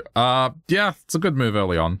your fruit. Yeah, it's a good move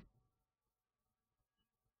early on.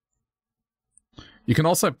 You can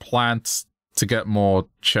also plant to get more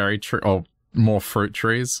cherry tree or more fruit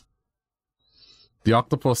trees. The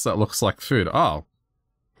octopus that looks like food. Oh,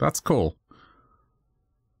 that's cool.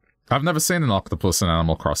 I've never seen an octopus in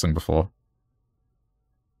Animal Crossing before.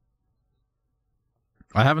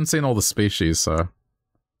 I haven't seen all the species, so...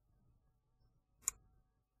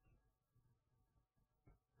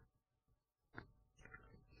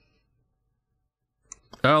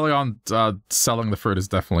 Early on, selling the fruit is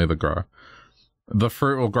definitely the grow. The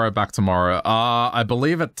fruit will grow back tomorrow. I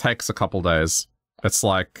believe it takes a couple days. It's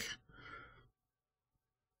like...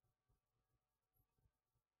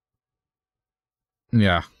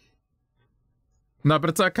 Yeah. No, but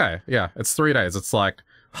it's okay. Yeah, it's 3 days. It's like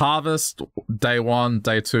harvest day 1,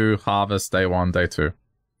 day 2, harvest day 1, day 2.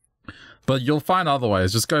 But you'll find other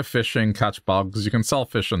ways. Just go fishing, catch bugs. You can sell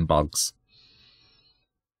fish and bugs.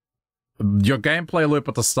 Your gameplay loop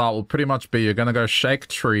at the start will pretty much be you're going to go shake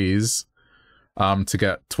trees to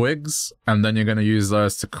get twigs, and then you're going to use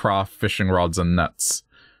those to craft fishing rods and nets.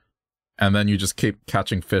 And then you just keep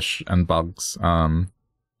catching fish and bugs. And,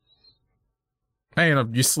 you know,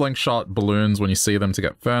 you slingshot balloons when you see them to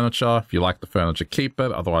get furniture. If you like the furniture, keep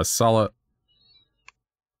it. Otherwise, sell it.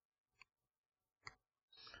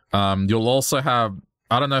 You'll also have...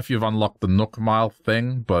 I don't know if you've unlocked the Nook Mile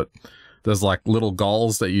thing, but there's like little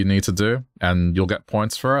goals that you need to do, and you'll get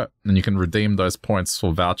points for it. And you can redeem those points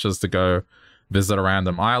for vouchers to go visit a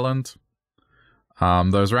random island.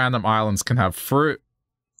 Those random islands can have fruit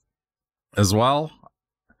as well.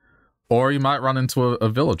 Or you might run into a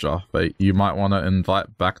villager that you might want to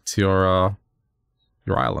invite back to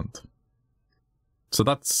your island. So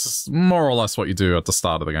that's more or less what you do at the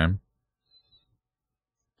start of the game.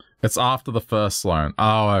 It's after the first loan.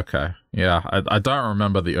 Oh, okay. Yeah, I don't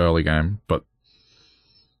remember the early game, but...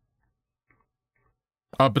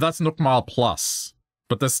 Oh, but that's Nook Mile Plus.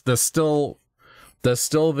 But there's still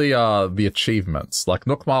the achievements. Like,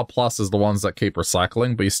 Nook Mile Plus is the ones that keep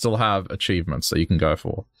recycling, but you still have achievements that you can go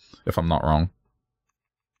for, if I'm not wrong.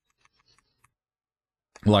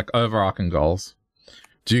 Like, overarching goals.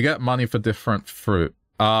 Do you get money for different fruit?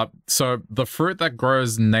 So the fruit that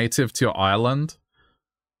grows native to your island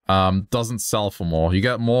doesn't sell for more. You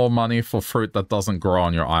get more money for fruit that doesn't grow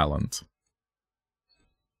on your island.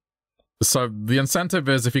 So the incentive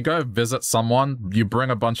is if you go visit someone, you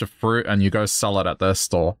bring a bunch of fruit and you go sell it at their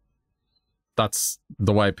store. That's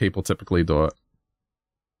the way people typically do it.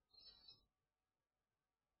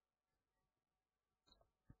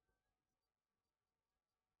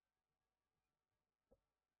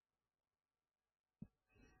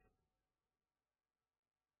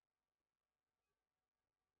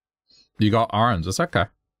 You got oranges, okay.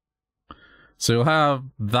 So you'll have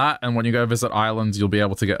that, and when you go visit islands, you'll be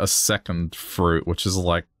able to get a second fruit, which is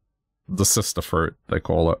like the sister fruit, they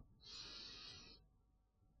call it.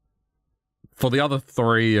 For the other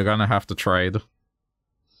three, you're gonna have to trade.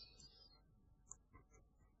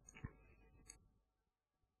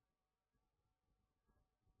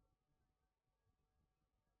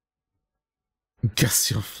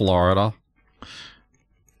 Guess you're Florida.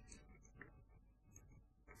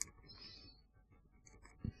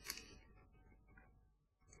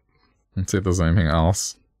 Let's see if there's anything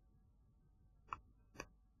else.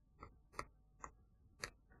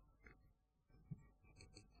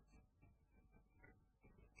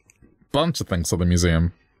 Bunch of things for the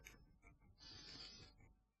museum.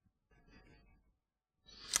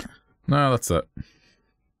 No, that's it.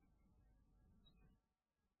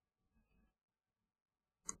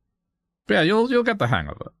 But yeah, you'll get the hang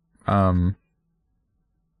of it.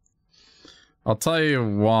 I'll tell you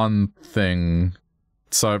one thing.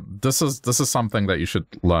 So this is something that you should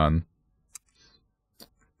learn.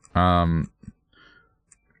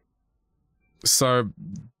 So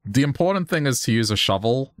the important thing is to use a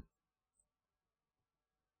shovel.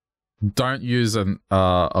 Don't use a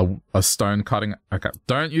stone cutting. Okay,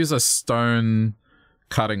 don't use a stone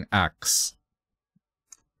cutting axe.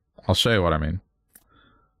 I'll show you what I mean.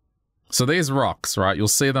 So these rocks, right? You'll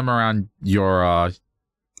see them around your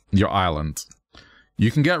island. You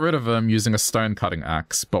can get rid of them using a stone cutting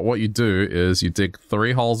axe, but what you do is you dig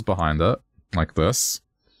 3 holes behind it, like this.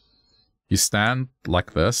 You stand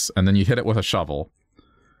like this, and then you hit it with a shovel.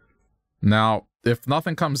 Now, if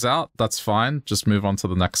nothing comes out, that's fine. Just move on to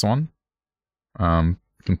the next one. You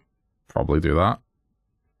can probably do that.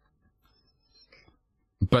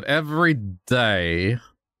 But every day,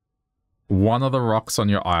 one of the rocks on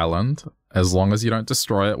your island, as long as you don't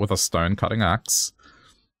destroy it with a stone cutting axe.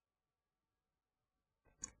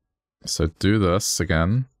 So do this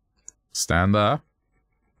again. Stand there.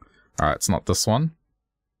 Alright, it's not this one.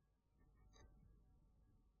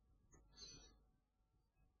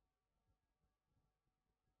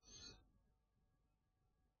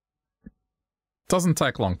 Doesn't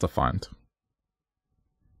take long to find.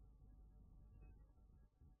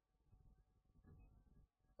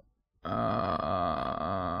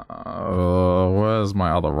 Where's my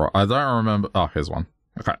other rock? I don't remember. Oh, here's one.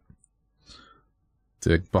 Okay.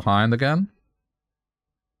 Dig behind again.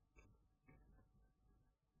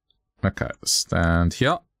 Okay, stand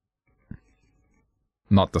here.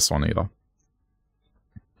 Not this one either.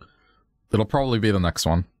 It'll probably be the next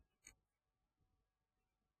one.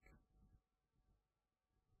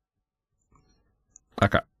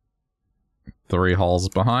 Okay. 3 holes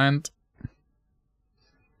behind.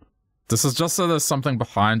 This is just so there's something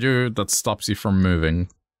behind you that stops you from moving.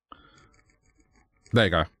 There you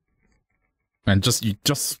go. And you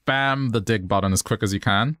just spam the dig button as quick as you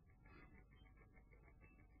can.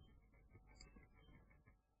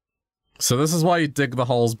 So this is why you dig the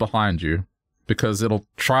holes behind you, because it'll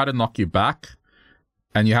try to knock you back,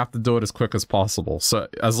 and you have to do it as quick as possible. So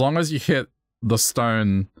as long as you hit the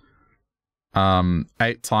stone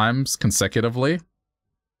 8 times consecutively,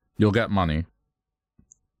 you'll get money.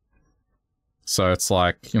 So it's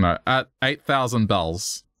like, you know, at 8,000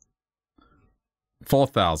 bells,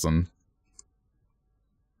 4,000.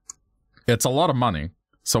 It's a lot of money.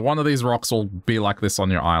 So one of these rocks will be like this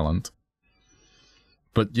on your island.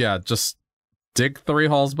 But yeah, just dig 3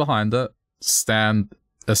 holes behind it, stand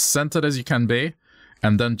as centered as you can be,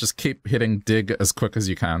 and then just keep hitting dig as quick as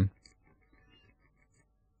you can.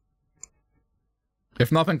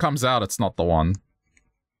 If nothing comes out, it's not the one.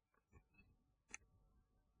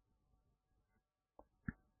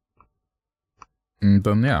 And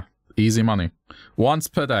then, yeah, easy money. Once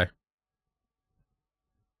per day.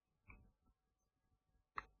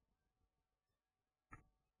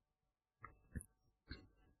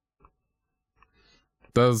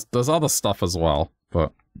 There's other stuff as well,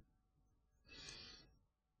 but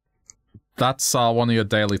that's one of your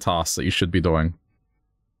daily tasks that you should be doing.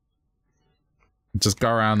 Just go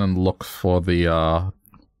around and look for the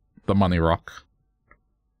money rock.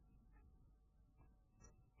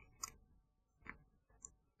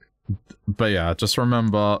 But yeah, just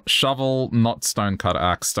remember, shovel, not stonecutter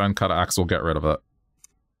axe. Stonecutter axe will get rid of it.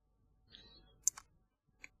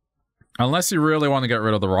 Unless you really want to get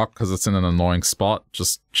rid of the rock because it's in an annoying spot,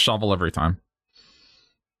 just shovel every time.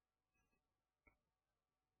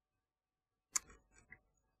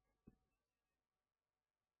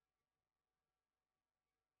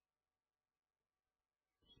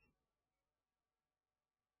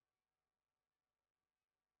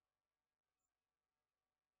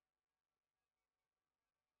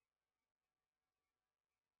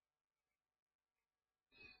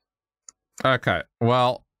 Okay,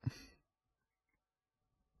 well,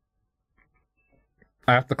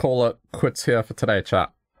 I have to call it quits here for today,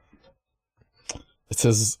 chat. It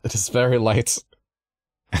is very late.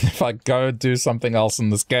 And if I go do something else in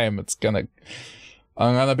this game,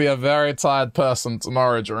 I'm gonna be a very tired person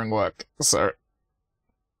tomorrow during work, so...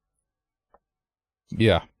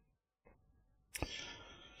 yeah.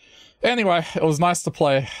 Anyway, it was nice to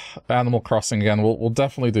play Animal Crossing again. We'll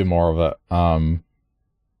definitely do more of it.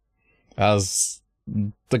 As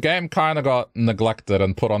the game kind of got neglected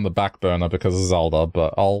and put on the back burner because of Zelda,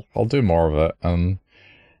 but I'll do more of it. And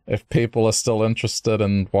if people are still interested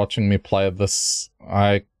in watching me play this,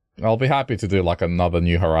 I'll be happy to do like another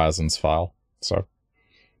New Horizons file. So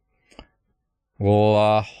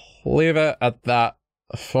we'll leave it at that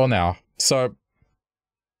for now. So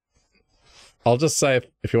I'll just say,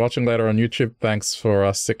 if you're watching later on YouTube, thanks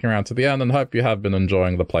for sticking around to the end, and hope you have been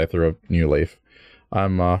enjoying the playthrough of New Leaf.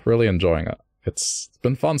 I'm really enjoying it. It's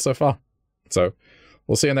been fun so far. So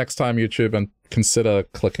we'll see you next time, YouTube, and consider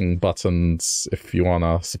clicking buttons if you want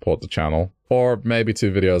to support the channel. Or maybe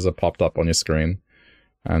 2 videos have popped up on your screen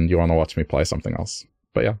and you want to watch me play something else.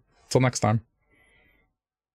 But yeah, till next time.